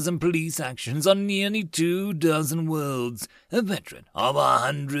dozen police actions on nearly 24 worlds, a veteran of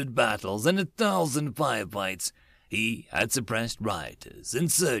 100 battles and 1,000 firefights. He had suppressed rioters,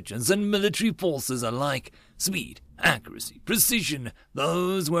 insurgents, and military forces alike. Speed, accuracy, precision,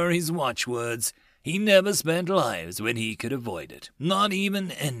 those were his watchwords. He never spent lives when he could avoid it, not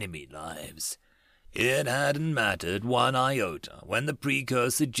even enemy lives. It hadn't mattered one iota when the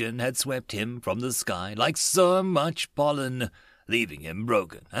precursor Jinn had swept him from the sky like so much pollen, leaving him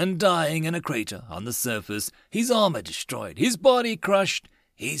broken and dying in a crater on the surface, his armor destroyed, his body crushed,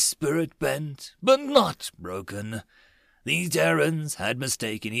 his spirit bent, but not broken. The Terrans had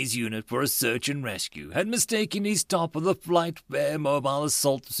mistaken his unit for a search and rescue, had mistaken his top-of-the-flight air mobile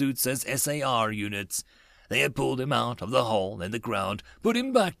assault suits as SAR units. They had pulled him out of the hole in the ground, put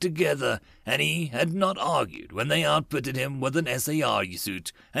him back together, and he had not argued when they outfitted him with an SAR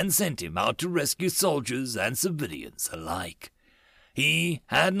suit and sent him out to rescue soldiers and civilians alike. He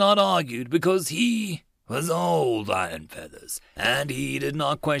had not argued because he was old Iron Feathers, and he did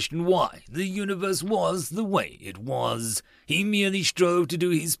not question why the universe was the way it was. He merely strove to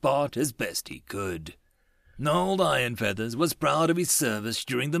do his part as best he could. Old Iron Feathers was proud of his service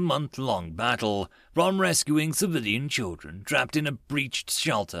during the month-long battle, from rescuing civilian children trapped in a breached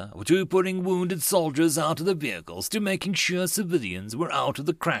shelter to putting wounded soldiers out of the vehicles to making sure civilians were out of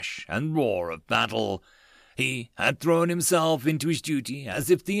the crash and roar of battle. He had thrown himself into his duty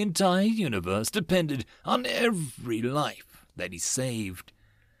as if the entire universe depended on every life that he saved.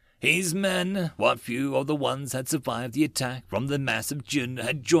 His men, what few of the ones had survived the attack from the massive Jinn,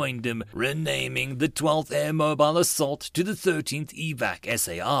 had joined him, renaming the 12th Air Mobile Assault to the 13th EVAC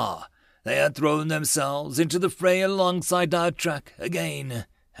SAR. They had thrown themselves into the fray alongside our track again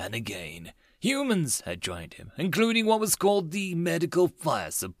and again. Humans had joined him, including what was called the Medical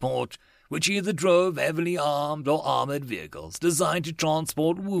Fire Support, which either drove heavily armed or armored vehicles designed to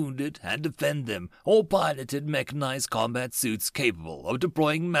transport wounded and defend them, or piloted mechanized combat suits capable of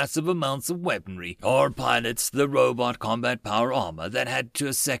deploying massive amounts of weaponry, or pilots the robot combat power armor that had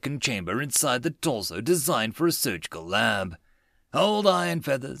a second chamber inside the torso designed for a surgical lab. Old Iron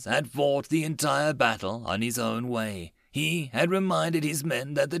Feathers had fought the entire battle on his own way. He had reminded his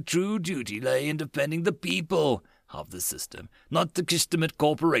men that the true duty lay in defending the people of the system, not the Kistamit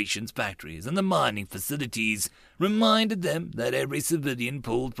Corporation's factories and the mining facilities, reminded them that every civilian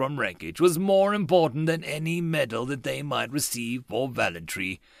pulled from wreckage was more important than any medal that they might receive for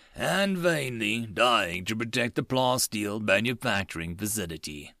gallantry, and vainly dying to protect the Plasteel manufacturing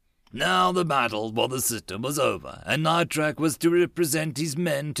facility. Now the battle for the system was over, and Nitrak was to represent his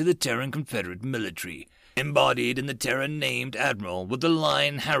men to the Terran Confederate military, embodied in the Terran-named admiral with the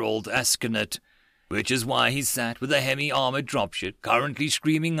line Harold Askenet, which is why he sat with a heavy armored dropship currently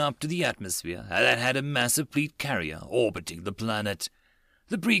screaming up to the atmosphere that had a massive fleet carrier orbiting the planet.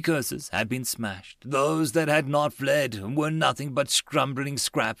 The precursors had been smashed. Those that had not fled were nothing but scrambling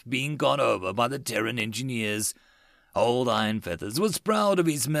scrap being gone over by the Terran engineers. Old Iron Feathers was proud of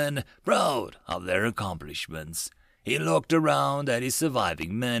his men, proud of their accomplishments. He looked around at his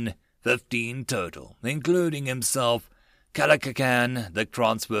surviving men, 15 total, including himself. Kalakakan, the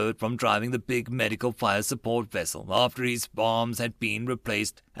transferred from driving the big medical fire support vessel after his arms had been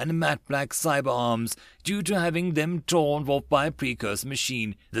replaced, and matte black cyber arms due to having them torn off by a precursor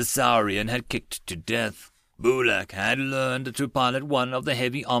machine the Saurian had kicked to death. Bulak had learned to pilot one of the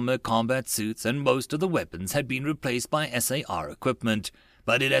heavy armor combat suits, and most of the weapons had been replaced by SAR equipment,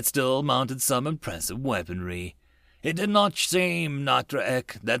 but it had still mounted some impressive weaponry. It did not shame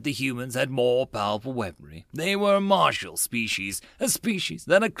Natraek that the humans had more powerful weaponry. They were a martial species, a species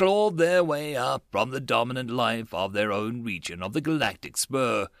that had clawed their way up from the dominant life of their own region of the galactic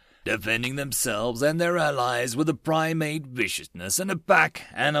spur, defending themselves and their allies with a primate viciousness and a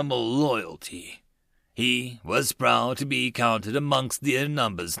pack-animal loyalty. He was proud to be counted amongst their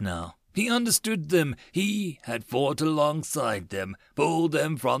numbers now. He understood them. He had fought alongside them, pulled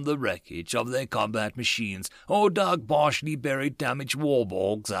them from the wreckage of their combat machines, or dug partially buried damaged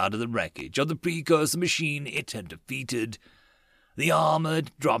warborgs out of the wreckage of the precursor machine it had defeated. The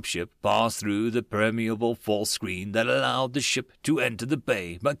armored dropship passed through the permeable false screen that allowed the ship to enter the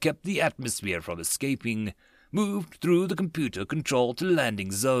bay but kept the atmosphere from escaping, moved through the computer control to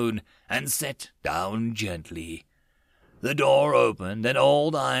landing zone, and set down gently. The door opened, and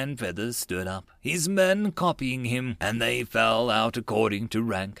Old Iron Feathers stood up, his men copying him, and they fell out according to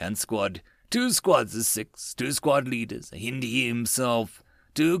rank and squad. 2 squads of 6, 2 squad leaders, and he himself,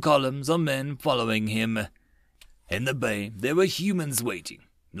 2 columns of men following him. In the bay there were humans waiting.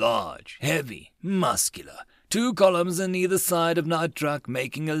 large, heavy, muscular, 2 columns on either side of Nighthawk,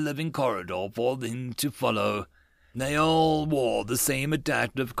 making a living corridor for them to follow. They all wore the same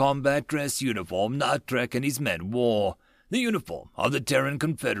adaptive combat dress uniform Nighthawk and his men wore, the uniform of the Terran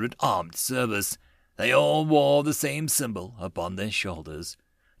Confederate Armed Service. They all wore the same symbol upon their shoulders,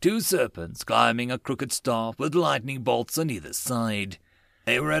 2 serpents climbing a crooked staff with lightning bolts on either side.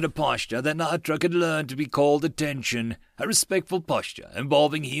 They were at a posture that Nighthawk had learned to be called attention, a respectful posture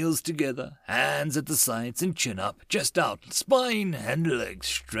involving heels together, hands at the sides and chin up, chest out, spine and legs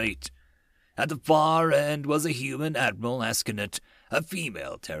straight. At the far end was a human Admiral Askenet, a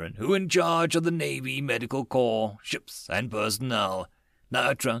female Terran who in charge of the Navy Medical Corps, ships and personnel.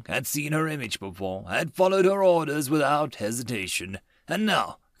 Nighthawk had seen her image before, had followed her orders without hesitation, and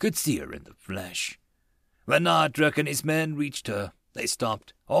now could see her in the flesh. When Nighthawk and his men reached her, they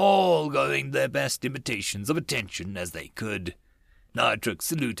stopped, all going their best imitations of attention as they could. Nighthawk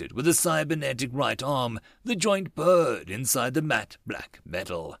saluted with a cybernetic right arm, the joint bird inside the matte black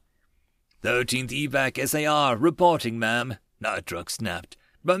metal. 13th Evac SAR reporting, ma'am, Nighthawk snapped.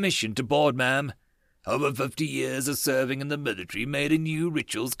 Permission to board, ma'am. Over 50 years of serving in the military made a new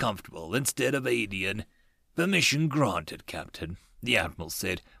rituals comfortable instead of alien. Permission granted, Captain, the Admiral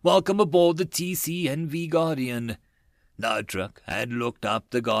said. Welcome aboard the TCNV Guardian. Nighthawk had looked up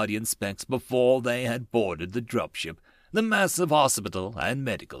the Guardian specs before they had boarded the dropship, the massive hospital and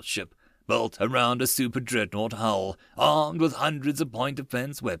medical ship, built around a super-dreadnought hull, armed with hundreds of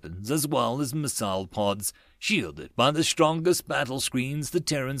point-defense weapons as well as missile pods, shielded by the strongest battle screens the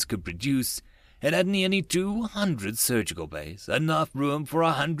Terrans could produce. It had nearly 200 surgical bays, enough room for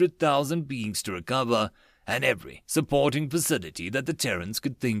 100,000 beings to recover, and every supporting facility that the Terrans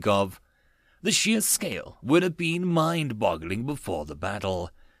could think of. The sheer scale would have been mind-boggling before the battle.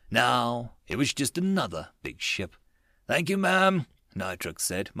 Now it was just another big ship. "Thank you, ma'am," Nighthawk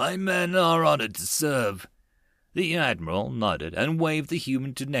said. "My men are honored to serve." The Admiral nodded and waved the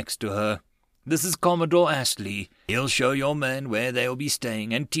human to next to her. "This is Commodore Ashley. He'll show your men where they'll be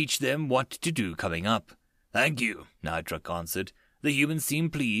staying and teach them what to do coming up." "Thank you," Nighthawk answered. The human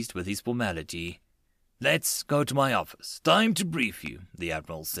seemed pleased with his formality. "Let's go to my office. Time to brief you," the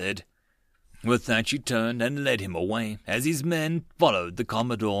Admiral said. With that she turned and led him away, as his men followed the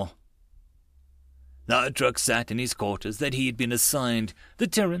Commodore. Nighthawk sat in his quarters that he had been assigned. The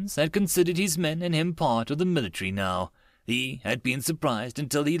Terrans had considered his men and him part of the military now. He had been surprised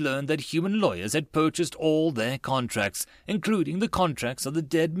until he learned that human lawyers had purchased all their contracts, including the contracts of the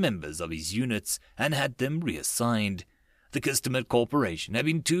dead members of his units, and had them reassigned. The Kistamet Corporation had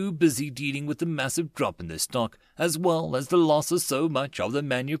been too busy dealing with the massive drop in their stock, as well as the loss of so much of the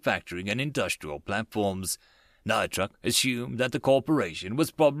manufacturing and industrial platforms. Nighthawk assumed that the corporation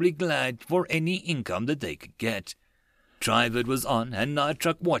was probably glad for any income that they could get. Trivard was on, and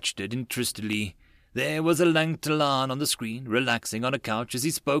Nighthawk watched it interestedly. There was a Langtalan on the screen, relaxing on a couch as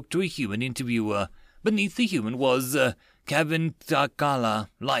he spoke to a human interviewer. Beneath the human was Kevin Takala,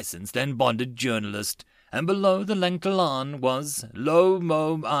 licensed and bonded journalist, and below the Langtalan was Lo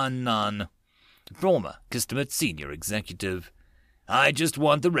Mo Annan, former Kistamet senior executive. "I just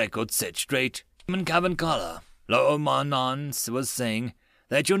want the record set straight. Kevin Kala," Lo Manan was saying,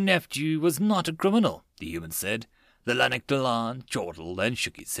 "that your nephew was not a criminal," the human said. The Langtalan chortled and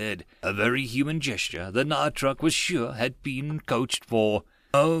shook his head, a very human gesture that Nighthawk was sure had been coached for.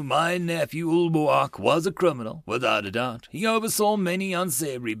 "Oh, my nephew Ulbuak was a criminal, without a doubt. He oversaw many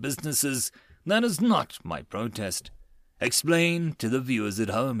unsavory businesses. That is not my protest. Explain to the viewers at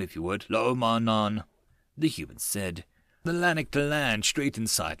home, if you would, Lo Manan," the human said. The Langtalan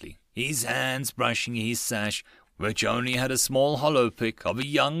straightened slightly, his hands brushing his sash, which only had a small hollow pick of a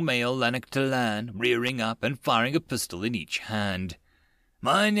young male Langtalan rearing up and firing a pistol in each hand.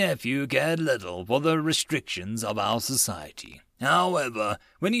 "My nephew cared little for the restrictions of our society. However,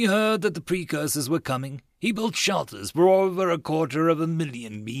 when he heard that the precursors were coming, he built shelters for over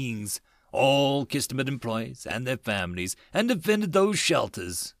 250,000 beings, all Kistamet employees and their families, and defended those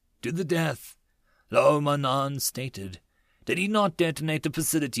shelters to the death," Lo Manan stated. "Did he not detonate the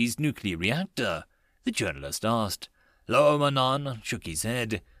facility's nuclear reactor?" the journalist asked. Lo Manan shook his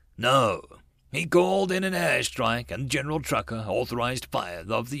head. "No. He called in an airstrike, and General Trucker authorized fire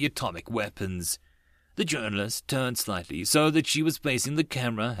of the atomic weapons." The journalist turned slightly so that she was facing the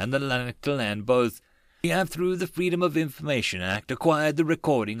camera and the Langtalan both. "We have, through the Freedom of Information Act, acquired the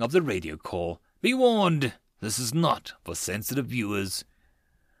recording of the radio call. Be warned, this is not for sensitive viewers."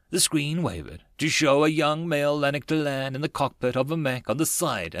 The screen wavered to show a young male Langtalan in the cockpit of a mech on the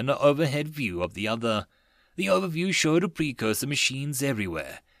side and an overhead view of the other. The overview showed precursor machines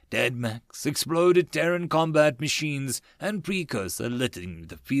everywhere, dead mechs, exploded Terran combat machines, and precursor littering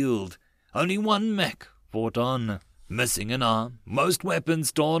the field. Only one mech fought on, missing an arm, most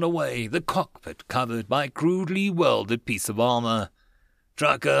weapons torn away, the cockpit covered by crudely welded piece of armor.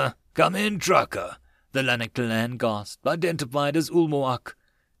 "Trucker, come in, trucker," the Lanaktalan gasped, identified as Ulmoak,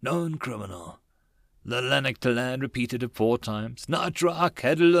 known criminal. The Lanaktalan repeated it 4 times. Natrak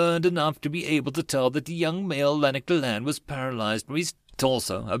had learned enough to be able to tell that the young male Lanaktalan was paralyzed from his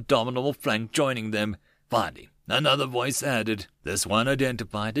torso, abdominal flank joining them. Finally, another voice added, this one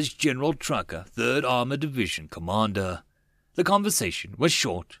identified as General Trucker, 3rd Armored Division Commander. The conversation was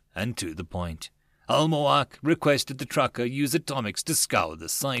short and to the point. Ulmoak requested the trucker use atomics to scour the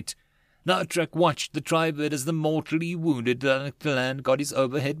site. Natrak watched the tribrid as the mortally wounded Lanaktalan got his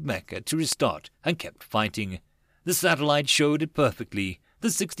overhead mecha to restart and kept fighting. The satellite showed it perfectly, the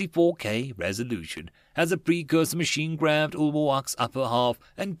 64K resolution, as a precursor machine grabbed Ulmoak's upper half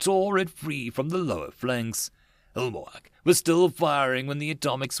and tore it free from the lower flanks. Ulmoak was still firing when the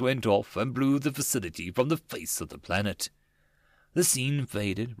atomics went off and blew the facility from the face of the planet. The scene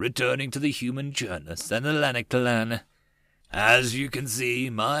faded, returning to the human journalists and the Lanaktalan. "As you can see,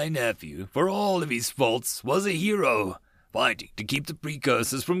 my nephew, for all of his faults, was a hero, fighting to keep the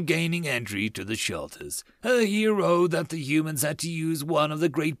precursors from gaining entry to the shelters. A hero that the humans had to use one of the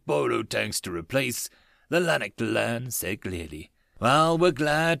great Bolo tanks to replace," the Lanaktalan said clearly. "Well, we're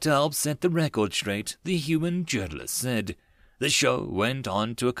glad to help set the record straight," the human journalist said. The show went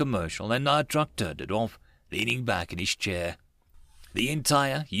on to a commercial, and Natrak turned it off, leaning back in his chair. The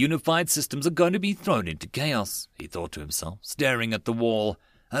entire unified systems are going to be thrown into chaos, he thought to himself, staring at the wall.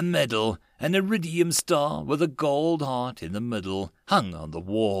 A medal, an iridium star with a gold heart in the middle, hung on the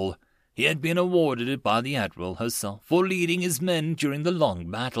wall. He had been awarded it by the Admiral herself for leading his men during the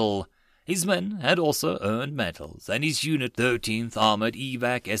long battle. His men had also earned medals, and his unit 13th Armored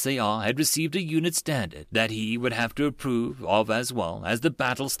Evac SAR had received a unit standard that he would have to approve of as well as the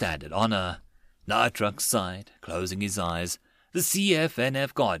battle standard honor. Natrak sighed, closing his eyes. The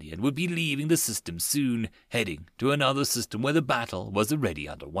CFNF Guardian would be leaving the system soon, heading to another system where the battle was already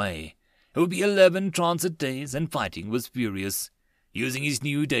underway. It would be 11 transit days, and fighting was furious. Using his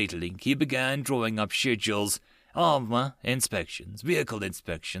new data link, he began drawing up schedules, armor inspections, vehicle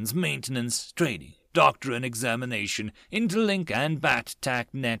inspections, maintenance, training, doctrine examination, interlink and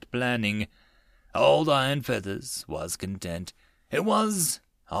bat-tac net planning. Old Iron Feathers was content. It was,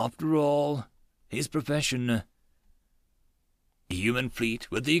 after all, his profession. The human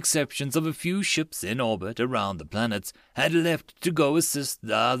fleet, with the exceptions of a few ships in orbit around the planets, had left to go assist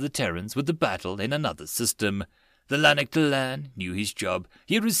the other Terrans with the battle in another system. The Lanaktalan knew his job.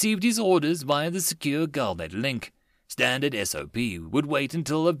 He had received his orders via the secure Galnet link. Standard SOP would wait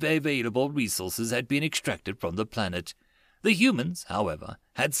until available resources had been extracted from the planet. The humans, however,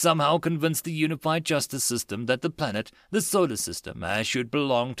 had somehow convinced the unified justice system that the planet, the solar system, should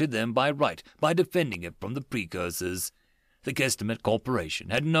belong to them by right, by defending it from the precursors. The Kestimet Corporation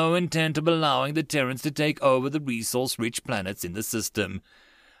had no intent of allowing the Terrans to take over the resource-rich planets in the system.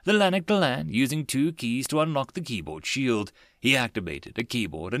 The Lanaktalan, using 2 keys to unlock the keyboard shield, he activated a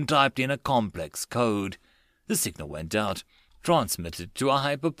keyboard and typed in a complex code. The signal went out, transmitted to a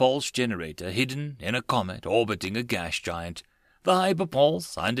hyperpulse generator hidden in a comet orbiting a gas giant. The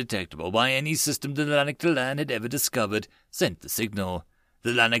hyperpulse, undetectable by any system the Lanaktalan had ever discovered, sent the signal.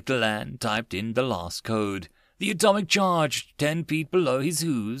 The Lanaktalan typed in the last code. The atomic charge 10 feet below his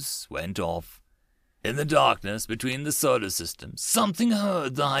hooves went off. In the darkness between the solar systems, something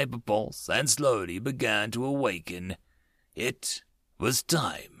heard the hyperpulse and slowly began to awaken. It was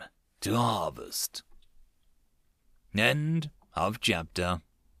time to harvest. End of chapter.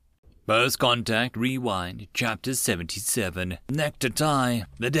 First Contact Rewind, Chapter 77. Nectartai.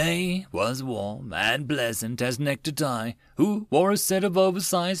 The day was warm and pleasant as Nectartai, who wore a set of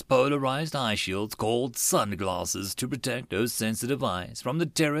oversized polarized eye shields called sunglasses to protect her sensitive eyes from the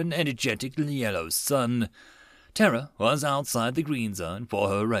Terran energetic yellow sun. Terra was outside the green zone for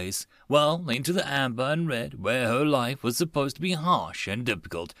her race, well into the amber and red where her life was supposed to be harsh and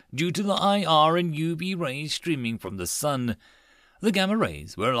difficult due to the IR and UV rays streaming from the sun. The gamma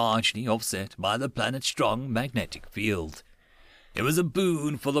rays were largely offset by the planet's strong magnetic field. It was a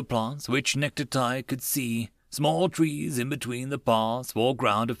boon for the plants which Nectartai could see, small trees in between the paths for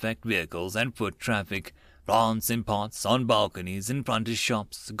ground effect vehicles and foot traffic, plants in pots on balconies in front of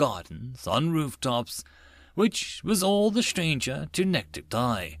shops, gardens, on rooftops, which was all the stranger to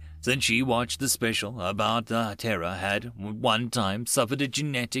Nectartai, since she watched the special about Terra had one time suffered a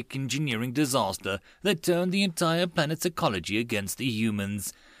genetic engineering disaster that turned the entire planet's ecology against the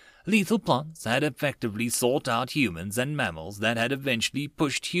humans. lethal plants had effectively sought out humans and mammals that had eventually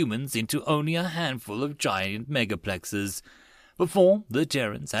pushed humans into only a handful of giant megaplexes. Before the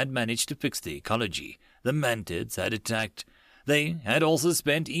Terrans had managed to fix the ecology, the Mantids had attacked. They had also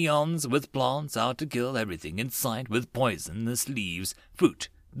spent eons with plants out to kill everything in sight with poisonous leaves, fruit,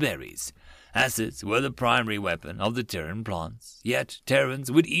 berries. Acids were the primary weapon of the Terran plants, yet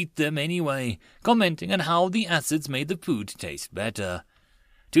Terrans would eat them anyway, commenting on how the acids made the food taste better.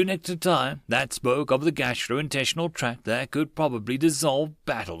 To Nectartai, that spoke of the gastrointestinal tract that could probably dissolve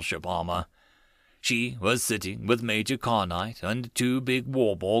battleship armor. She was sitting with Major Carnite and two big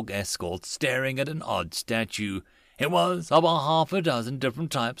Warborg escorts staring at an odd statue. It was of a half a dozen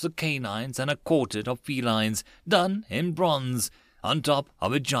different types of canines and a quartet of felines, done in bronze, on top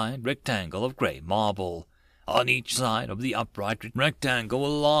of a giant rectangle of grey marble. On each side of the upright rectangle were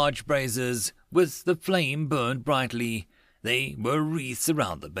large braziers, with the flame burned brightly. They were wreaths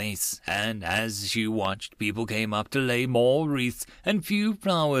around the base, and as she watched, people came up to lay more wreaths and few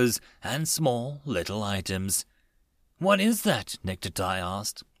flowers and small little items. "What is that?" Nectartai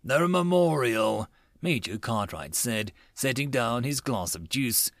asked. "They're a memorial," Major Cartwright said, setting down his glass of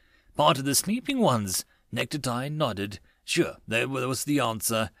juice. "Part of the sleeping ones?" Nectartai nodded. Sure, that was the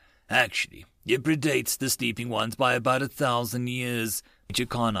answer. Actually, it predates the sleeping ones by about 1,000 years, Major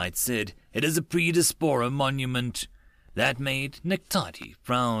Carnite said. It is a pre-diaspora monument. That made Nectati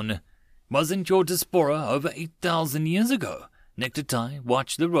frown. Wasn't your diaspora over 8,000 years ago? Nectartai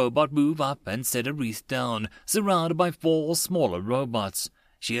watched the robot move up and set a wreath down, surrounded by 4 smaller robots.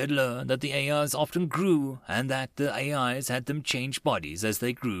 She had learned that the AIs often grew, and that the AIs had them change bodies as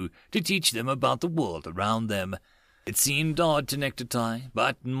they grew to teach them about the world around them. It seemed odd to Nectartai,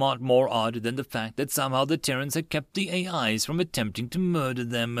 but not more odd than the fact that somehow the Terrans had kept the AIs from attempting to murder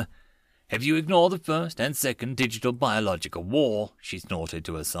them. "If you ignore the first and second digital-biological war," she snorted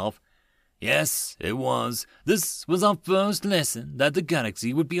to herself. Yes, it was. This was our first lesson that the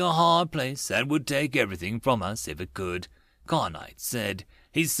galaxy would be a hard place and would take everything from us if it could, Carnite said.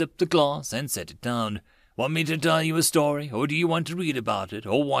 He sipped the glass and set it down. "Want me to tell you a story, or do you want to read about it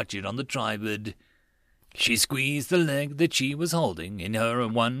or watch it on the tripod?" She squeezed the leg that she was holding in her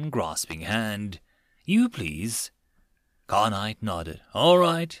one grasping hand. "You please." Carnite nodded. "All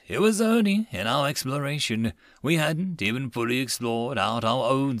right, it was early in our exploration. We hadn't even fully explored out our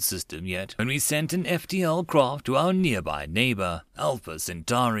own system yet when we sent an FTL craft to our nearby neighbor, Alpha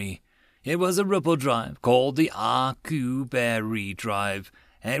Centauri. It was a ripple drive called the RQ-Berry drive,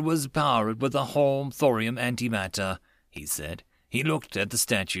 and it was powered with a home thorium antimatter," he said. He looked at the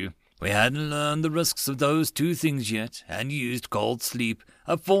statue. "We hadn't learned the risks of those two things yet, and used cold sleep,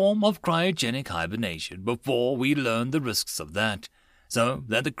 a form of cryogenic hibernation, before we learned the risks of that, so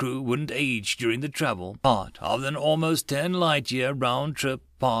that the crew wouldn't age during the travel part of an almost 10 light-year round-trip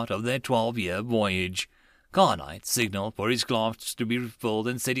part of their 12-year voyage." Carnite signaled for his glass to be refilled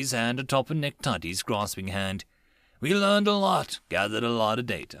and set his hand atop of Nectati's grasping hand. "We learned a lot, gathered a lot of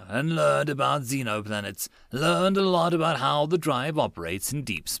data, and learned about xenoplanets, learned a lot about how the drive operates in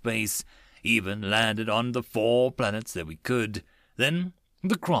deep space, even landed on the 4 planets that we could. Then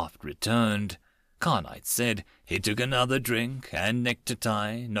the craft returned," Carnite said. He took another drink, and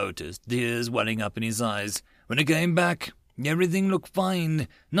Nectartai noticed tears welling up in his eyes. "When it came back, everything looked fine.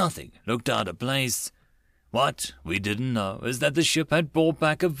 Nothing looked out of place. What we didn't know is that the ship had brought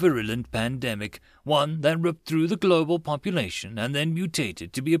back a virulent pandemic, one that ripped through the global population and then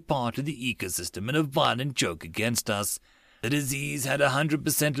mutated to be a part of the ecosystem and a violent joke against us. The disease had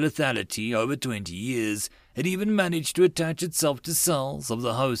 100% lethality over 20 years. It even managed to attach itself to cells of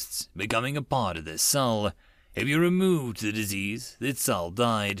the hosts, becoming a part of their cell. If you removed the disease, the cell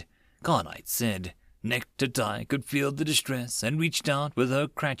died," Carnite said. Nectartai could feel the distress and reached out with her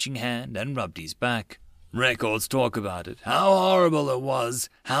crouching hand and rubbed his back. "Records talk about it, how horrible it was,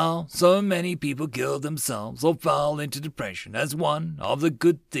 how so many people killed themselves or fell into depression as one of the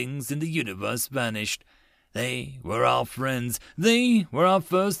good things in the universe vanished. They were our friends, they were our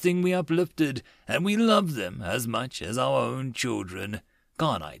first thing we uplifted, and we loved them as much as our own children,"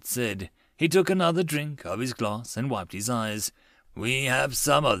 Carnite said. He took another drink of his glass and wiped his eyes. "We have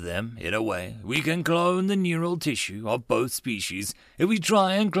some of them, in a way. We can clone the neural tissue of both species. If we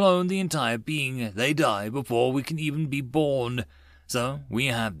try and clone the entire being, they die before we can even be born. So we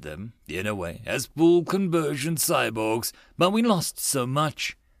have them, in a way, as full conversion cyborgs, but we lost so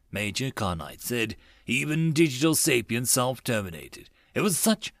much," Major Carnite said. "Even digital sapiens self-terminated. It was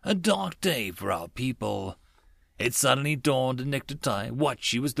such a dark day for our people." It suddenly dawned on Nectartai what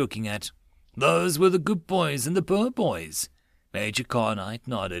she was looking at. Those were the good boys and the poor boys. Major Carnite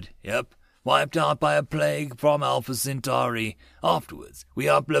nodded. "Yep, wiped out by a plague from Alpha Centauri. Afterwards, we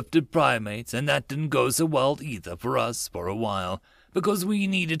uplifted primates, and that didn't go so well either for us for a while, because we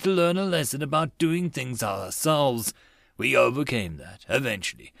needed to learn a lesson about doing things ourselves. We overcame that,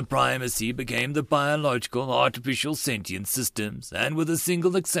 eventually. The primacy became the biological, artificial sentient systems, and with a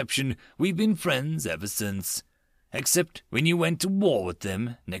single exception, we've been friends ever since. Except when you went to war with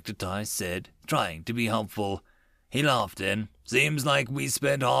them, Nectartai said, trying to be helpful. He laughed then. Seems like we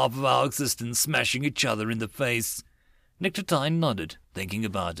spent half of our existence smashing each other in the face. Nectartai nodded, thinking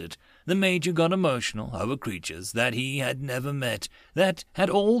about it. The Major got emotional over creatures that he had never met, that had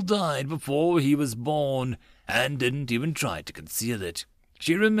all died before he was born, and didn't even try to conceal it.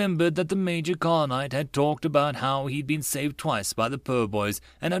 She remembered that the Major Carnite had talked about how he'd been saved twice by the Purboys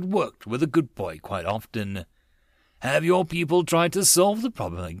and had worked with a good boy quite often. "Have your people tried to solve the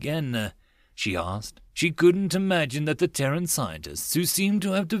problem again?" she asked. She couldn't imagine that the Terran scientists, who seemed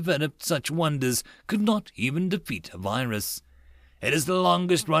to have developed such wonders, could not even defeat a virus. "It is the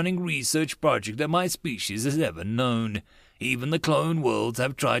longest-running research project that my species has ever known. Even the clone worlds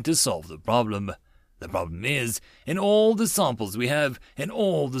have tried to solve the problem. The problem is, in all the samples we have, in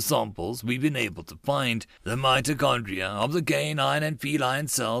all the samples we've been able to find, the mitochondria of the canine and feline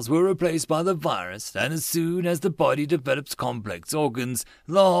cells were replaced by the virus, and as soon as the body develops complex organs,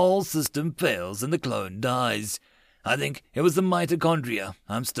 the whole system fails and the clone dies. I think it was the mitochondria.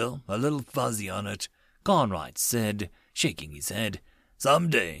 I'm still a little fuzzy on it," Carnite said, shaking his head.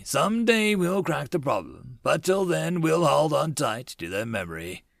 Someday we'll crack the problem, but till then we'll hold on tight to their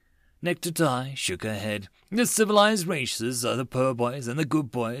memory." Nectartai shook her head. The civilized races of the Purboys and the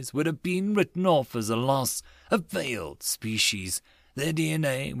Good Boys would have been written off as a loss, a failed species. Their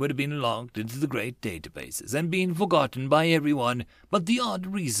DNA would have been logged into the great databases and been forgotten by everyone but the odd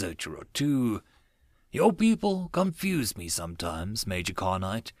researcher or two. "Your people confuse me sometimes, Major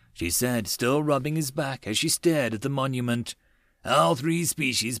Carnite," she said, still rubbing his back as she stared at the monument. "Our three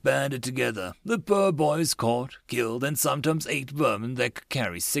species banded together. The Purboys caught, killed, and sometimes ate vermin that could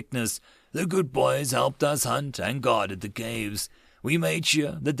carry sickness. The Good Boys helped us hunt and guarded the caves. We made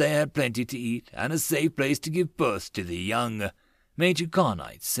sure that they had plenty to eat and a safe place to give birth to the young," Major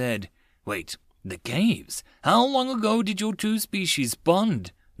Carnite said. "Wait, the caves? How long ago did your two species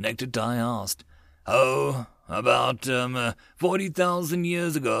bond?" Nectartai asked. "Oh, about 40,000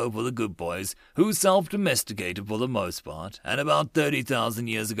 years ago for the Good Boys, who self-domesticated for the most part, and about 30,000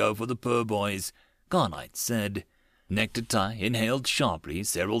 years ago for the Purboys," Carnite said. Nectartai inhaled sharply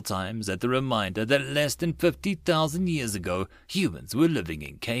several times at the reminder that less than 50,000 years ago humans were living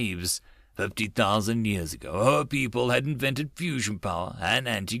in caves. 50,000 years ago her people had invented fusion power and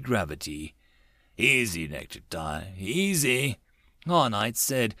anti-gravity. "Easy, Nectartai, easy," Carnite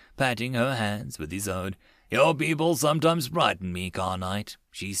said, patting her hands with his own. "Your people sometimes frighten me, Carnite,"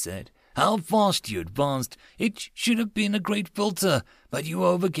 she said. "How fast you advanced! It should have been a great filter, but you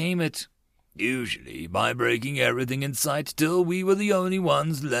overcame it." "Usually by breaking everything in sight till we were the only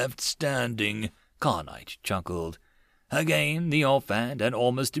ones left standing," Carnite chuckled. Again, the offhand and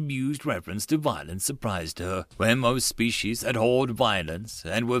almost amused reference to violence surprised her. Where most species abhorred violence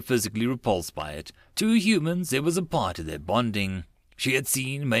and were physically repulsed by it, to humans it was a part of their bonding. She had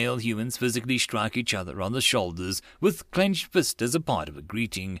seen male humans physically strike each other on the shoulders with clenched fist as a part of a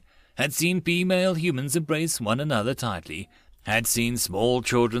greeting, had seen female humans embrace one another tightly, had seen small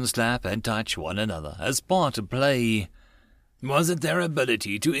children slap and touch one another as part of play. Was it their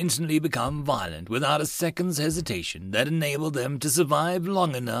ability to instantly become violent without a second's hesitation that enabled them to survive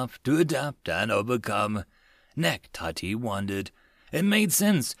long enough to adapt and overcome? Nectartai wondered. It made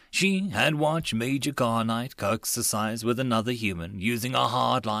sense. She had watched Major Carnite exercise with another human using a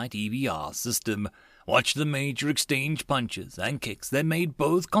hard-light EVR system, watched the Major exchange punches and kicks that made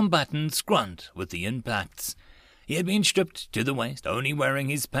both combatants grunt with the impacts. He had been stripped to the waist, only wearing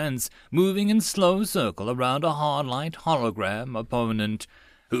his pants, moving in slow circle around a hard-light hologram opponent,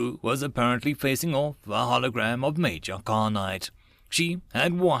 who was apparently facing off a hologram of Major Carnite. She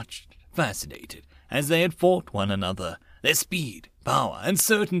had watched, fascinated, as they had fought one another. Their speed, power, and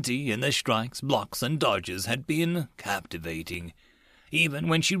certainty in their strikes, blocks, and dodges had been captivating. Even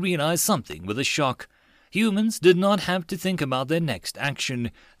when she realized something with a shock, humans did not have to think about their next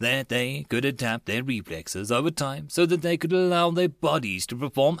action, that they could adapt their reflexes over time so that they could allow their bodies to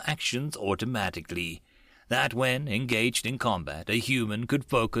perform actions automatically. That when engaged in combat, a human could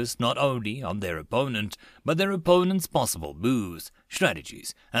focus not only on their opponent, but their opponent's possible moves,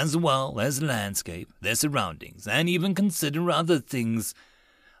 strategies, as well as landscape, their surroundings, and even consider other things.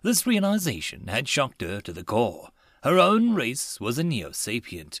 This realization had shocked her to the core. Her own race was a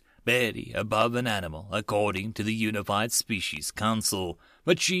Neo-Sapient, barely above an animal, according to the Unified Species Council,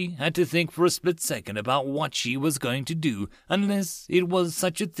 but she had to think for a split second about what she was going to do, unless it was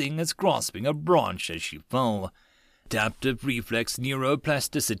such a thing as grasping a branch as she fell. Adaptive reflex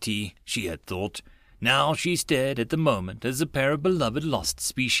neuroplasticity, she had thought. Now she stared at the moment as a pair of beloved lost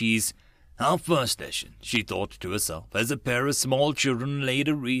species. Our first lesson, she thought to herself, as a pair of small children laid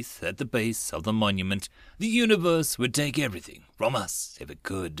a wreath at the base of the monument. The universe would take everything from us if it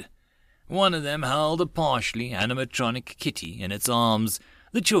could. One of them held a partially animatronic kitty in its arms.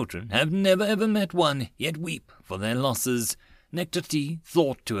 The children have never ever met one, yet weep for their losses. Nectarty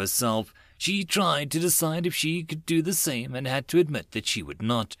thought to herself. She tried to decide if she could do the same and had to admit that she would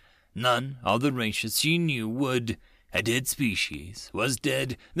not. None of the races she knew would. A dead species was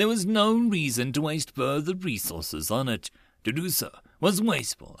dead. There was no reason to waste further resources on it. To do so was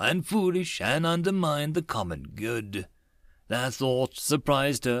wasteful and foolish and undermined the common good. That thought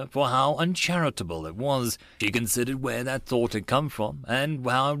surprised her for how uncharitable it was. She considered where that thought had come from, and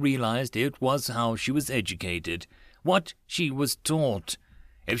how realized it was how she was educated, what she was taught.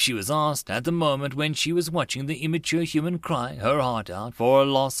 If she was asked at the moment when she was watching the immature human cry her heart out for a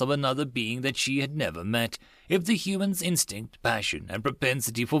loss of another being that she had never met, if the human's instinct, passion, and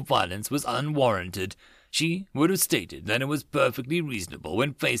propensity for violence was unwarranted, she would have stated that it was perfectly reasonable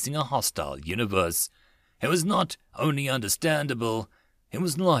when facing a hostile universe. It was not only understandable, it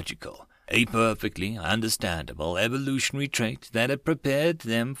was logical, a perfectly understandable evolutionary trait that had prepared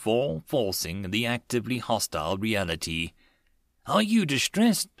them for forcing the actively hostile reality. "Are you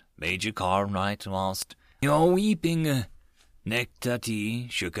distressed?" Major Cartwright asked. "You're weeping." Nectarty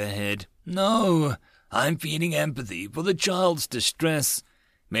shook her head. "No, I'm feeling empathy for the child's distress."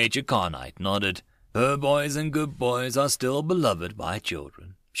 Major Cartwright nodded. Her boys and good boys are still beloved by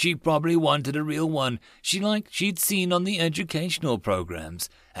children. She probably wanted a real one, she'd seen on the educational programs,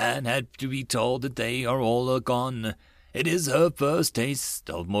 and had to be told that they are all gone. It is her first taste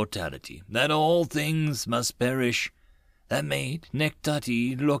of mortality, that all things must perish. That made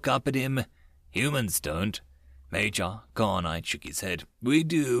Nectarty look up at him. Humans don't. Major Cartwright shook his head. "We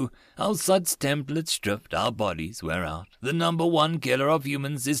do. Our suds templates stripped, our bodies wear out. The number one killer of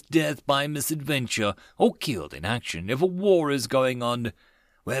humans is death by misadventure, or killed in action if a war is going on.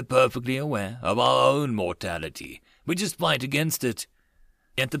 We're perfectly aware of our own mortality. We just fight against it.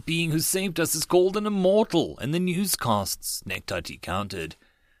 Yet the being who saved us is called an immortal in the newscasts," Nectarty countered.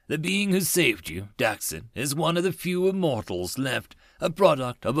 "The being who saved you, Daxon, is one of the few immortals left, a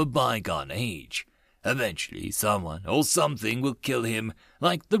product of a bygone age. Eventually, someone or something will kill him.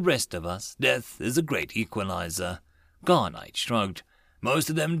 Like the rest of us, death is a great equalizer." Cartwright shrugged. "Most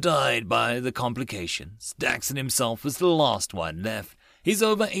of them died by the complications. Daxon himself was the last one left. He's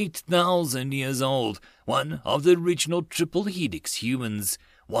over 8,000 years old, one of the original Triple Helix humans,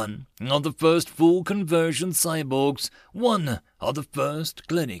 one of the first full conversion cyborgs, one of the first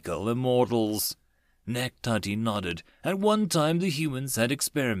clinical immortals." Nectarty nodded. At one time the humans had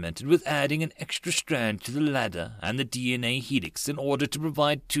experimented with adding an extra strand to the ladder and the DNA helix in order to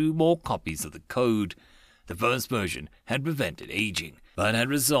provide 2 more copies of the code. The first version had prevented aging, but had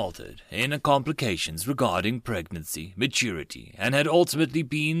resulted in complications regarding pregnancy, maturity, and had ultimately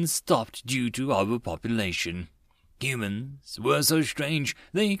been stopped due to overpopulation. Humans were so strange,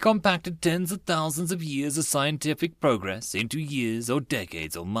 they compacted tens of thousands of years of scientific progress into years or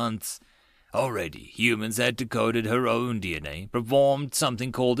decades or months. Already, humans had decoded her own DNA, performed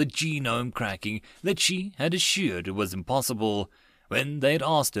something called a genome cracking that she had assured was impossible. When they had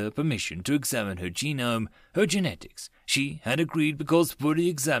asked her permission to examine her genome, her genetics, she had agreed because fully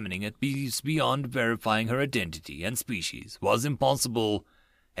examining it beyond verifying her identity and species was impossible.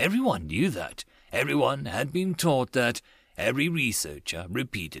 Everyone knew that. Everyone had been taught that. Every researcher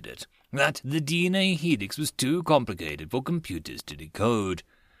repeated it, that the DNA helix was too complicated for computers to decode.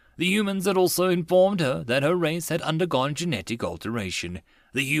 The humans had also informed her that her race had undergone genetic alteration.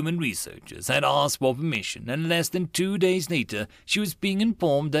 The human researchers had asked for permission, and less than 2 days later she was being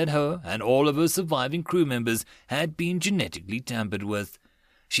informed that her and all of her surviving crew members had been genetically tampered with.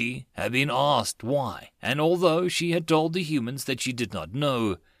 She had been asked why, and although she had told the humans that she did not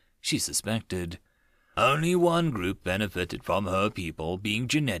know, she suspected. Only one group benefited from her people being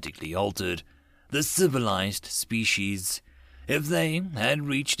genetically altered: the civilized species. If they had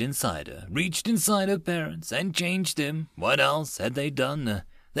reached inside her parents, and changed them, what else had they done?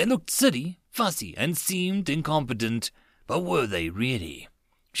 They looked silly, fussy, and seemed incompetent, but were they really?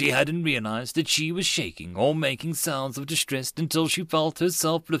 She hadn't realized that she was shaking or making sounds of distress until she felt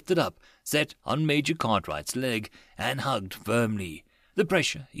herself lifted up, set on Major Cartwright's leg, and hugged firmly. The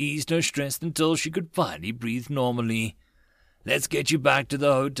pressure eased her stress until she could finally breathe normally. "Let's get you back to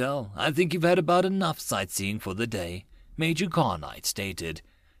the hotel. I think you've had about enough sightseeing for the day." Major Carnite stated.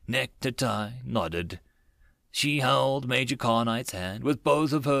 Nectartie nodded. She held Major Carnite's hand with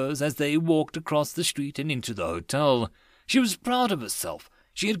both of hers as they walked across the street and into the hotel. She was proud of herself.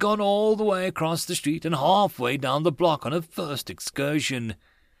 She had gone all the way across the street and halfway down the block on her first excursion.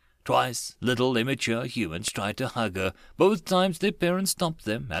 Twice, little immature humans tried to hug her. Both times their parents stopped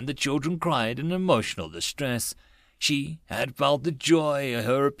them, and the children cried in emotional distress. She had felt the joy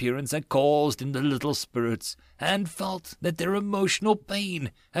her appearance had caused in the little spirits, and felt that their emotional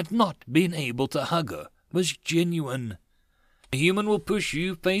pain at not being able to hug her was genuine. A human will push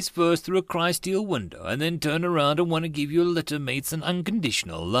you face first through a crystal window and then turn around and want to give your little mates an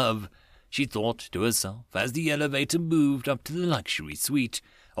unconditional love, she thought to herself as the elevator moved up to the luxury suite,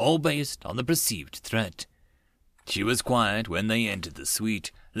 all based on the perceived threat. She was quiet when they entered the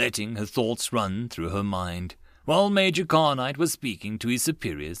suite, letting her thoughts run through her mind. While Major Carnite was speaking to his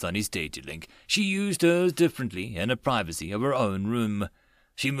superiors on his data link, she used hers differently in the privacy of her own room.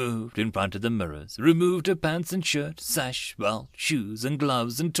 She moved in front of the mirrors, removed her pants and shirt, sash, belt, shoes, and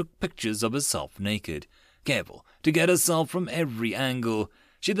gloves, and took pictures of herself naked, careful to get herself from every angle.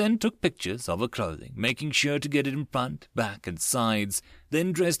 She then took pictures of her clothing, making sure to get it in front, back, and sides,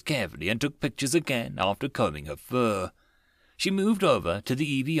 then dressed carefully and took pictures again after combing her fur. She moved over to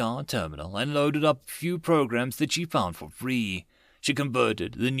the EVR terminal and loaded up a few programs that she found for free. She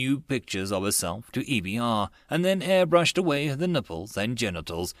converted the new pictures of herself to EVR, and then airbrushed away the nipples and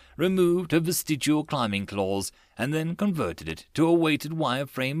genitals, removed her vestigial climbing claws, and then converted it to a weighted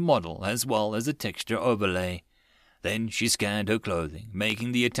wireframe model as well as a texture overlay. Then she scanned her clothing,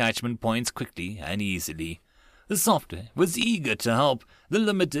 making the attachment points quickly and easily. The software was eager to help, the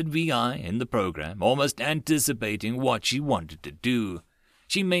limited VI in the program almost anticipating what she wanted to do.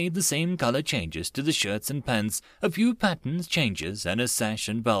 She made the same color changes to the shirts and pants, a few patterns changes and a sash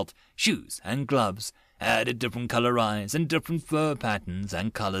and belt, shoes and gloves, added different color eyes and different fur patterns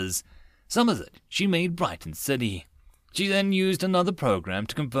and colors. Some of it she made bright and city. She then used another program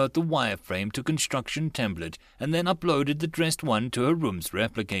to convert the wireframe to construction template and then uploaded the dressed one to her room's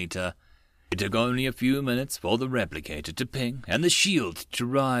replicator. It took only a few minutes for the replicator to ping and the shield to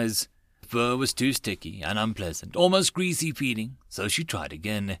rise. The fur was too sticky and unpleasant, almost greasy feeling, so she tried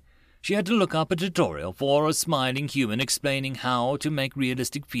again. She had to look up a tutorial for a smiling human explaining how to make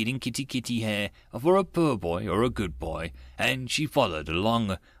realistic feeling kitty hair for a poor boy or a good boy, and she followed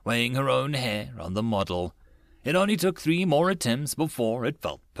along, weighing her own hair on the model. It only took 3 more attempts before it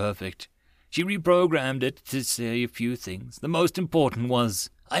felt perfect. She reprogrammed it to say a few things. The most important was,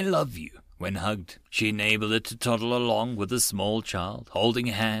 "I love you," when hugged. She enabled it to toddle along with a small child, holding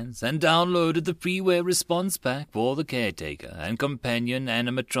hands, and downloaded the freeware response pack for the caretaker and companion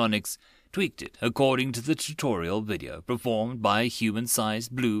animatronics, tweaked it according to the tutorial video performed by a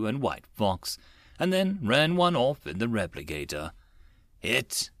human-sized blue and white fox, and then ran one off in the replicator.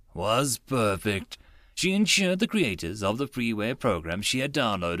 It was perfect. She ensured the creators of the freeware program she had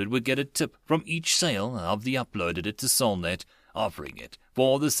downloaded would get a tip from each sale of the uploaded it to SoulNet, offering it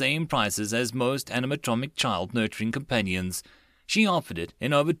for the same prices as most animatronic child-nurturing companions. She offered it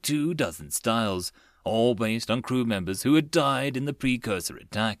in over 24 styles, all based on crew members who had died in the precursor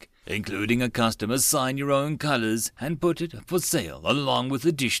attack, including a custom assign your own colors and put it for sale along with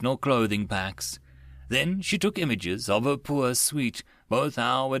additional clothing packs. Then she took images of her poor suite, both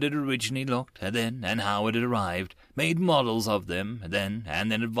how it had originally looked then and how it had arrived, made models of them then,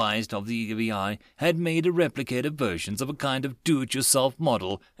 and then advised of the EVI had made a replicated versions of a kind of do-it-yourself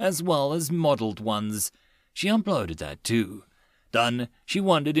model as well as modeled ones. She uploaded that too. Done, she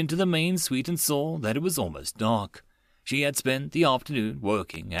wandered into the main suite and saw that it was almost dark. She had spent the afternoon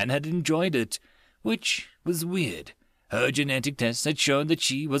working and had enjoyed it, which was weird. Her genetic tests had shown that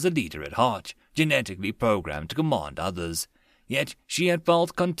she was a leader at heart, genetically programmed to command others. Yet she had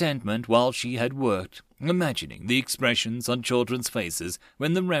felt contentment while she had worked, imagining the expressions on children's faces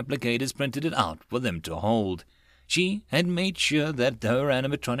when the replicators printed it out for them to hold. She had made sure that her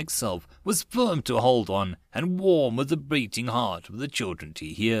animatronic self was firm to hold on and warm with the beating heart of the children to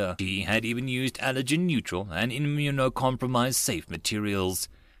hear. She had even used allergen-neutral and immunocompromised safe materials.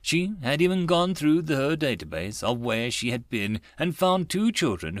 She had even gone through her database of where she had been and found 2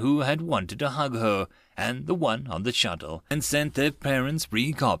 children who had wanted to hug her, and the one on the shuttle, and sent their parents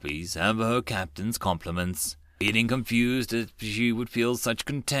free copies of her captain's compliments. Feeling confused that she would feel such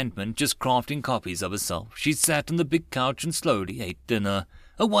contentment just crafting copies of herself, she sat on the big couch and slowly ate dinner,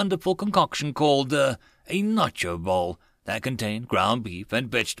 a wonderful concoction called a nacho bowl that contained ground beef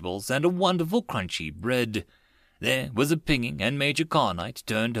and vegetables and a wonderful crunchy bread. There was a pinging, and Major Carnite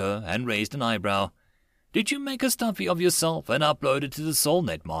turned her and raised an eyebrow. "Did you make a stuffy of yourself and upload it to the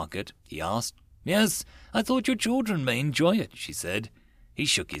SoulNet market?" he asked. Yes, I thought your children may enjoy it, she said. He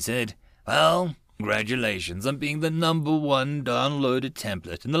shook his head. Well, congratulations on being the #1 downloaded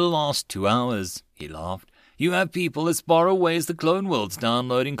template in the last 2 hours, he laughed. You have people as far away as the clone worlds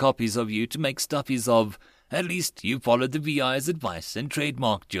downloading copies of you to make stuffies of. At least you followed the VI's advice and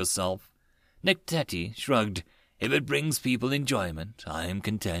trademarked yourself. Nectati shrugged. If it brings people enjoyment, I am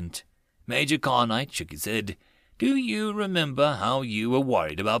content. Major Carnite shook his head. Do you remember how you were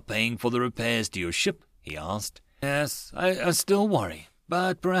worried about paying for the repairs to your ship? He asked. Yes, I still worry,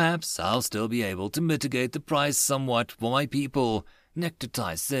 but perhaps I'll still be able to mitigate the price somewhat for my people,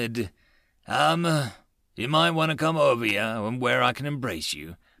 Nectatai said. You might want to come over here and where I can embrace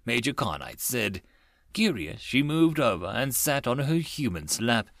you, Major Carnite said. Curious, she moved over and sat on her human's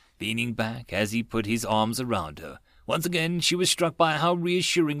lap, leaning back as he put his arms around her. Once again, she was struck by how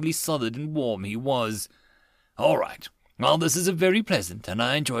reassuringly solid and warm he was. All right. Well, this is very pleasant, and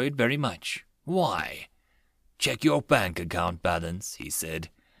I enjoy it very much. Why? Check your bank account balance, he said.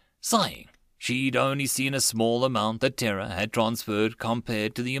 Sighing, she'd only seen a small amount that Terra had transferred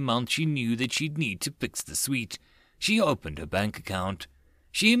compared to the amount she knew that she'd need to fix the suite. She opened her bank account.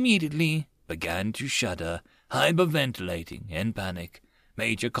 She immediately began to shudder, hyperventilating in panic.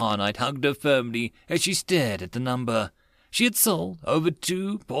 Major Carnite hugged her firmly as she stared at the number. She had sold over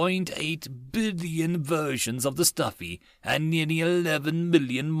 2.8 billion versions of the stuffy and nearly 11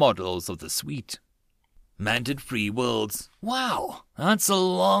 million models of the suite. Manted free worlds. Wow, that's a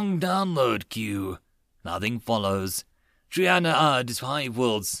long download queue. Nothing follows. Triana Ad 5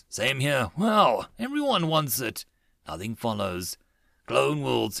 worlds. Same here. Wow, everyone wants it. Nothing follows. Clone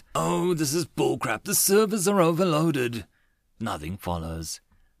worlds. Oh, this is bullcrap. The servers are overloaded. Nothing follows.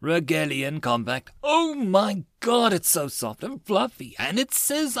 Regalian compact. Oh my god, it's so soft and fluffy, and it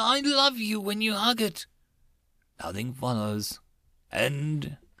says I love you when you hug it. Nothing follows.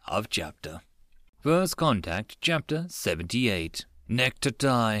 End of chapter. First Contact, Chapter 78.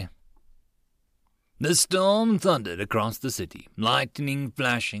 Nectatai. The storm thundered across the city, lightning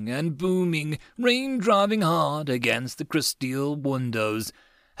flashing and booming, rain driving hard against the crystal windows,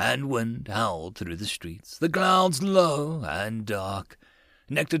 and wind howled through the streets, the clouds low and dark.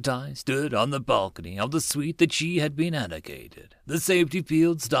 Nectatai stood on the balcony of the suite that she had been allocated, the safety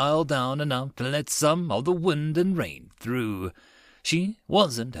fields dialed down enough to let some of the wind and rain through. She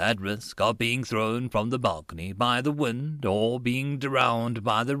wasn't at risk of being thrown from the balcony by the wind or being drowned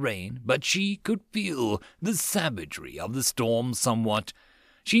by the rain, but she could feel the savagery of the storm somewhat.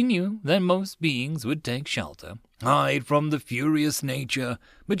 She knew that most beings would take shelter, hide from the furious nature,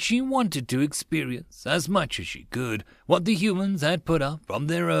 but she wanted to experience, as much as she could, what the humans had put up from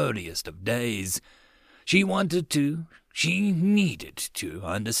their earliest of days. She needed to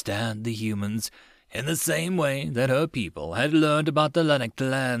understand the humans, in the same way that her people had learned about the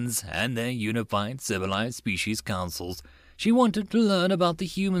Lanaktalans and their unified civilized species councils. She wanted to learn about the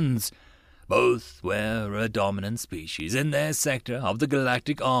humans. Both were a dominant species in their sector of the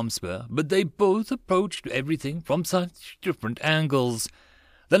galactic arm spur, but they both approached everything from such different angles.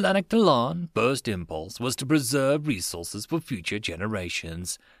 The Lanaktalan first impulse was to preserve resources for future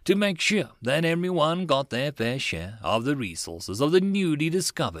generations, to make sure that everyone got their fair share of the resources of the newly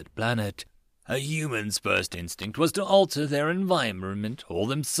discovered planet. A human's first instinct was to alter their environment or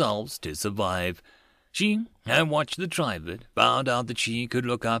themselves to survive. She had watched the triad, found out that she could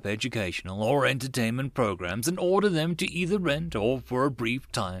look up educational or entertainment programs and order them to either rent or for a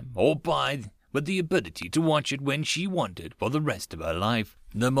brief time, or buy with the ability to watch it when she wanted for the rest of her life.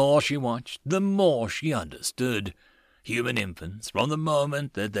 The more she watched, the more she understood. Human infants, from the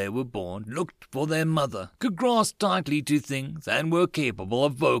moment that they were born, looked for their mother, could grasp tightly to things, and were capable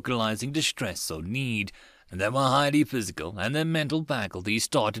of vocalizing distress or need. They were highly physical, and their mental faculties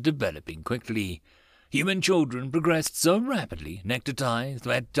started developing quickly. Human children progressed so rapidly, Nectatai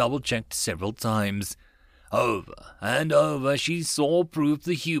had double-checked several times. Over and over she saw proof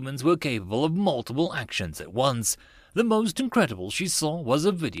the humans were capable of multiple actions at once. The most incredible she saw was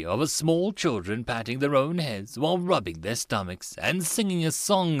a video of small children patting their own heads while rubbing their stomachs and singing a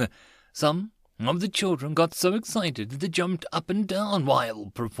song. Some of the children got so excited that they jumped up and down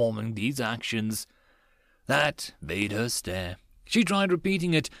while performing these actions. That made her stare. She tried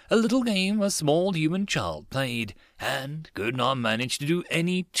repeating it, a little game a small human child played, and could not manage to do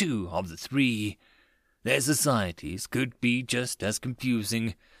any two of the three. Their societies could be just as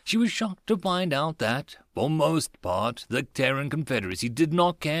confusing. She was shocked to find out that, for most part, the Terran Confederacy did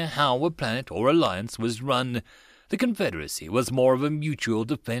not care how a planet or alliance was run. The Confederacy was more of a mutual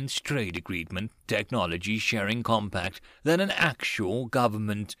defense trade agreement, technology-sharing compact, than an actual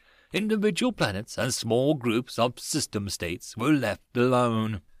government. Individual planets and small groups of system states were left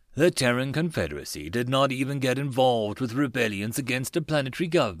alone. The Terran Confederacy did not even get involved with rebellions against a planetary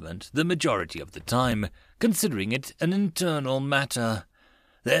government the majority of the time, considering it an internal matter.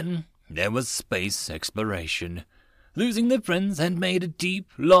 Then there was space exploration. Losing their friends had made a deep,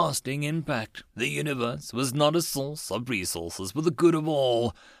 lasting impact. The universe was not a source of resources for the good of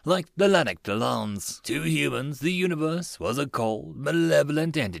all, like the Lanaktalans. To humans, the universe was a cold,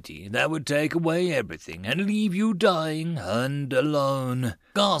 malevolent entity that would take away everything and leave you dying and alone,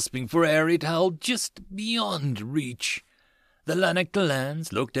 gasping for air it held just beyond reach. The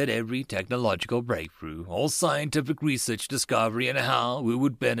Lanaktalans looked at every technological breakthrough or scientific research discovery and how it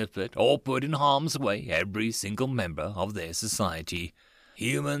would benefit or put in harm's way every single member of their society.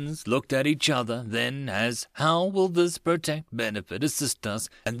 Humans looked at each other then as how will this protect, benefit, assist us,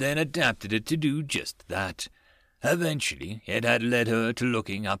 and then adapted it to do just that. Eventually, it had led her to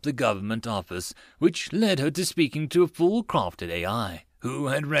looking up the government office, which led her to speaking to a full-crafted AI, who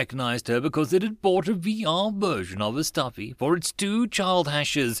had recognized her because it had bought a VR version of a Stuffy for its 2 child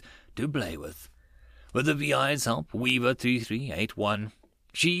hashes to play with. With the VI's help, Weaver 3381,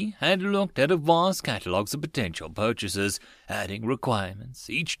 she had looked at a vast catalogue of potential purchasers, adding requirements,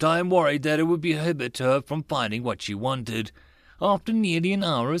 each time worried that it would prohibit her from finding what she wanted. After nearly an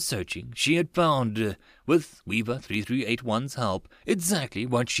hour of searching, she had found, with Weaver 3381's help, exactly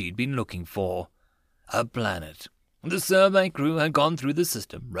what she'd been looking for: a planet. The survey crew had gone through the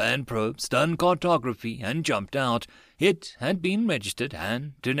system, ran probes, done cartography, and jumped out. It had been registered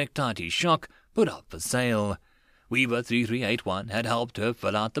and, to Nectati's shock, put up for sale. Weaver 3381 had helped her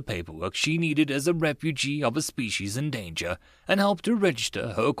fill out the paperwork she needed as a refugee of a species in danger, and helped her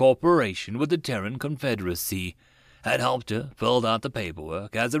register her corporation with the Terran Confederacy, had helped her fill out the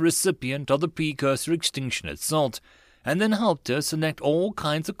paperwork as a recipient of the precursor extinction assault, and then helped her select all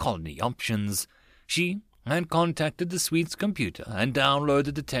kinds of colony options. She had contacted the suite's computer and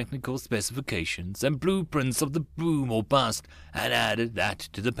downloaded the technical specifications and blueprints of the boom or bust and added that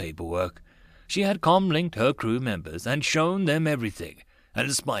to the paperwork. She had comlinked her crew members and shown them everything, and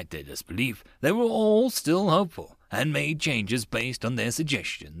despite their disbelief, they were all still hopeful and made changes based on their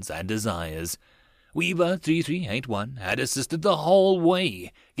suggestions and desires. Weaver 3381 had assisted the whole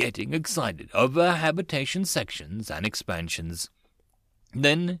way, getting excited over habitation sections and expansions.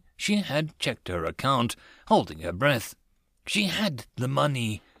 Then she had checked her account, holding her breath. She had the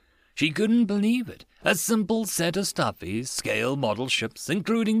money. She couldn't believe it. A simple set of Stuffies, scale model ships,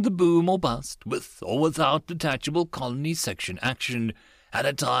 including the boom or bust, with or without detachable colony section action, and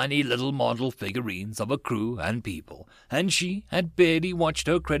a tiny little model figurines of a crew and people, and she had barely watched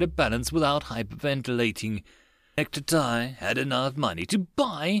her credit balance without hyperventilating. Nectati had enough money to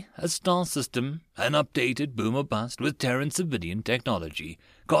buy a star system, an updated boom or bust with Terran civilian technology,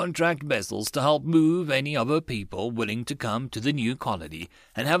 contract vessels to help move any of her people willing to come to the new colony,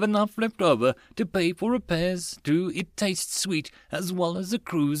 and have enough left over to pay for repairs to It Tastes Sweet as well as the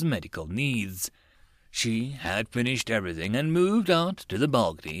crew's medical needs. She had finished everything and moved out to the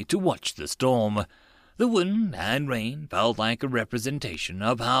balcony to watch the storm. The wind and rain felt like a representation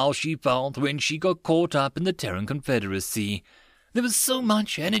of how she felt when she got caught up in the Terran Confederacy. There was so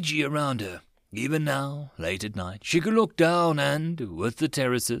much energy around her. Even now, late at night, she could look down and, with the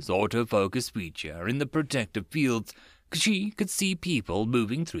terrace's autofocus feature in the protective fields, she could see people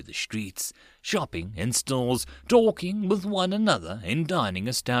moving through the streets, shopping in stores, talking with one another in dining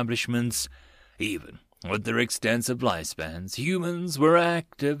establishments. Even with their extensive lifespans, humans were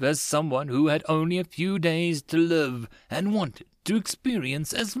active as someone who had only a few days to live and wanted to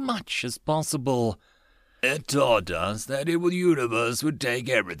experience as much as possible. It taught us that the universe would take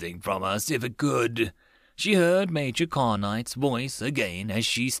everything from us if it could. She heard Major Carnite's voice again as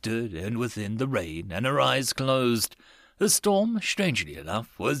she stood and within the rain and her eyes closed. The storm, strangely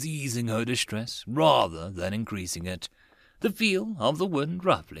enough, was easing her distress rather than increasing it. The feel of the wind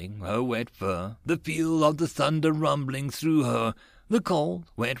ruffling her wet fur, the feel of the thunder rumbling through her, the cold,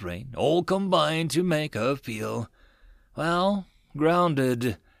 wet rain, all combined to make her feel, well,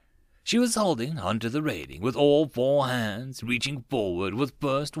 grounded. She was holding onto the railing with all 4 hands, reaching forward with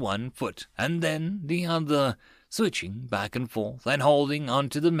first one foot and then the other, switching back and forth and holding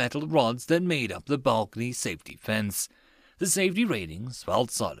onto the metal rods that made up the balcony safety fence. The safety railings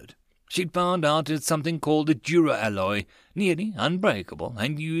felt solid. She'd found out it's something called a dura-alloy, nearly unbreakable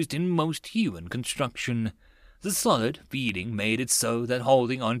and used in most human construction. The solid feeling made it so that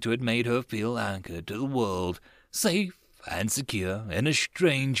holding onto it made her feel anchored to the world, safe and secure in a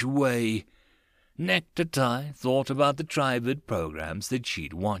strange way. Nectati thought about the Trivid programs that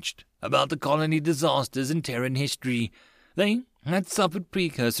she'd watched, about the colony disasters in Terran history. They had suffered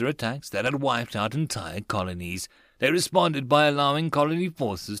precursor attacks that had wiped out entire colonies. They responded by allowing colony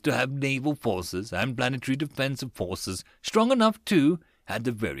forces to have naval forces and planetary defensive forces strong enough to, at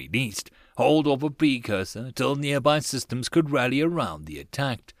the very least, hold off a precursor till nearby systems could rally around the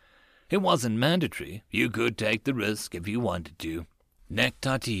attacked. It wasn't mandatory. You could take the risk if you wanted to.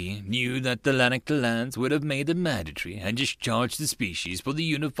 Nectati knew that the Lanaktalans would have made it mandatory and discharged the species for the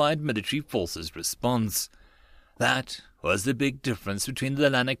unified military forces response. That was the big difference between the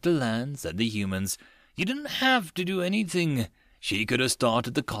Lanaktalans and the humans. You didn't have to do anything. She could have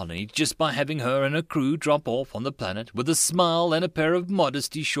started the colony just by having her and her crew drop off on the planet with a smile and a pair of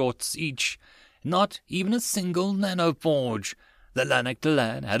modesty shorts each. Not even a single nanoforge. The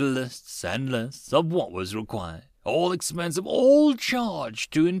Lanaktalan had lists and lists of what was required. All expensive, all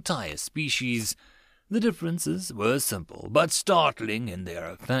charged to entire species. The differences were simple, but startling in their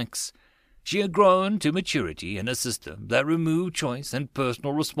effects. She had grown to maturity in a system that removed choice and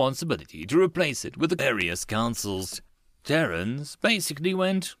personal responsibility to replace it with various councils. Terrans basically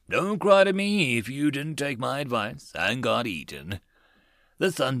went, "Don't cry to me if you didn't take my advice," and got eaten.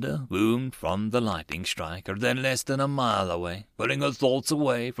 The thunder boomed from the lightning striker, then less than a mile away, putting her thoughts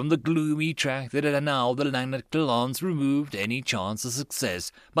away from the gloomy track that had now the Lanaktalans removed any chance of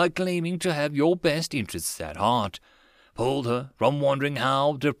success by claiming to have your best interests at heart. Pulled her from wondering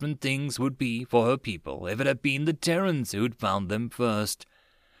how different things would be for her people if it had been the Terrans who had found them first.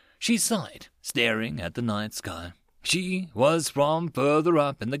 She sighed, staring at the night sky. She was from further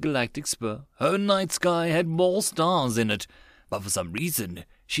up in the galactic spur. Her night sky had more stars in it, but for some reason,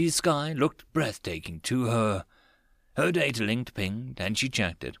 she's sky looked breathtaking to her. Her data link pinged, and she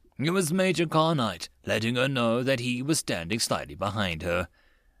checked it. It was Major Carnite, letting her know that he was standing slightly behind her.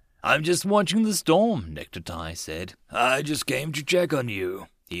 "I'm just watching the storm," Nectatai said. "I just came to check on you,"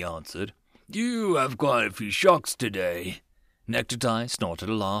 he answered. "You have quite a few shocks today." Nectatai snorted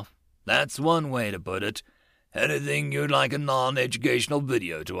a laugh. "That's one way to put it. Anything you'd like a non-educational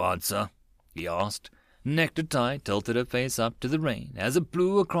video to answer?" he asked. Nectatai tilted her face up to the rain as it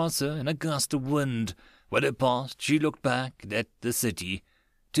blew across her in a gust of wind. When it passed, she looked back at the city.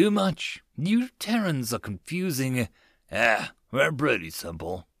 "Too much. You Terrans are confusing." We're pretty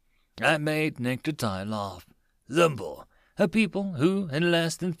simple." That made Nectatai laugh. Simple. A people who, in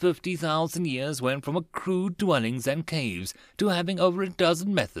less than 50,000 years, went from crude dwellings and caves to having over a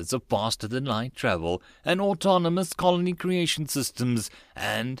dozen methods of faster-than-light travel and autonomous colony creation systems,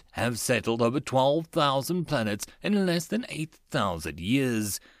 and have settled over 12,000 planets in less than 8,000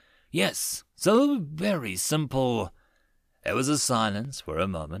 years. Yes, so very simple. There was a silence for a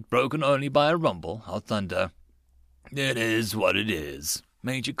moment, broken only by a rumble of thunder. "It is what it is,"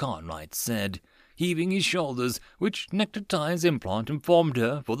 Major Carnite said, heaving his shoulders, which Nectatai's implant informed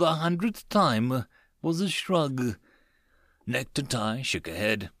her for the 100th time was a shrug. Nectatai shook her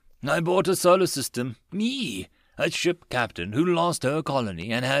head. "I bought a solar system. Me, a ship captain who lost her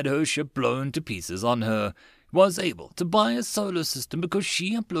colony and had her ship blown to pieces on her, was able to buy a solar system because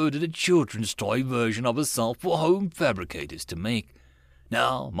she uploaded a children's toy version of herself for home fabricators to make.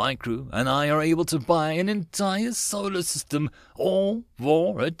 Now my crew and I are able to buy an entire solar system, all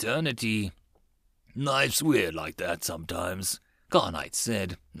for eternity." "Life's weird like that sometimes," Carnite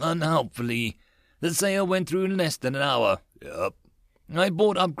said, unhelpfully. "The sale went through in less than an hour." "Yup." "I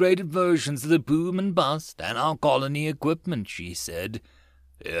bought upgraded versions of the boom and bust and our colony equipment," she said.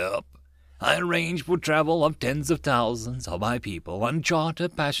 "Yup." "I arranged for travel of tens of thousands of my people on charter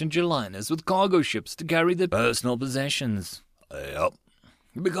passenger liners with cargo ships to carry their personal possessions." "Yup."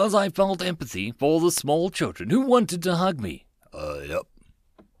 "Because I felt empathy for the small children who wanted to hug me." "Yup."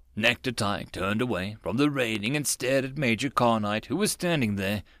 Nectatai turned away from the railing and stared at Major Carnite, who was standing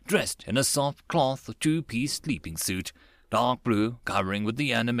there, dressed in a soft cloth two-piece sleeping suit, dark blue, covering with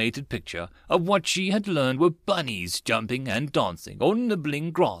the animated picture of what she had learned were bunnies jumping and dancing or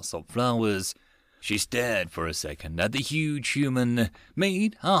nibbling grass or flowers. She stared for a second at the huge human,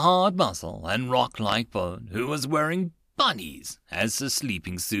 made a hard muscle and rock-like bone, who was wearing bunnies as a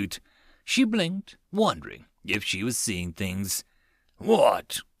sleeping suit. She blinked, wondering if she was seeing things.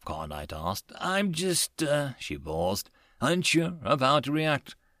 "What?" Carnite asked. "I'm just, she paused, unsure of how to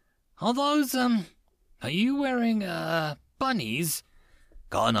react. "Are those, are you wearing, bunnies?"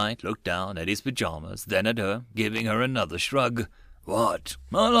 Carnite looked down at his pajamas, then at her, giving her another shrug. "What?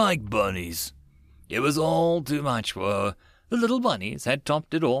 I like bunnies." It was all too much for her. The little bunnies had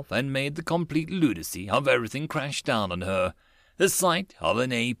topped it off and made the complete lunacy of everything crash down on her. The sight of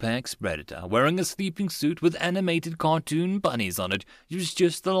an apex predator wearing a sleeping suit with animated cartoon bunnies on it was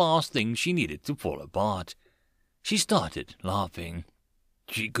just the last thing she needed to fall apart. She started laughing.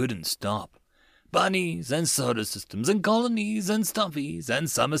 She couldn't stop. Bunnies and solar systems and colonies and stuffies and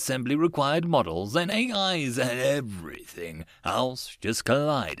some assembly-required models and AIs and everything else just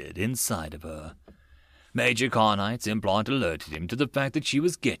collided inside of her. Major Carnite's implant alerted him to the fact that she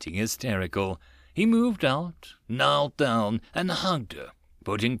was getting hysterical. He moved out, knelt down, and hugged her,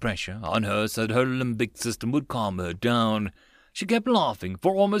 putting pressure on her so that her limbic system would calm her down. She kept laughing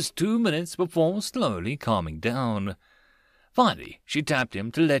for almost 2 minutes before slowly calming down. Finally, she tapped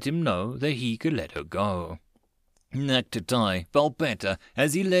him to let him know that he could let her go. Nectartie felt better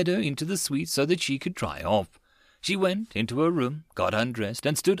as he led her into the suite so that she could dry off. She went into her room, got undressed,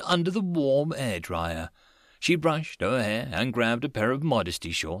 and stood under the warm air dryer. She brushed her hair and grabbed a pair of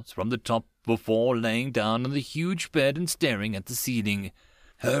modesty shorts from the top before laying down on the huge bed and staring at the ceiling.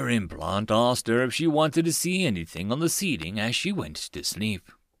 Her implant asked her if she wanted to see anything on the ceiling as she went to sleep.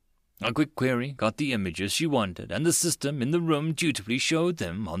 A quick query got the images she wanted, and the system in the room dutifully showed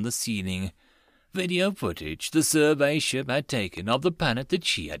them on the ceiling. Video footage the survey ship had taken of the planet that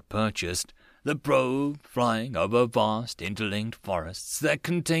she had purchased. The probe flying over vast interlinked forests that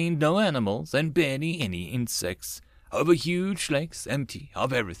contained no animals and barely any insects, over huge lakes empty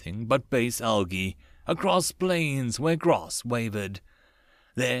of everything but base algae, across plains where grass wavered.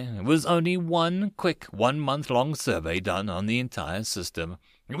 There was only one quick 1-month-long survey done on the entire system.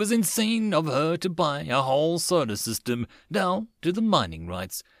 It was insane of her to buy a whole solar system down to the mining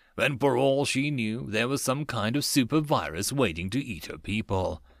rights, when for all she knew there was some kind of super virus waiting to eat her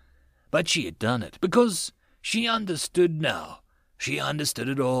people. But she had done it because she understood now. She understood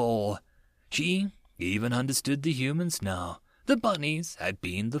it all. She even understood the humans now. The bunnies had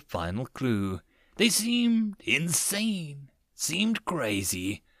been the final clue. They seemed insane, seemed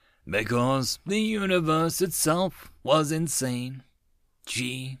crazy, because the universe itself was insane.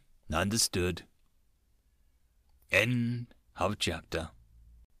 She understood. End of chapter.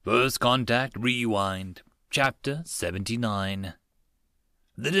 First Contact Rewind, Chapter 79.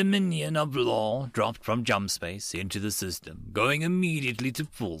 The Dominion of Law dropped from jump space into the system, going immediately to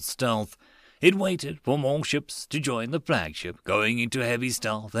full stealth. It waited for more ships to join the flagship, going into heavy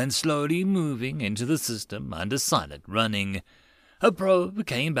stealth and slowly moving into the system under silent running. A probe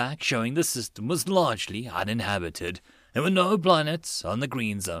came back showing the system was largely uninhabited. There were no planets on the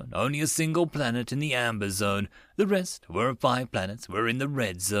green zone, only a single planet in the amber zone. The rest 5 planets were in the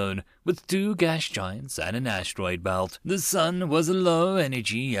red zone, with 2 gas giants and an asteroid belt. The sun was a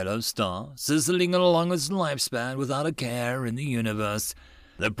low-energy yellow star, sizzling along its lifespan without a care in the universe.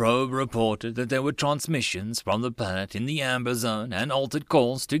 The probe reported that there were transmissions from the planet in the amber zone and altered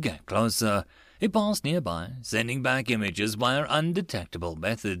calls to get closer. It passed nearby, sending back images via undetectable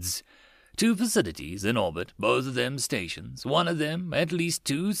methods. 2 facilities in orbit, both of them stations, one of them at least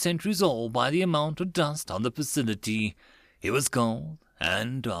 2 centuries old by the amount of dust on the facility. It was cold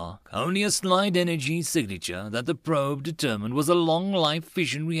and dark, only a slight energy signature that the probe determined was a long-life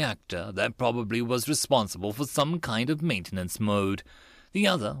fission reactor that probably was responsible for some kind of maintenance mode. The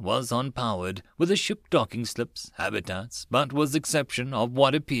other was unpowered, with the ship docking slips, habitats, but with the exception of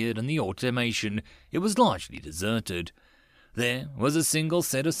what appeared in the automation, it was largely deserted. There was a single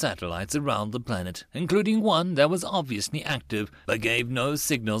set of satellites around the planet, including one that was obviously active, but gave no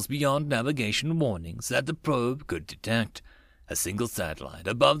signals beyond navigation warnings that the probe could detect. A single satellite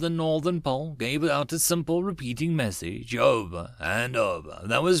above the northern pole gave out a simple repeating message over and over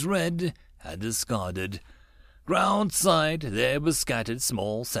that was read and discarded. Groundside there were scattered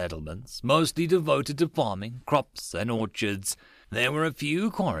small settlements, mostly devoted to farming, crops, and orchards. There were a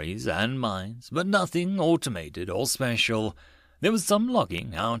few quarries and mines, but nothing automated or special. There was some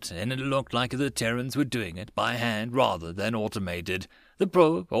logging out, and it looked like the Terrans were doing it by hand rather than automated. The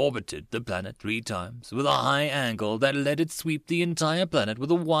probe orbited the planet 3 times, with a high angle that let it sweep the entire planet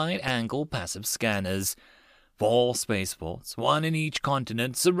with a wide-angle passive scanners. 4 spaceports, 1 in each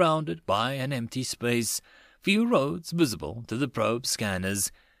continent, surrounded by an empty space. Few roads visible to the probe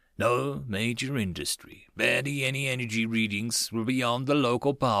scanners. No major industry, barely any energy readings were beyond the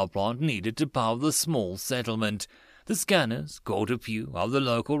local power plant needed to power the small settlement. The scanners caught a few of the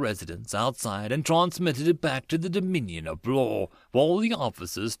local residents outside and transmitted it back to the Dominion of Law for all the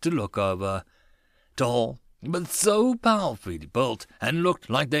officers to look over. Tall, but so powerfully built, and looked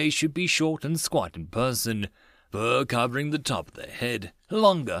like they should be short and squat in person. Fur covering the top of their head,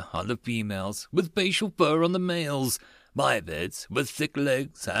 longer on the females, with facial fur on the males. Bipeds with thick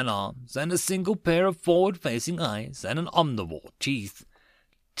legs and arms, and a single pair of forward-facing eyes and an omnivore teeth.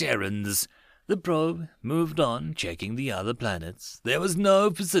 Terrans. The probe moved on, checking the other planets. There was no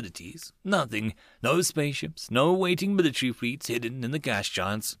facilities, nothing, no spaceships, no waiting military fleets hidden in the gas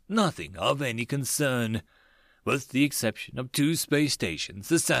giants, nothing of any concern. With the exception of 2 space stations,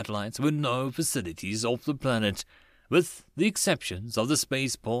 the satellites were no facilities off the planet. With the exceptions of the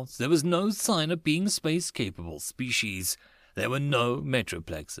spaceports, there was no sign of being space-capable species. There were no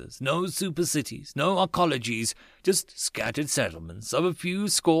metroplexes, no supercities, no arcologies, just scattered settlements of a few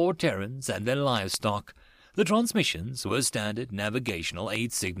score Terrans and their livestock. The transmissions were standard navigational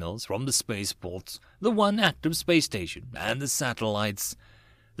aid signals from the spaceports, the one active space station, and the satellites.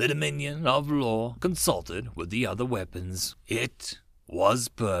 The Dominion of Law consulted with the other weapons. It was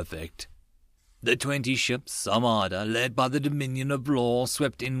perfect. The 20 ships armada led by the Dominion of Law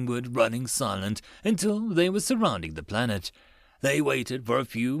swept inward, running silent, until they were surrounding the planet. They waited for a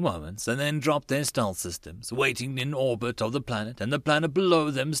few moments and then dropped their stealth systems, waiting in orbit of the planet, and the planet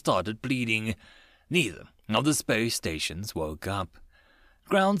below them started bleeding. Neither of the space stations woke up.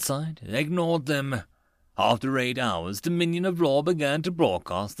 Groundside ignored them. After 8 hours, Dominion of Law began to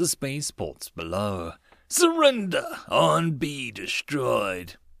broadcast the spaceports below. "Surrender and be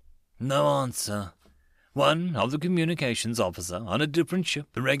destroyed." No answer. One of the communications officer on a different ship,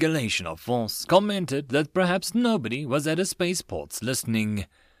 the Regulation of Force, commented that perhaps nobody was at a spaceports listening.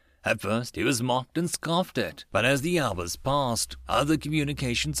 At first he was mocked and scoffed at, but as the hours passed, other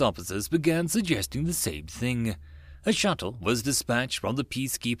communications officers began suggesting the same thing. A shuttle was dispatched from the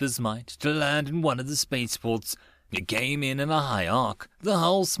Peacekeeper's Might to land in one of the spaceports. It came in a high arc, the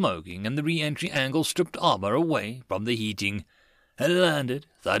hull smoking and the re-entry angle stripped armor away from the heating. It landed,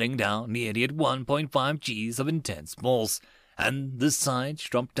 thudding down nearly at 1.5 Gs of intense force, and the sides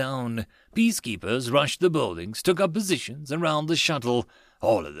dropped down. Peacekeepers rushed the buildings, took up positions around the shuttle,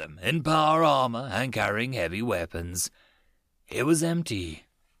 all of them in power armor and carrying heavy weapons. It was empty.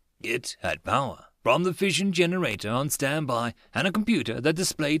 It had power from the fission generator on standby and a computer that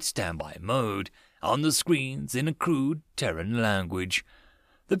displayed standby mode on the screens in a crude Terran language.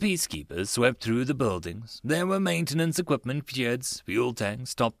 The peacekeepers swept through the buildings. There were maintenance equipment sheds, fuel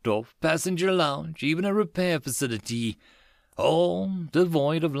tanks topped off, passenger lounge, even a repair facility, all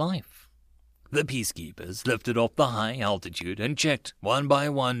devoid of life. The peacekeepers lifted off the high altitude and checked, one by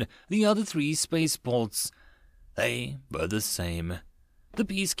one, the other 3 spaceports. They were the same. The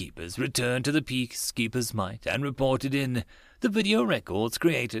peacekeepers returned to the Peacekeeper's Might and reported in. The video records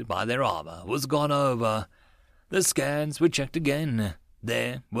created by their armor was gone over. The scans were checked again.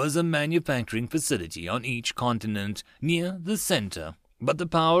 There was a manufacturing facility on each continent, near the center, but the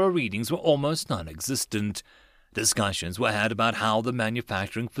power readings were almost non-existent. Discussions were had about how the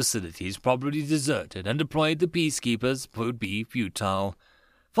manufacturing facilities probably deserted and deployed the peacekeepers would be futile.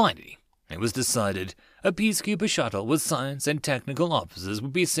 Finally, it was decided a peacekeeper shuttle with science and technical officers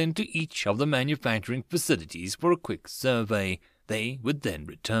would be sent to each of the manufacturing facilities for a quick survey. They would then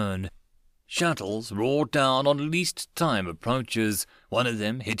return. Shuttles roared down on least time approaches, one of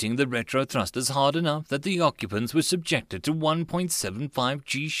them hitting the retro thrusters hard enough that the occupants were subjected to 1.75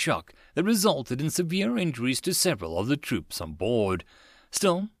 G shock that resulted in severe injuries to several of the troops on board.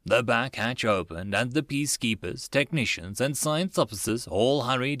 Still, the back hatch opened and the peacekeepers, technicians, and science officers all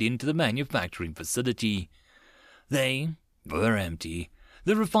hurried into the manufacturing facility. They were empty.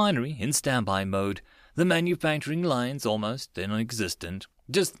 The refinery in standby mode, the manufacturing lines almost non-existent.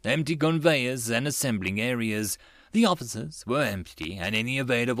 Just empty conveyors and assembling areas. The officers were empty, and any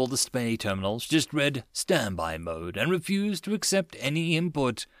available display terminals just read standby mode and refused to accept any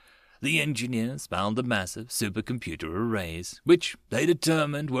input. The engineers found the massive supercomputer arrays, which they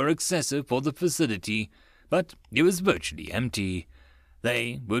determined were excessive for the facility, but it was virtually empty.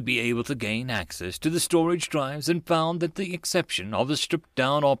 They would be able to gain access to the storage drives and found that the exception of the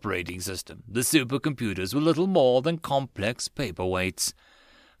stripped-down operating system, the supercomputers were little more than complex paperweights.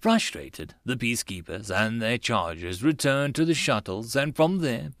 Frustrated, the peacekeepers and their chargers returned to the shuttles and from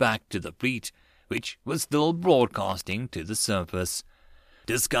there back to the fleet, which was still broadcasting to the surface.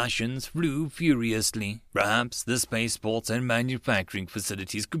 Discussions flew furiously. Perhaps the spaceports and manufacturing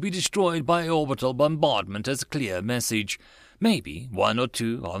facilities could be destroyed by orbital bombardment as a clear message. Maybe 1 or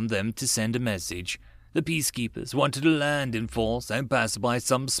 2 of them to send a message. The peacekeepers wanted to land in force and pass by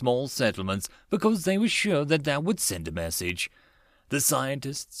some small settlements because they were sure that would send a message. The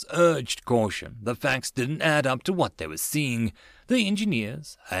scientists urged caution. The facts didn't add up to what they were seeing. The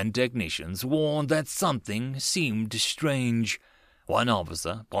engineers and technicians warned that something seemed strange. One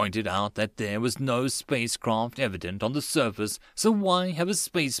officer pointed out that there was no spacecraft evident on the surface, so why have a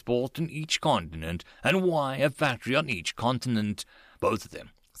spaceport in each continent, and why a factory on each continent, both of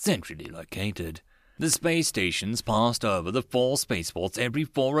them centrally located? The space stations passed over the 4 spaceports every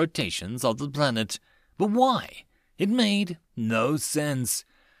 4 rotations of the planet. But why? It made no sense.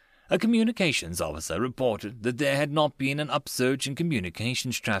 A communications officer reported that there had not been an upsurge in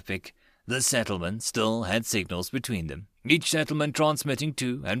communications traffic. The settlements still had signals between them, each settlement transmitting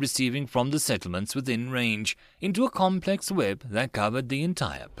to and receiving from the settlements within range into a complex web that covered the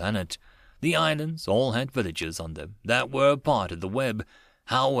entire planet. The islands all had villages on them that were part of the web.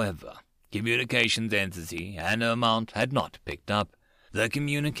 However, communications entity and her mount had not picked up. The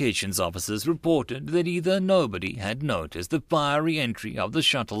communications officers reported that either nobody had noticed the fiery entry of the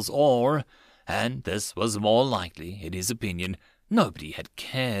shuttles or, and this was more likely in his opinion, nobody had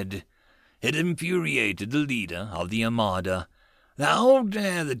cared. It infuriated the leader of the Armada. How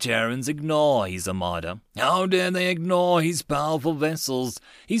dare the Terrans ignore his Armada? How dare they ignore his powerful vessels,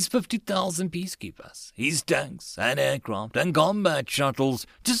 his 50,000 peacekeepers, his tanks and aircraft and combat shuttles?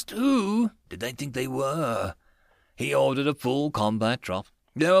 Just who did they think they were? He ordered a full combat drop.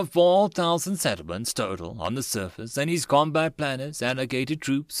 There were 4,000 settlements total on the surface, and his combat planners allocated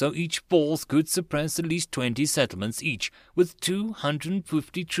troops so each force could suppress at least 20 settlements each, with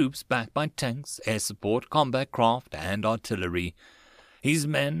 250 troops backed by tanks, air support, combat craft, and artillery. His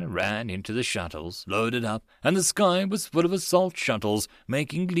men ran into the shuttles, loaded up, and the sky was full of assault shuttles,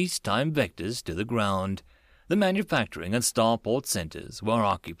 making least time vectors to the ground. The manufacturing and starport centers were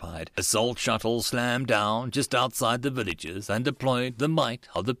occupied. Assault shuttles slammed down just outside the villages and deployed the might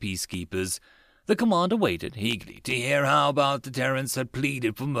of the peacekeepers. The commander waited eagerly to hear how about the Terrans had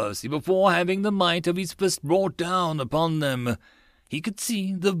pleaded for mercy before having the might of his fist brought down upon them. He could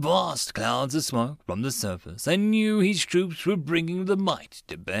see the vast clouds of smoke from the surface and knew his troops were bringing the might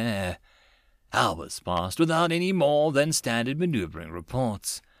to bear. Hours passed without any more than standard maneuvering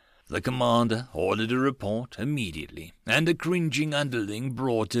reports. The commander ordered a report immediately, and a cringing underling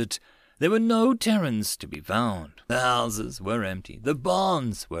brought it. There were no Terrans to be found. The houses were empty, the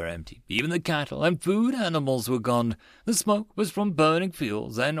barns were empty, even the cattle and food animals were gone. The smoke was from burning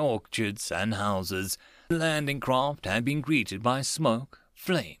fields and orchards and houses. The landing craft had been greeted by smoke,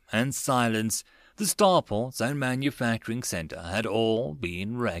 flame, and silence. The starports and manufacturing center had all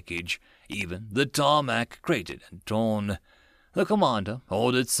been wreckage, even the tarmac cratered and torn. The commander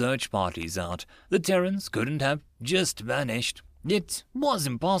ordered search parties out. The Terrans couldn't have just vanished. It was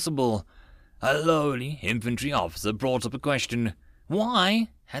impossible. A lowly infantry officer brought up a question. Why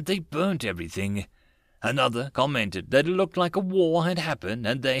had they burnt everything? Another commented that it looked like a war had happened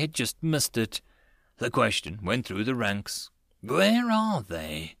and they had just missed it. The question went through the ranks. Where are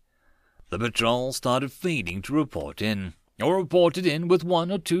they? The patrol started fading to report in, or reported in with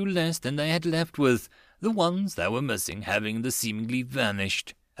one or two less than they had left with, the ones that were missing having the seemingly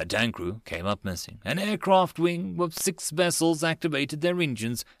vanished. A tank crew came up missing. An aircraft wing with 6 vessels activated their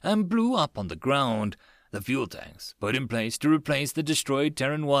engines and blew up on the ground. The fuel tanks put in place to replace the destroyed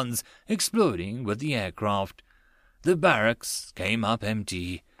Terran ones, exploding with the aircraft. The barracks came up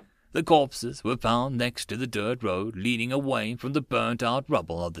empty. The corpses were found next to the dirt road leading away from the burnt-out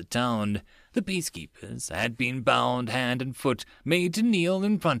rubble of the town. The peacekeepers had been bound hand and foot, made to kneel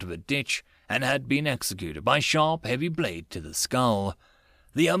in front of a ditch, and had been executed by sharp, heavy blade to the skull.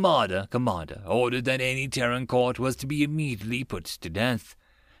 The Armada commander ordered that any Terran caught was to be immediately put to death.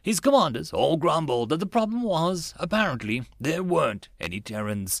 His commanders all grumbled that the problem was, apparently, there weren't any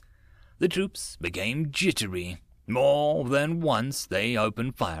Terrans. The troops became jittery. More than once they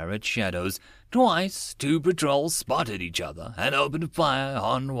opened fire at shadows. Twice 2 patrols spotted each other and opened fire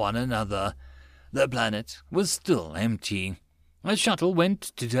on one another. The planet was still empty. A shuttle went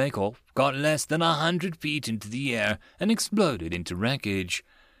to take off, got less than 100 feet into the air, and exploded into wreckage.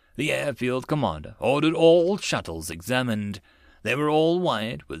 The airfield commander ordered all shuttles examined. They were all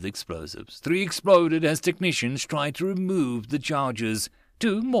wired with explosives. 3 exploded as technicians tried to remove the charges.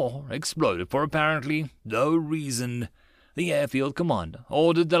 2 more exploded for apparently no reason. The airfield commander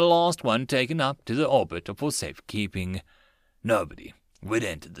ordered the last one taken up to the orbit for safekeeping. Nobody would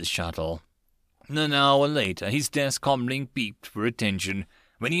enter the shuttle. An hour later, his desk comlink beeped for attention.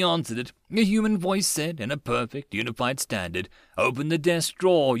 When he answered it, a human voice said, in a perfect, unified standard, "Open the desk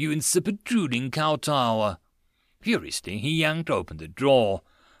drawer, you insipid drooling kowtower." Furiously, he yanked open the drawer.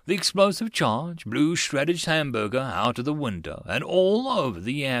 The explosive charge blew shredded hamburger out of the window and all over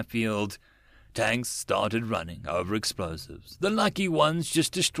the airfield. Tanks started running over explosives. The lucky ones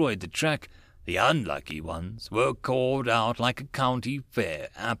just destroyed the track. The unlucky ones were caught out like a county fair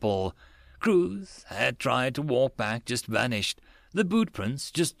apple. Crews had tried to walk back, just vanished. The boot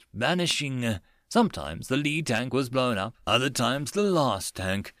prints just vanishing. Sometimes the lead tank was blown up, other times the last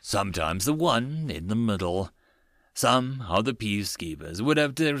tank, sometimes the one in the middle. Some of the peacekeepers would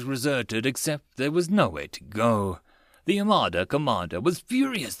have deserted, except there was nowhere to go. The Armada commander was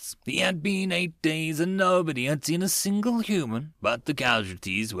furious. He had been 8 days and nobody had seen a single human, but the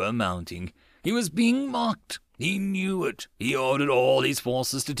casualties were mounting. He was being mocked. He knew it. He ordered all his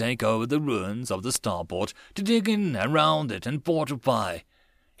forces to take over the ruins of the starport, to dig in around it and fortify.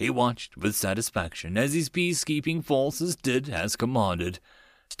 He watched with satisfaction as his peacekeeping forces did as commanded.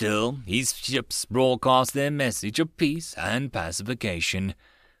 Still, his ships broadcast their message of peace and pacification.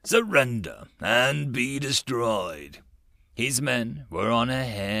 Surrender and be destroyed. His men were on a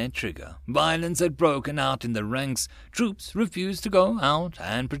hair trigger. Violence had broken out in the ranks. Troops refused to go out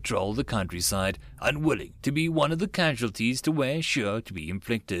and patrol the countryside, unwilling to be one of the casualties to where sure to be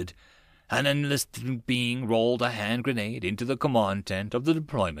inflicted. An enlisted being rolled a hand grenade into the command tent of the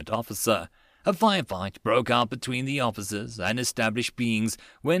deployment officer. A firefight broke out between the officers and established beings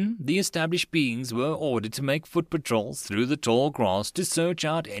when the established beings were ordered to make foot patrols through the tall grass to search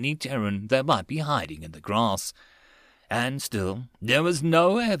out any Terran that might be hiding in the grass. And still, there was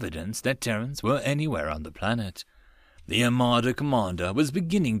no evidence that Terrans were anywhere on the planet. The Armada commander was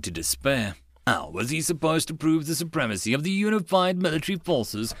beginning to despair. How was he supposed to prove the supremacy of the unified military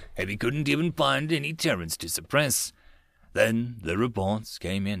forces if he couldn't even find any Terrans to suppress? Then the reports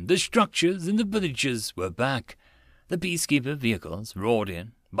came in. The structures in the villages were back. The peacekeeper vehicles roared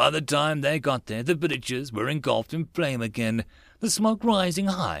in. By the time they got there, the villages were engulfed in flame again, the smoke rising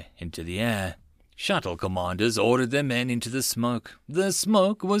high into the air. Shuttle commanders ordered their men into the smoke. The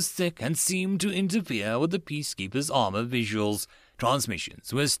smoke was thick and seemed to interfere with the peacekeepers' armor visuals.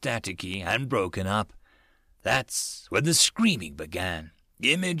 Transmissions were staticky and broken up. That's when the screaming began.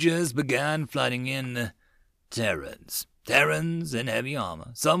 Images began flooding in. Terrans in heavy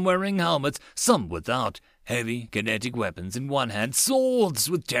armor, some wearing helmets, some without, heavy kinetic weapons in one hand, swords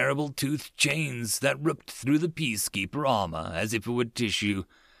with terrible toothed chains that ripped through the peacekeeper armor as if it were tissue.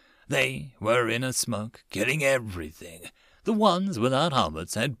 They were in a smoke, killing everything. The ones without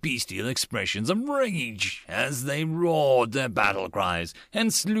helmets had bestial expressions of rage as they roared their battle cries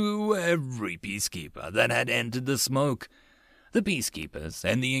and slew every peacekeeper that had entered the smoke. The peacekeepers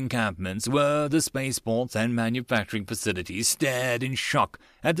and the encampments where the spaceports and manufacturing facilities stared in shock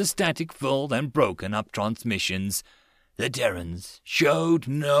at the static-filled and broken-up transmissions. The Terrans showed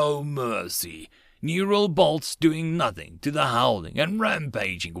no mercy, neural bolts doing nothing to the howling and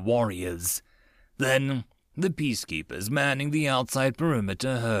rampaging warriors. Then the peacekeepers manning the outside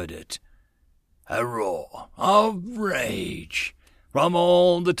perimeter heard it. A roar of rage. From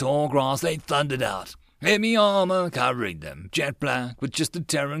all the tall grass they thundered out. Heavy armor covering them, jet black, with just the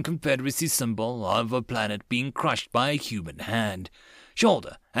Terran Confederacy symbol of a planet being crushed by a human hand.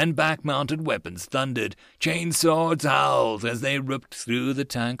 Shoulder and back-mounted weapons thundered. Chainswords howled as they ripped through the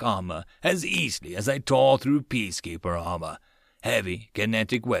tank armor as easily as they tore through peacekeeper armor. Heavy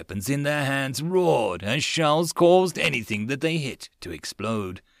kinetic weapons in their hands roared as shells caused anything that they hit to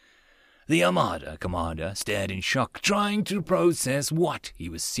explode. The Armada commander stared in shock, trying to process what he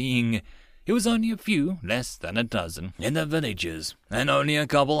was seeing. It was only a few, less than a dozen, in the villages, and only a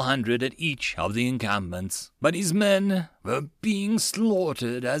couple hundred at each of the encampments. But his men were being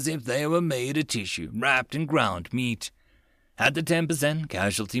slaughtered as if they were made of tissue, wrapped in ground meat. At the 10%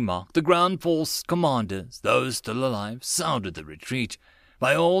 casualty mark, the ground force commanders, those still alive, sounded the retreat.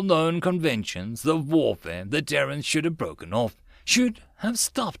 By all known conventions of warfare, the Terrans should have broken off, should have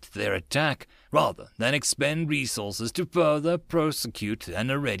stopped their attack, rather than expend resources to further prosecute an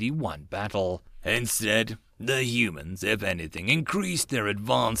already won battle. Instead, the humans, if anything, increased their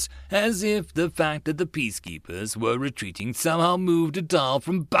advance, as if the fact that the peacekeepers were retreating somehow moved a dial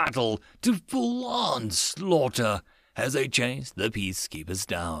from battle to full-on slaughter as they chased the peacekeepers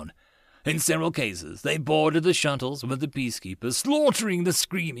down. In several cases, they boarded the shuttles with the peacekeepers, slaughtering the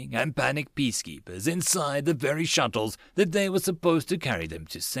screaming and panicked peacekeepers inside the very shuttles that they were supposed to carry them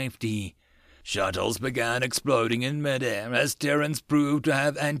to safety. Shuttles began exploding in midair as Terrans proved to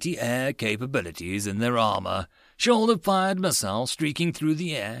have anti-air capabilities in their armor. Shoulder-fired missiles streaking through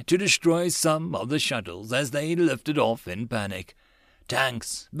the air to destroy some of the shuttles as they lifted off in panic.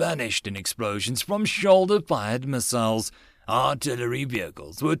 Tanks vanished in explosions from shoulder-fired missiles. Artillery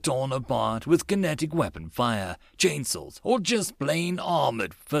vehicles were torn apart with kinetic weapon fire, chainsaws, or just plain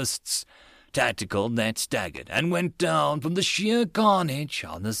armored fists. Tactical nets staggered and went down from the sheer carnage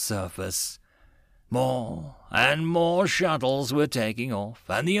on the surface. More and more shuttles were taking off,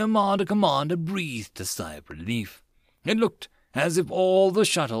 and the Armada commander breathed a sigh of relief. It looked as if all the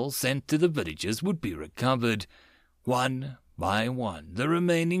shuttles sent to the villages would be recovered. One by one, the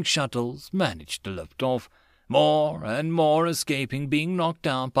remaining shuttles managed to lift off, more and more escaping being knocked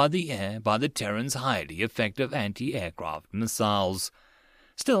out by the air by the Terrans' highly effective anti-aircraft missiles.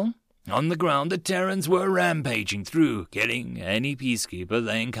 Still, on the ground the Terrans were rampaging through, killing any peacekeeper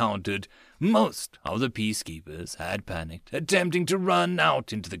they encountered. Most of the peacekeepers had panicked, attempting to run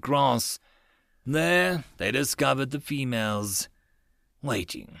out into the grass. There they discovered the females,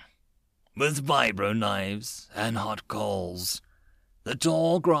 waiting, with vibro knives and hot coals. The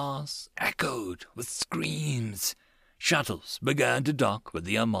tall grass echoed with screams. Shuttles began to dock when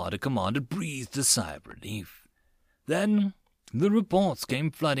the Armada commander breathed a sigh of relief. Then the reports came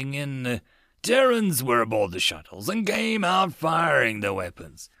flooding in. Terrans were aboard the shuttles and came out firing their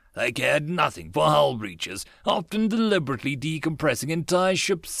weapons. They cared nothing for hull breaches, often deliberately decompressing entire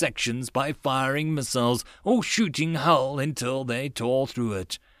ship sections by firing missiles or shooting hull until they tore through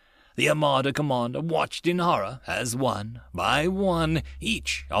it. The Armada commander watched in horror as one by one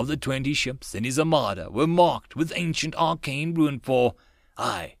each of the 20 ships in his Armada were marked with ancient arcane rune for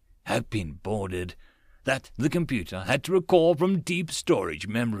 "I have been boarded," that the computer had to recall from deep storage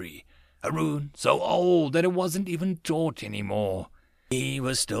memory, a rune so old that it wasn't even taught anymore. He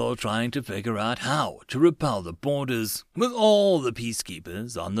was still trying to figure out how to repel the boarders with all the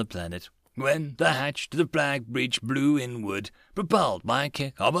peacekeepers on the planet, when the hatch to the flag bridge blew inward, propelled by a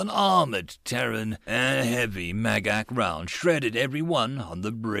kick of an armored Terran, and a heavy Magak round shredded everyone on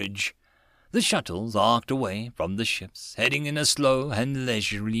the bridge. The shuttles arced away from the ships, heading in a slow and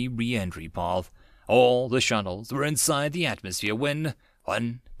leisurely re-entry path. All the shuttles were inside the atmosphere when,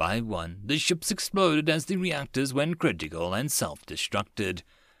 one by one, the ships exploded as the reactors went critical and self-destructed.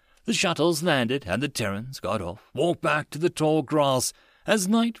 The shuttles landed and the Terrans got off, walked back to the tall grass. As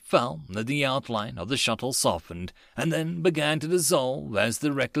night fell, the outline of the shuttle softened, and then began to dissolve as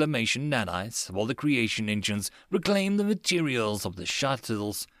the reclamation nanites for the creation engines reclaimed the materials of the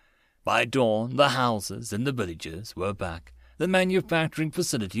shuttles. By dawn, the houses and the villages were back. The manufacturing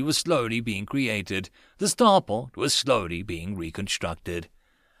facility was slowly being created. The starport was slowly being reconstructed.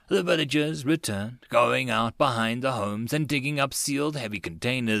 The villagers returned, going out behind the homes and digging up sealed heavy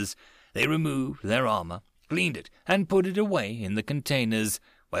containers. They removed their armor, cleaned it, and put it away in the containers.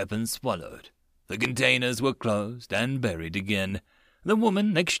 Weapons followed. The containers were closed and buried again. The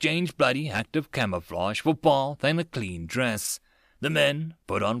women exchanged bloody active camouflage for bath and a clean dress. The men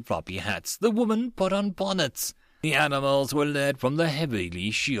put on floppy hats. The women put on bonnets. The animals were led from the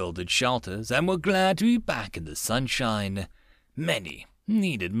heavily shielded shelters and were glad to be back in the sunshine. Many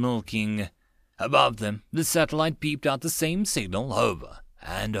needed milking. Above them, the satellite peeped out the same signal over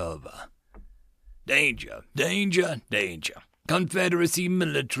and over. Danger, danger, danger. Confederacy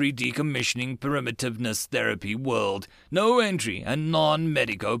military decommissioning primitiveness therapy world. No entry and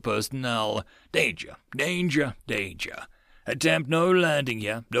non-medico personnel. Danger, danger, danger. Attempt no landing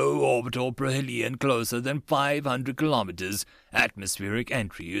here, no orbital perihelion closer than 500 kilometers. Atmospheric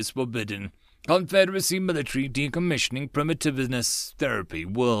entry is forbidden. Confederacy military decommissioning primitiveness therapy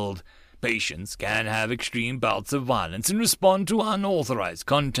world. Patients can have extreme bouts of violence and respond to unauthorized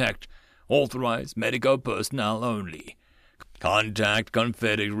contact. Authorized medico personnel only. Contact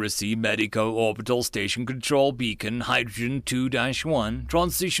Confederacy Medico Orbital Station Control Beacon Hydrogen 2-1,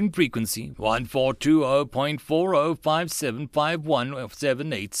 transition frequency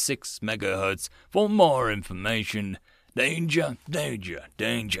 1420.405751.786 MHz for more information. Danger, danger,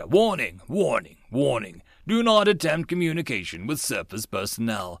 danger. Warning, warning, warning. Do not attempt communication with surface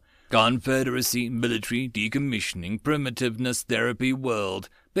personnel. Confederacy Military Decommissioning Primitiveness Therapy World.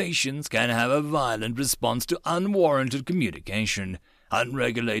 Patients can have a violent response to unwarranted communication.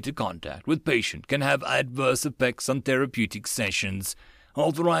 Unregulated contact with patient can have adverse effects on therapeutic sessions.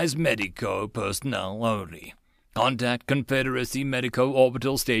 Authorized medico personnel only. Contact Confederacy Medico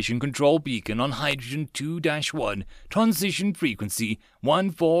Orbital Station Control Beacon on Hydrogen 2-1, transition frequency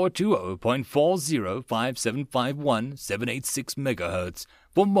 1420.405751.786 MHz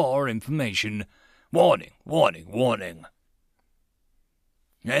for more information. Warning, warning, warning.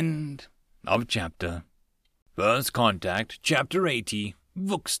 End of chapter. First Contact, Chapter 80,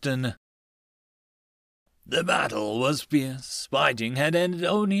 Vuxton. The battle was fierce. Fighting had ended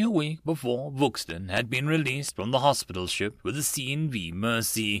only a week before Vuxton had been released from the hospital ship with the C&V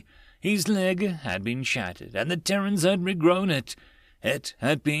Mercy. His leg had been shattered, and the Terrans had regrown it. It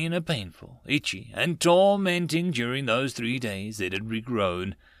had been a painful, itchy, and tormenting during those 3 days it had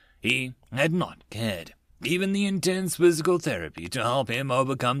regrown. He had not cared. Even the intense physical therapy to help him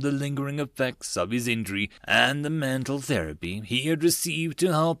overcome the lingering effects of his injury and the mental therapy he had received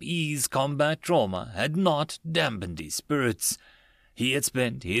to help ease combat trauma had not dampened his spirits. He had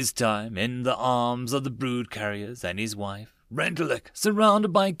spent his time in the arms of the brood carriers and his wife, Rentelek,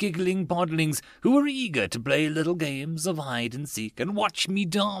 surrounded by giggling podlings who were eager to play little games of hide-and-seek and watch me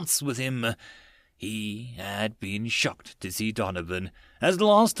dance with him. He had been shocked to see Donovan, as the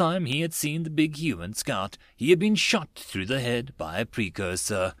last time he had seen the big human scout, he had been shot through the head by a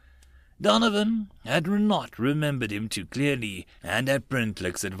precursor. Donovan had not remembered him too clearly, and at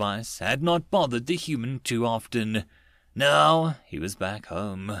Brentlick's advice had not bothered the human too often. Now he was back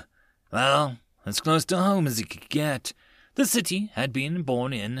home. Well, as close to home as he could get. The city had been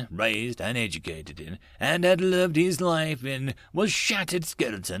born in, raised and educated in, and had lived his life in, was shattered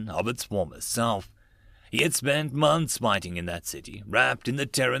skeleton of its former self. He had spent months fighting in that city, wrapped in the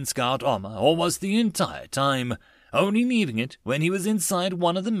Terran Scout armor almost the entire time, only leaving it when he was inside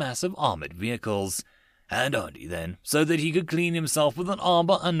one of the massive armored vehicles, and only then, so that he could clean himself with an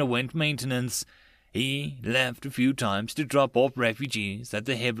armor underwent maintenance. He left a few times to drop off refugees at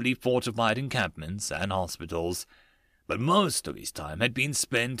the heavily fortified encampments and hospitals, but most of his time had been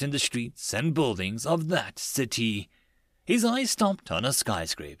spent in the streets and buildings of that city. His eye stopped on a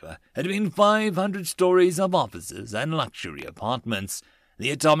skyscraper. It had been 500 stories of offices and luxury apartments.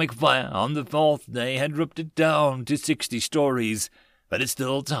 The atomic fire on the fourth day had ripped it down to 60 stories, but it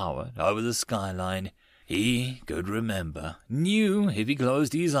still towered over the skyline. He could remember, knew if he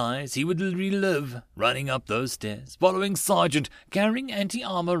closed his eyes he would relive running up those stairs, following Sergeant, carrying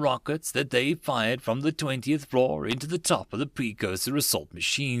anti-armor rockets that they fired from the 20th floor into the top of the precursor assault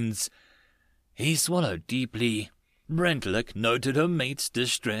machines. He swallowed deeply. Brentlick noted her mate's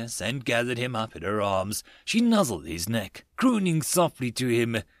distress and gathered him up in her arms. She nuzzled his neck, crooning softly to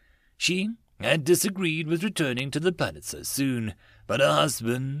him. She had disagreed with returning to the planet so soon, but her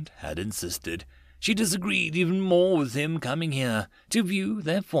husband had insisted. She disagreed even more with him coming here to view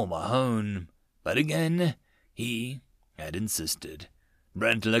their former home. But again, he had insisted.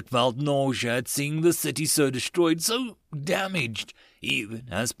 Brentlick felt nausea at seeing the city so destroyed, so damaged, even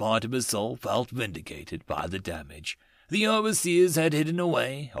as part of his soul felt vindicated by the damage. The overseers had hidden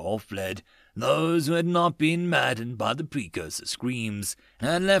away or fled. Those who had not been maddened by the precursor screams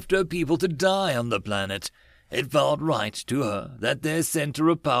had left her people to die on the planet. It felt right to her that their center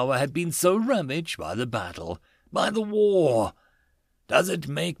of power had been so ravaged by the battle, by the war. Does it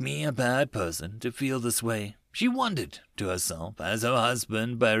make me a bad person to feel this way? She wondered to herself as her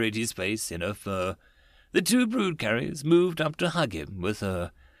husband buried his face in her fur. The two brood carriers moved up to hug him with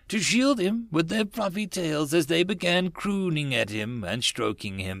her, to shield him with their fluffy tails as they began crooning at him and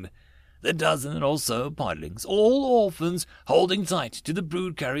stroking him. The dozen or so podlings, all orphans, holding tight to the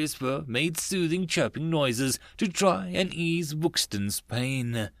brood carrier's fur, made soothing chirping noises to try and ease Buxton's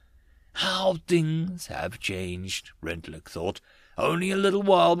pain. How things have changed, Brentlick thought. Only a little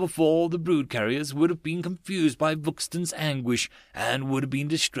while before, the brood carriers would have been confused by Buxton's anguish and would have been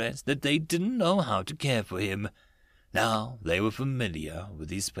distressed that they didn't know how to care for him. Now they were familiar with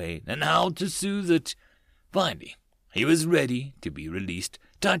his pain and how to soothe it. Finally, he was ready to be released,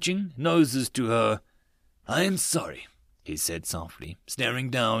 touching noses to her. "I am sorry," he said softly, staring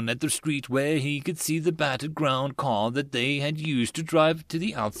down at the street where he could see the battered ground car that they had used to drive to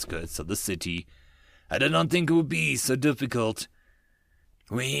the outskirts of the city. "I did not think it would be so difficult."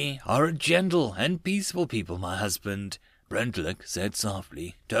 "We are a gentle and peaceful people, my husband," Brentlick said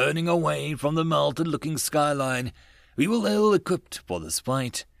softly, turning away from the melted-looking skyline. "We were ill-equipped for this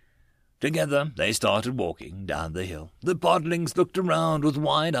fight." Together they started walking down the hill. The podlings looked around with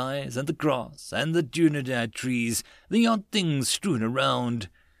wide eyes at the grass and the Dunedin trees, the odd things strewn around.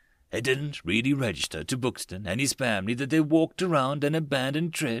 It didn't really register to Buxton and his family that they walked around an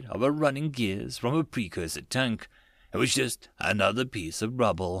abandoned tread of a running gears from a precursor tank. It was just another piece of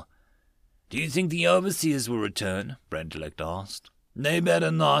rubble. "Do you think the overseers will return?" Brentlick asked. "They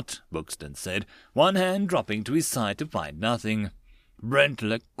better not," Buxton said, one hand dropping to his side to find nothing.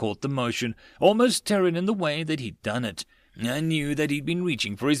 Brentlick caught the motion, almost tearing in the way that he'd done it, and knew that he'd been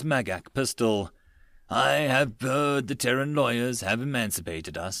reaching for his Magak pistol. "I have heard the Terran lawyers have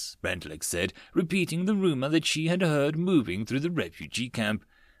emancipated us," Brentlick said, repeating the rumor that she had heard moving through the refugee camp.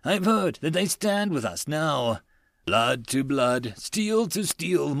 "I've heard that they stand with us now. Blood to blood, steel to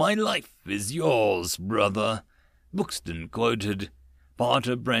steel, my life is yours, brother," Buxton quoted.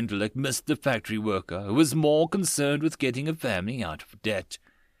 Potter Brentlick missed the factory worker who was more concerned with getting a family out of debt.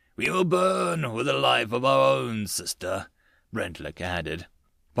 "We will burn with the life of our own sister," Brentlick added.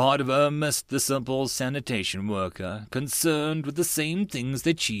 Part of her missed the simple sanitation worker, concerned with the same things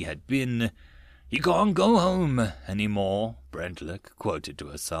that she had been. "You can't go home any more," Brentlick quoted to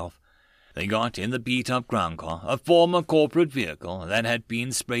herself. They got in the beat-up ground car, a former corporate vehicle that had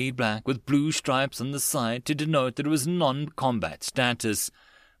been sprayed black with blue stripes on the side to denote that it was non-combat status.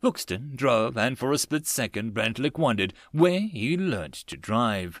 Buxton drove, and for a split second Brentlick wondered where he learnt to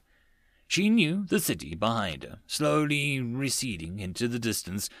drive. She knew the city behind her, slowly receding into the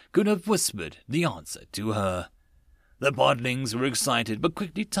distance, could have whispered the answer to her. The podlings were excited but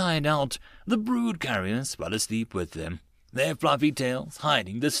quickly tired out. The brood carriers fell asleep with them. their fluffy tails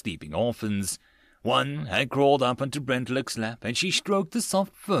hiding the sleeping orphans. One had crawled up onto Brentlick's lap, and she stroked the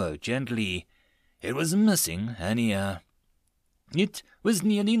soft fur gently. It was missing an ear. It was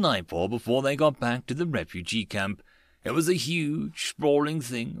nearly nightfall before they got back to the refugee camp. It was a huge, sprawling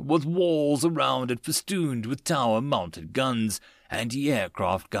thing, with walls around it festooned with tower-mounted guns,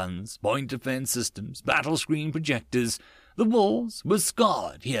 anti-aircraft guns, point-defense systems, battle-screen projectors. The walls were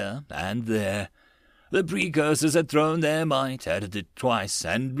scarred here and there. The precursors had thrown their might at it twice,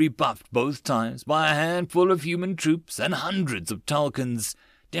 and rebuffed both times by a handful of human troops and hundreds of Tulkans,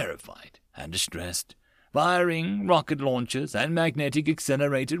 terrified and distressed. Firing rocket launchers and magnetic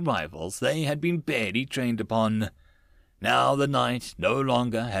accelerated rifles they had been barely trained upon. Now the night no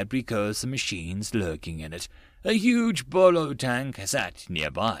longer had precursor machines lurking in it. A huge Bolo tank sat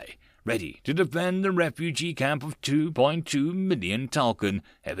nearby, ready to defend the refugee camp of 2.2 million Tulkan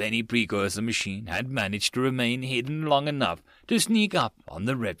if any precursor machine had managed to remain hidden long enough to sneak up on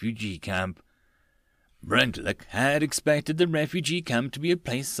the refugee camp. Brentlick had expected the refugee camp to be a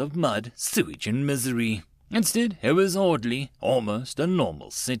place of mud, sewage, and misery. Instead, it was orderly, almost a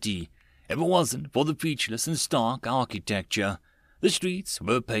normal city. If it wasn't for the featureless and stark architecture, the streets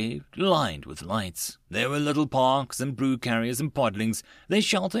were paved, lined with lights. There were little parks and brew carriers and podlings, their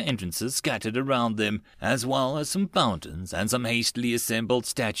shelter entrances scattered around them, as well as some fountains and some hastily assembled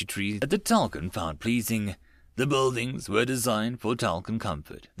statuaries that the Tulkan found pleasing. The buildings were designed for Tulkan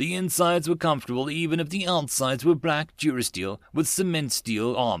comfort. The insides were comfortable even if the outsides were black durasteel with cement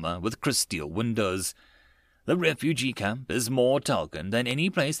steel armor with crystal windows. The refugee camp is more Tulkan than any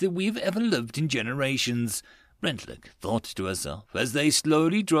place that we've ever lived in generations, Brentlick thought to herself as they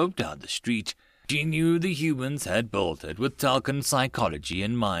slowly drove down the street. She knew the humans had built it with Tulkan psychology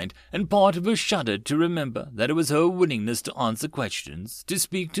in mind, and part of her shuddered to remember that it was her willingness to answer questions, to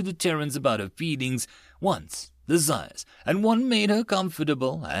speak to the Terrans about her feelings, wants, desires, and one made her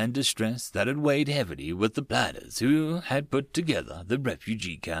comfortable and distressed that had weighed heavily with the planners who had put together the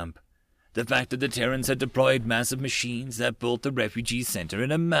refugee camp. The fact that the Terrans had deployed massive machines that built the refugee center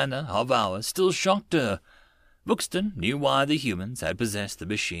in a manner of ours still shocked her. Buxton knew why the humans had possessed the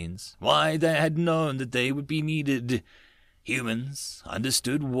machines, why they had known that they would be needed. Humans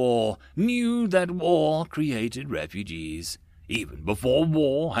understood war, knew that war created refugees, even before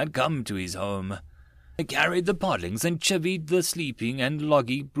war had come to his home. They carried the podlings and chivied the sleeping and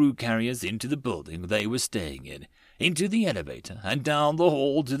loggy brew carriers into the building they were staying in, into the elevator, and down the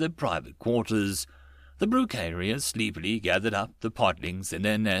hall to their private quarters. The brew carriers sleepily gathered up the podlings in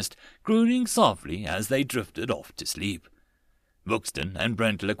their nest, crooning softly as they drifted off to sleep. Buxton and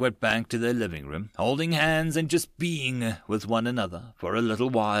Brentlick went back to their living room, holding hands and just being with one another for a little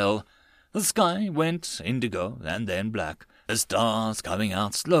while. The sky went indigo and then black, the stars coming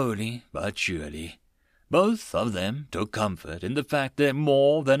out slowly but surely. Both of them took comfort in the fact that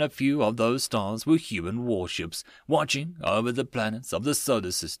more than a few of those stars were human warships, watching over the planets of the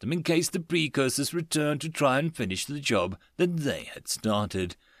solar system in case the precursors returned to try and finish the job that they had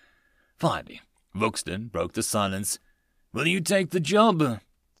started. Finally, Buxton broke the silence. "Will you take the job?"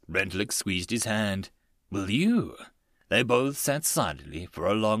 Brentlick squeezed his hand. "Will you?" They both sat silently for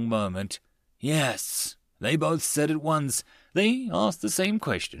a long moment. "Yes," they both said at once. They asked the same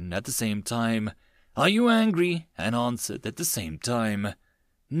question at the same time. "Are you angry?" and answered at the same time.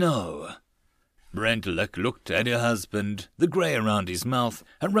 "No." Brentlick looked at her husband, the grey around his mouth,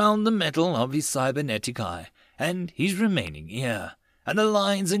 around the metal of his cybernetic eye, and his remaining ear, and the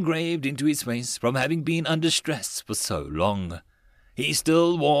lines engraved into his face from having been under stress for so long. He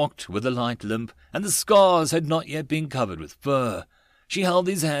still walked with a light limp, and the scars had not yet been covered with fur. She held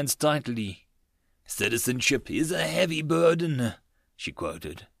his hands tightly. "Citizenship is a heavy burden," she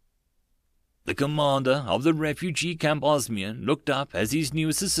quoted. The commander of the refugee camp Osmian looked up as his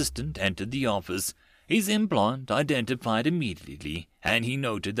newest assistant entered the office. His implant identified immediately, and he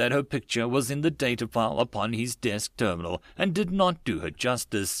noted that her picture was in the data file upon his desk terminal and did not do her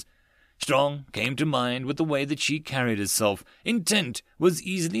justice. Strong came to mind with the way that she carried herself. Intent was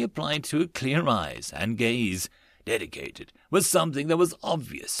easily applied to her clear eyes and gaze. Dedicated was something that was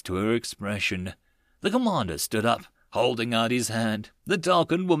obvious to her expression. The commander stood up, holding out his hand. The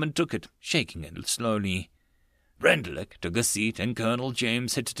Tulkan woman took it, shaking it slowly. Brentlick took a seat, and Colonel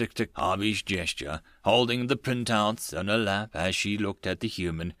James hit Harvey's gesture, holding the printouts on her lap as she looked at the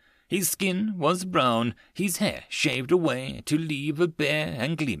human. His skin was brown, his hair shaved away to leave a bare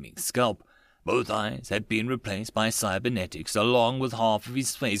and gleaming scalp. Both eyes had been replaced by cybernetics, along with half of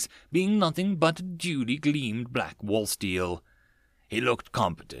his face being nothing but duly gleamed black wall steel. He looked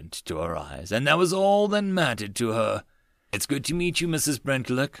competent to her eyes, and that was all that mattered to her. "It's good to meet you, Mrs.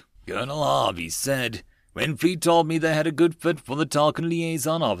 Brentlick," Colonel Harvey said. When Fleet told me they had a good fit for the Talcon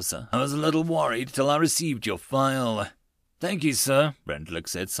liaison officer, I was a little worried till I received your file." "Thank you, sir," Brentlick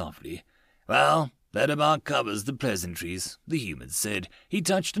said softly. "Well, that about covers the pleasantries," the human said. He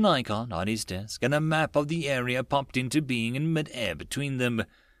touched an icon on his desk, and a map of the area popped into being in mid-air between them.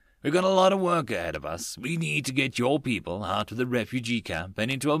 "We've got a lot of work ahead of us. We need to get your people out of the refugee camp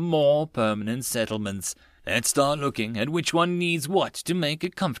and into a more permanent settlements. Let's start looking at which one needs what to make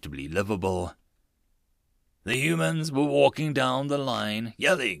it comfortably livable." The humans were walking down the line,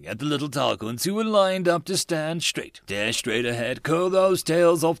 yelling at the little Talcons who were lined up to stand straight. "Stare straight ahead, curl those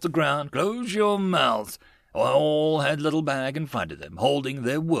tails off the ground, close your mouths." All had little bag in front of them, holding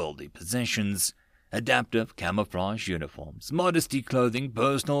their worldly possessions. Adaptive camouflage uniforms, modesty clothing,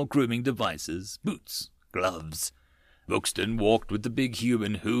 personal grooming devices, boots, gloves. Buxton walked with the big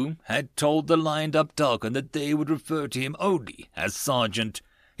human who had told the lined-up Talcon that they would refer to him only as Sergeant.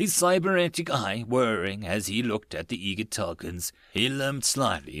 His cybernetic eye whirring as he looked at the eager Talcons. He limped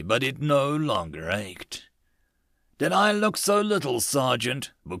slightly, but it no longer ached. "Did I look so little,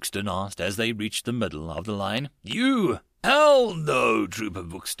 Sergeant?" Buxton asked as they reached the middle of the line. "You? Hell no, Trooper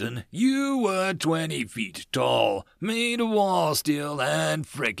Buxton. You were 20 feet tall, made of war steel and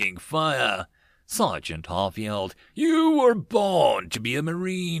fricking fire." Sergeant half yelled. "You were born to be a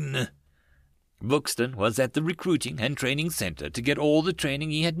Marine." Buxton was at the recruiting and training center to get all the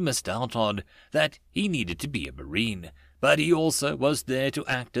training he had missed out on, that he needed to be a Marine. But he also was there to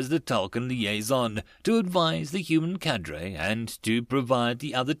act as the Talcon liaison, to advise the human cadre, and to provide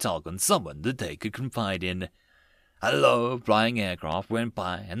the other Talcons someone that they could confide in. A low flying aircraft went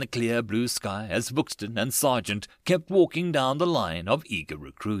by in the clear blue sky as Buxton and Sergeant kept walking down the line of eager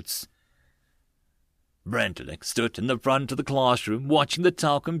recruits. Brentlick stood in the front of the classroom watching the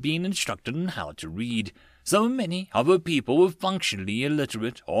Talcon being instructed on how to read. So many of her people were functionally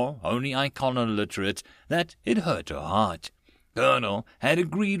illiterate, or only iconoliterate, that it hurt her heart. Colonel had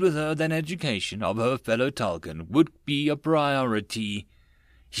agreed with her that education of her fellow Talcon would be a priority.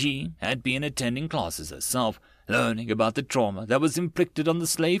 She had been attending classes herself, learning about the trauma that was inflicted on the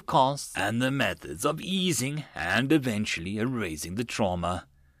slave castes and the methods of easing and eventually erasing the trauma.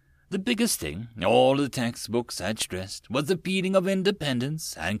 The biggest thing all the textbooks had stressed was the feeling of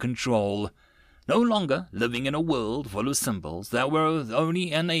independence and control. No longer living in a world full of symbols that were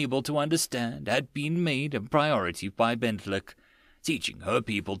only unable to understand had been made a priority by Brentlick. Teaching her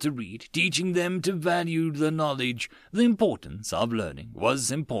people to read, teaching them to value the knowledge, the importance of learning was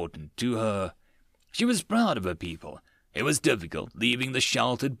important to her. She was proud of her people. It was difficult leaving the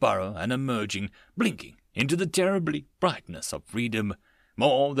sheltered burrow and emerging, blinking, into the terribly brightness of freedom.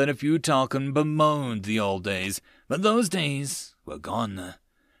 More than a few Talcon bemoaned the old days, but those days were gone.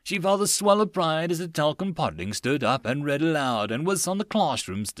 She felt a swell of pride as the Talcon podling stood up and read aloud and was on the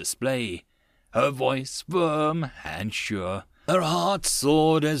classroom's display. Her voice firm and sure. Her heart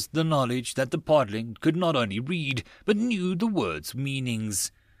soared as the knowledge that the podling could not only read, but knew the words'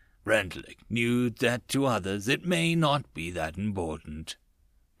 meanings. Brentlick knew that to others it may not be that important,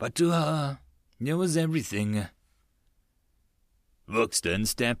 but to her it was everything. Buxton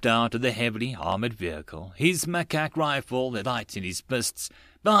stepped out of the heavily armored vehicle, his macaque rifle light in his fists.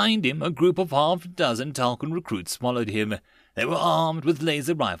 Behind him, a group of half a dozen Talcon recruits followed him. They were armed with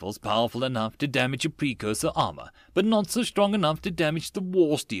laser rifles powerful enough to damage a precursor armor, but not so strong enough to damage the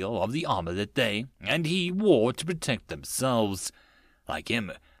war steel of the armor that they and he wore to protect themselves. Like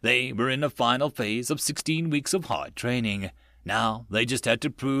him, they were in the final phase of 16 weeks of hard training. Now they just had to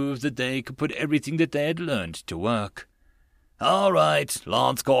prove that they could put everything that they had learned to work. "All right,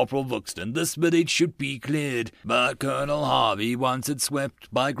 Lance Corporal Buxton, this village should be cleared, but Colonel Harvey wants it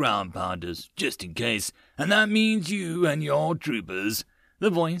swept by ground pounders, just in case, and that means you and your troopers,"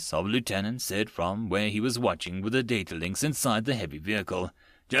 the voice of a lieutenant said from where he was watching with the data links inside the heavy vehicle.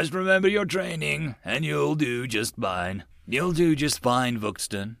 "Just remember your training, and you'll do just fine." "You'll do just fine,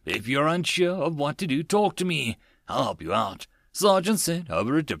 Buxton. If you're unsure of what to do, talk to me. I'll help you out," Sergeant said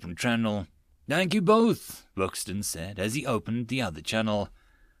over a different channel. "Thank you both," Buxton said as he opened the other channel.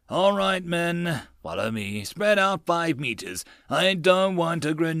 "All right, men, follow me. Spread out 5 meters. I don't want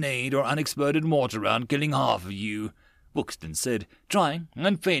a grenade or unexploded mortar round killing half of you," Buxton said, trying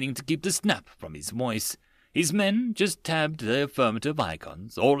and failing to keep the snap from his voice. His men just tabbed their affirmative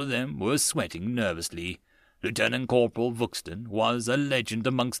icons. All of them were sweating nervously. Lieutenant Corporal Buxton was a legend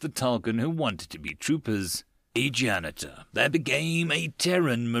amongst the Talcon who wanted to be troopers. A janitor that became a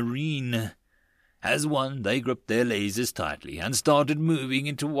Terran Marine. As one, they gripped their lasers tightly and started moving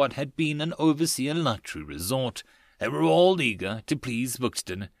into what had been an overseer luxury resort. They were all eager to please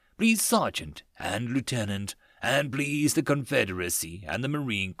Buxton, please Sergeant and Lieutenant, and please the Confederacy and the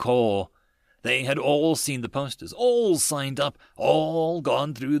Marine Corps. They had all seen the posters, all signed up, all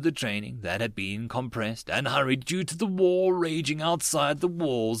gone through the training that had been compressed and hurried due to the war raging outside the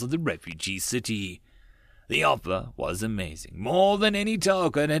walls of the refugee city. The offer was amazing, more than any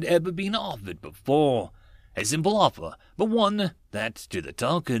Tulkun had ever been offered before. A simple offer, but one that, to the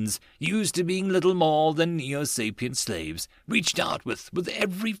Tulkuns, used to being little more than Neo-Sapient slaves, reached out with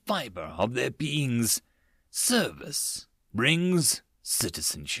every fiber of their beings. Service brings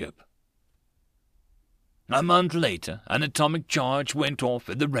citizenship. A month later, an atomic charge went off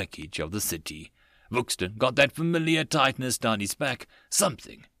in the wreckage of the city. Vuxton got that familiar tightness down his back.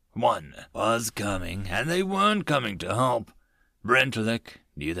 One was coming, and they weren't coming to help. Brentolek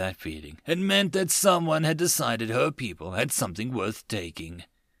knew that feeling. It meant that someone had decided her people had something worth taking.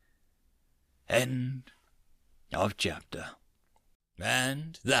 End of chapter.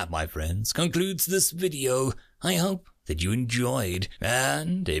 And that, my friends, concludes this video. I hope that you enjoyed,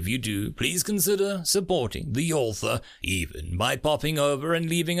 and if you do, please consider supporting the author, even by popping over and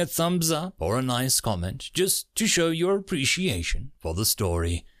leaving a thumbs up or a nice comment, just to show your appreciation for the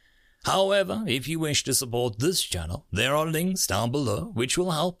story. However, if you wish to support this channel, there are links down below which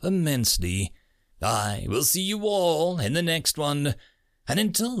will help immensely. I will see you all in the next one, and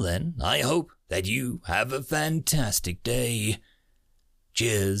until then, I hope that you have a fantastic day.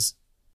 Cheers.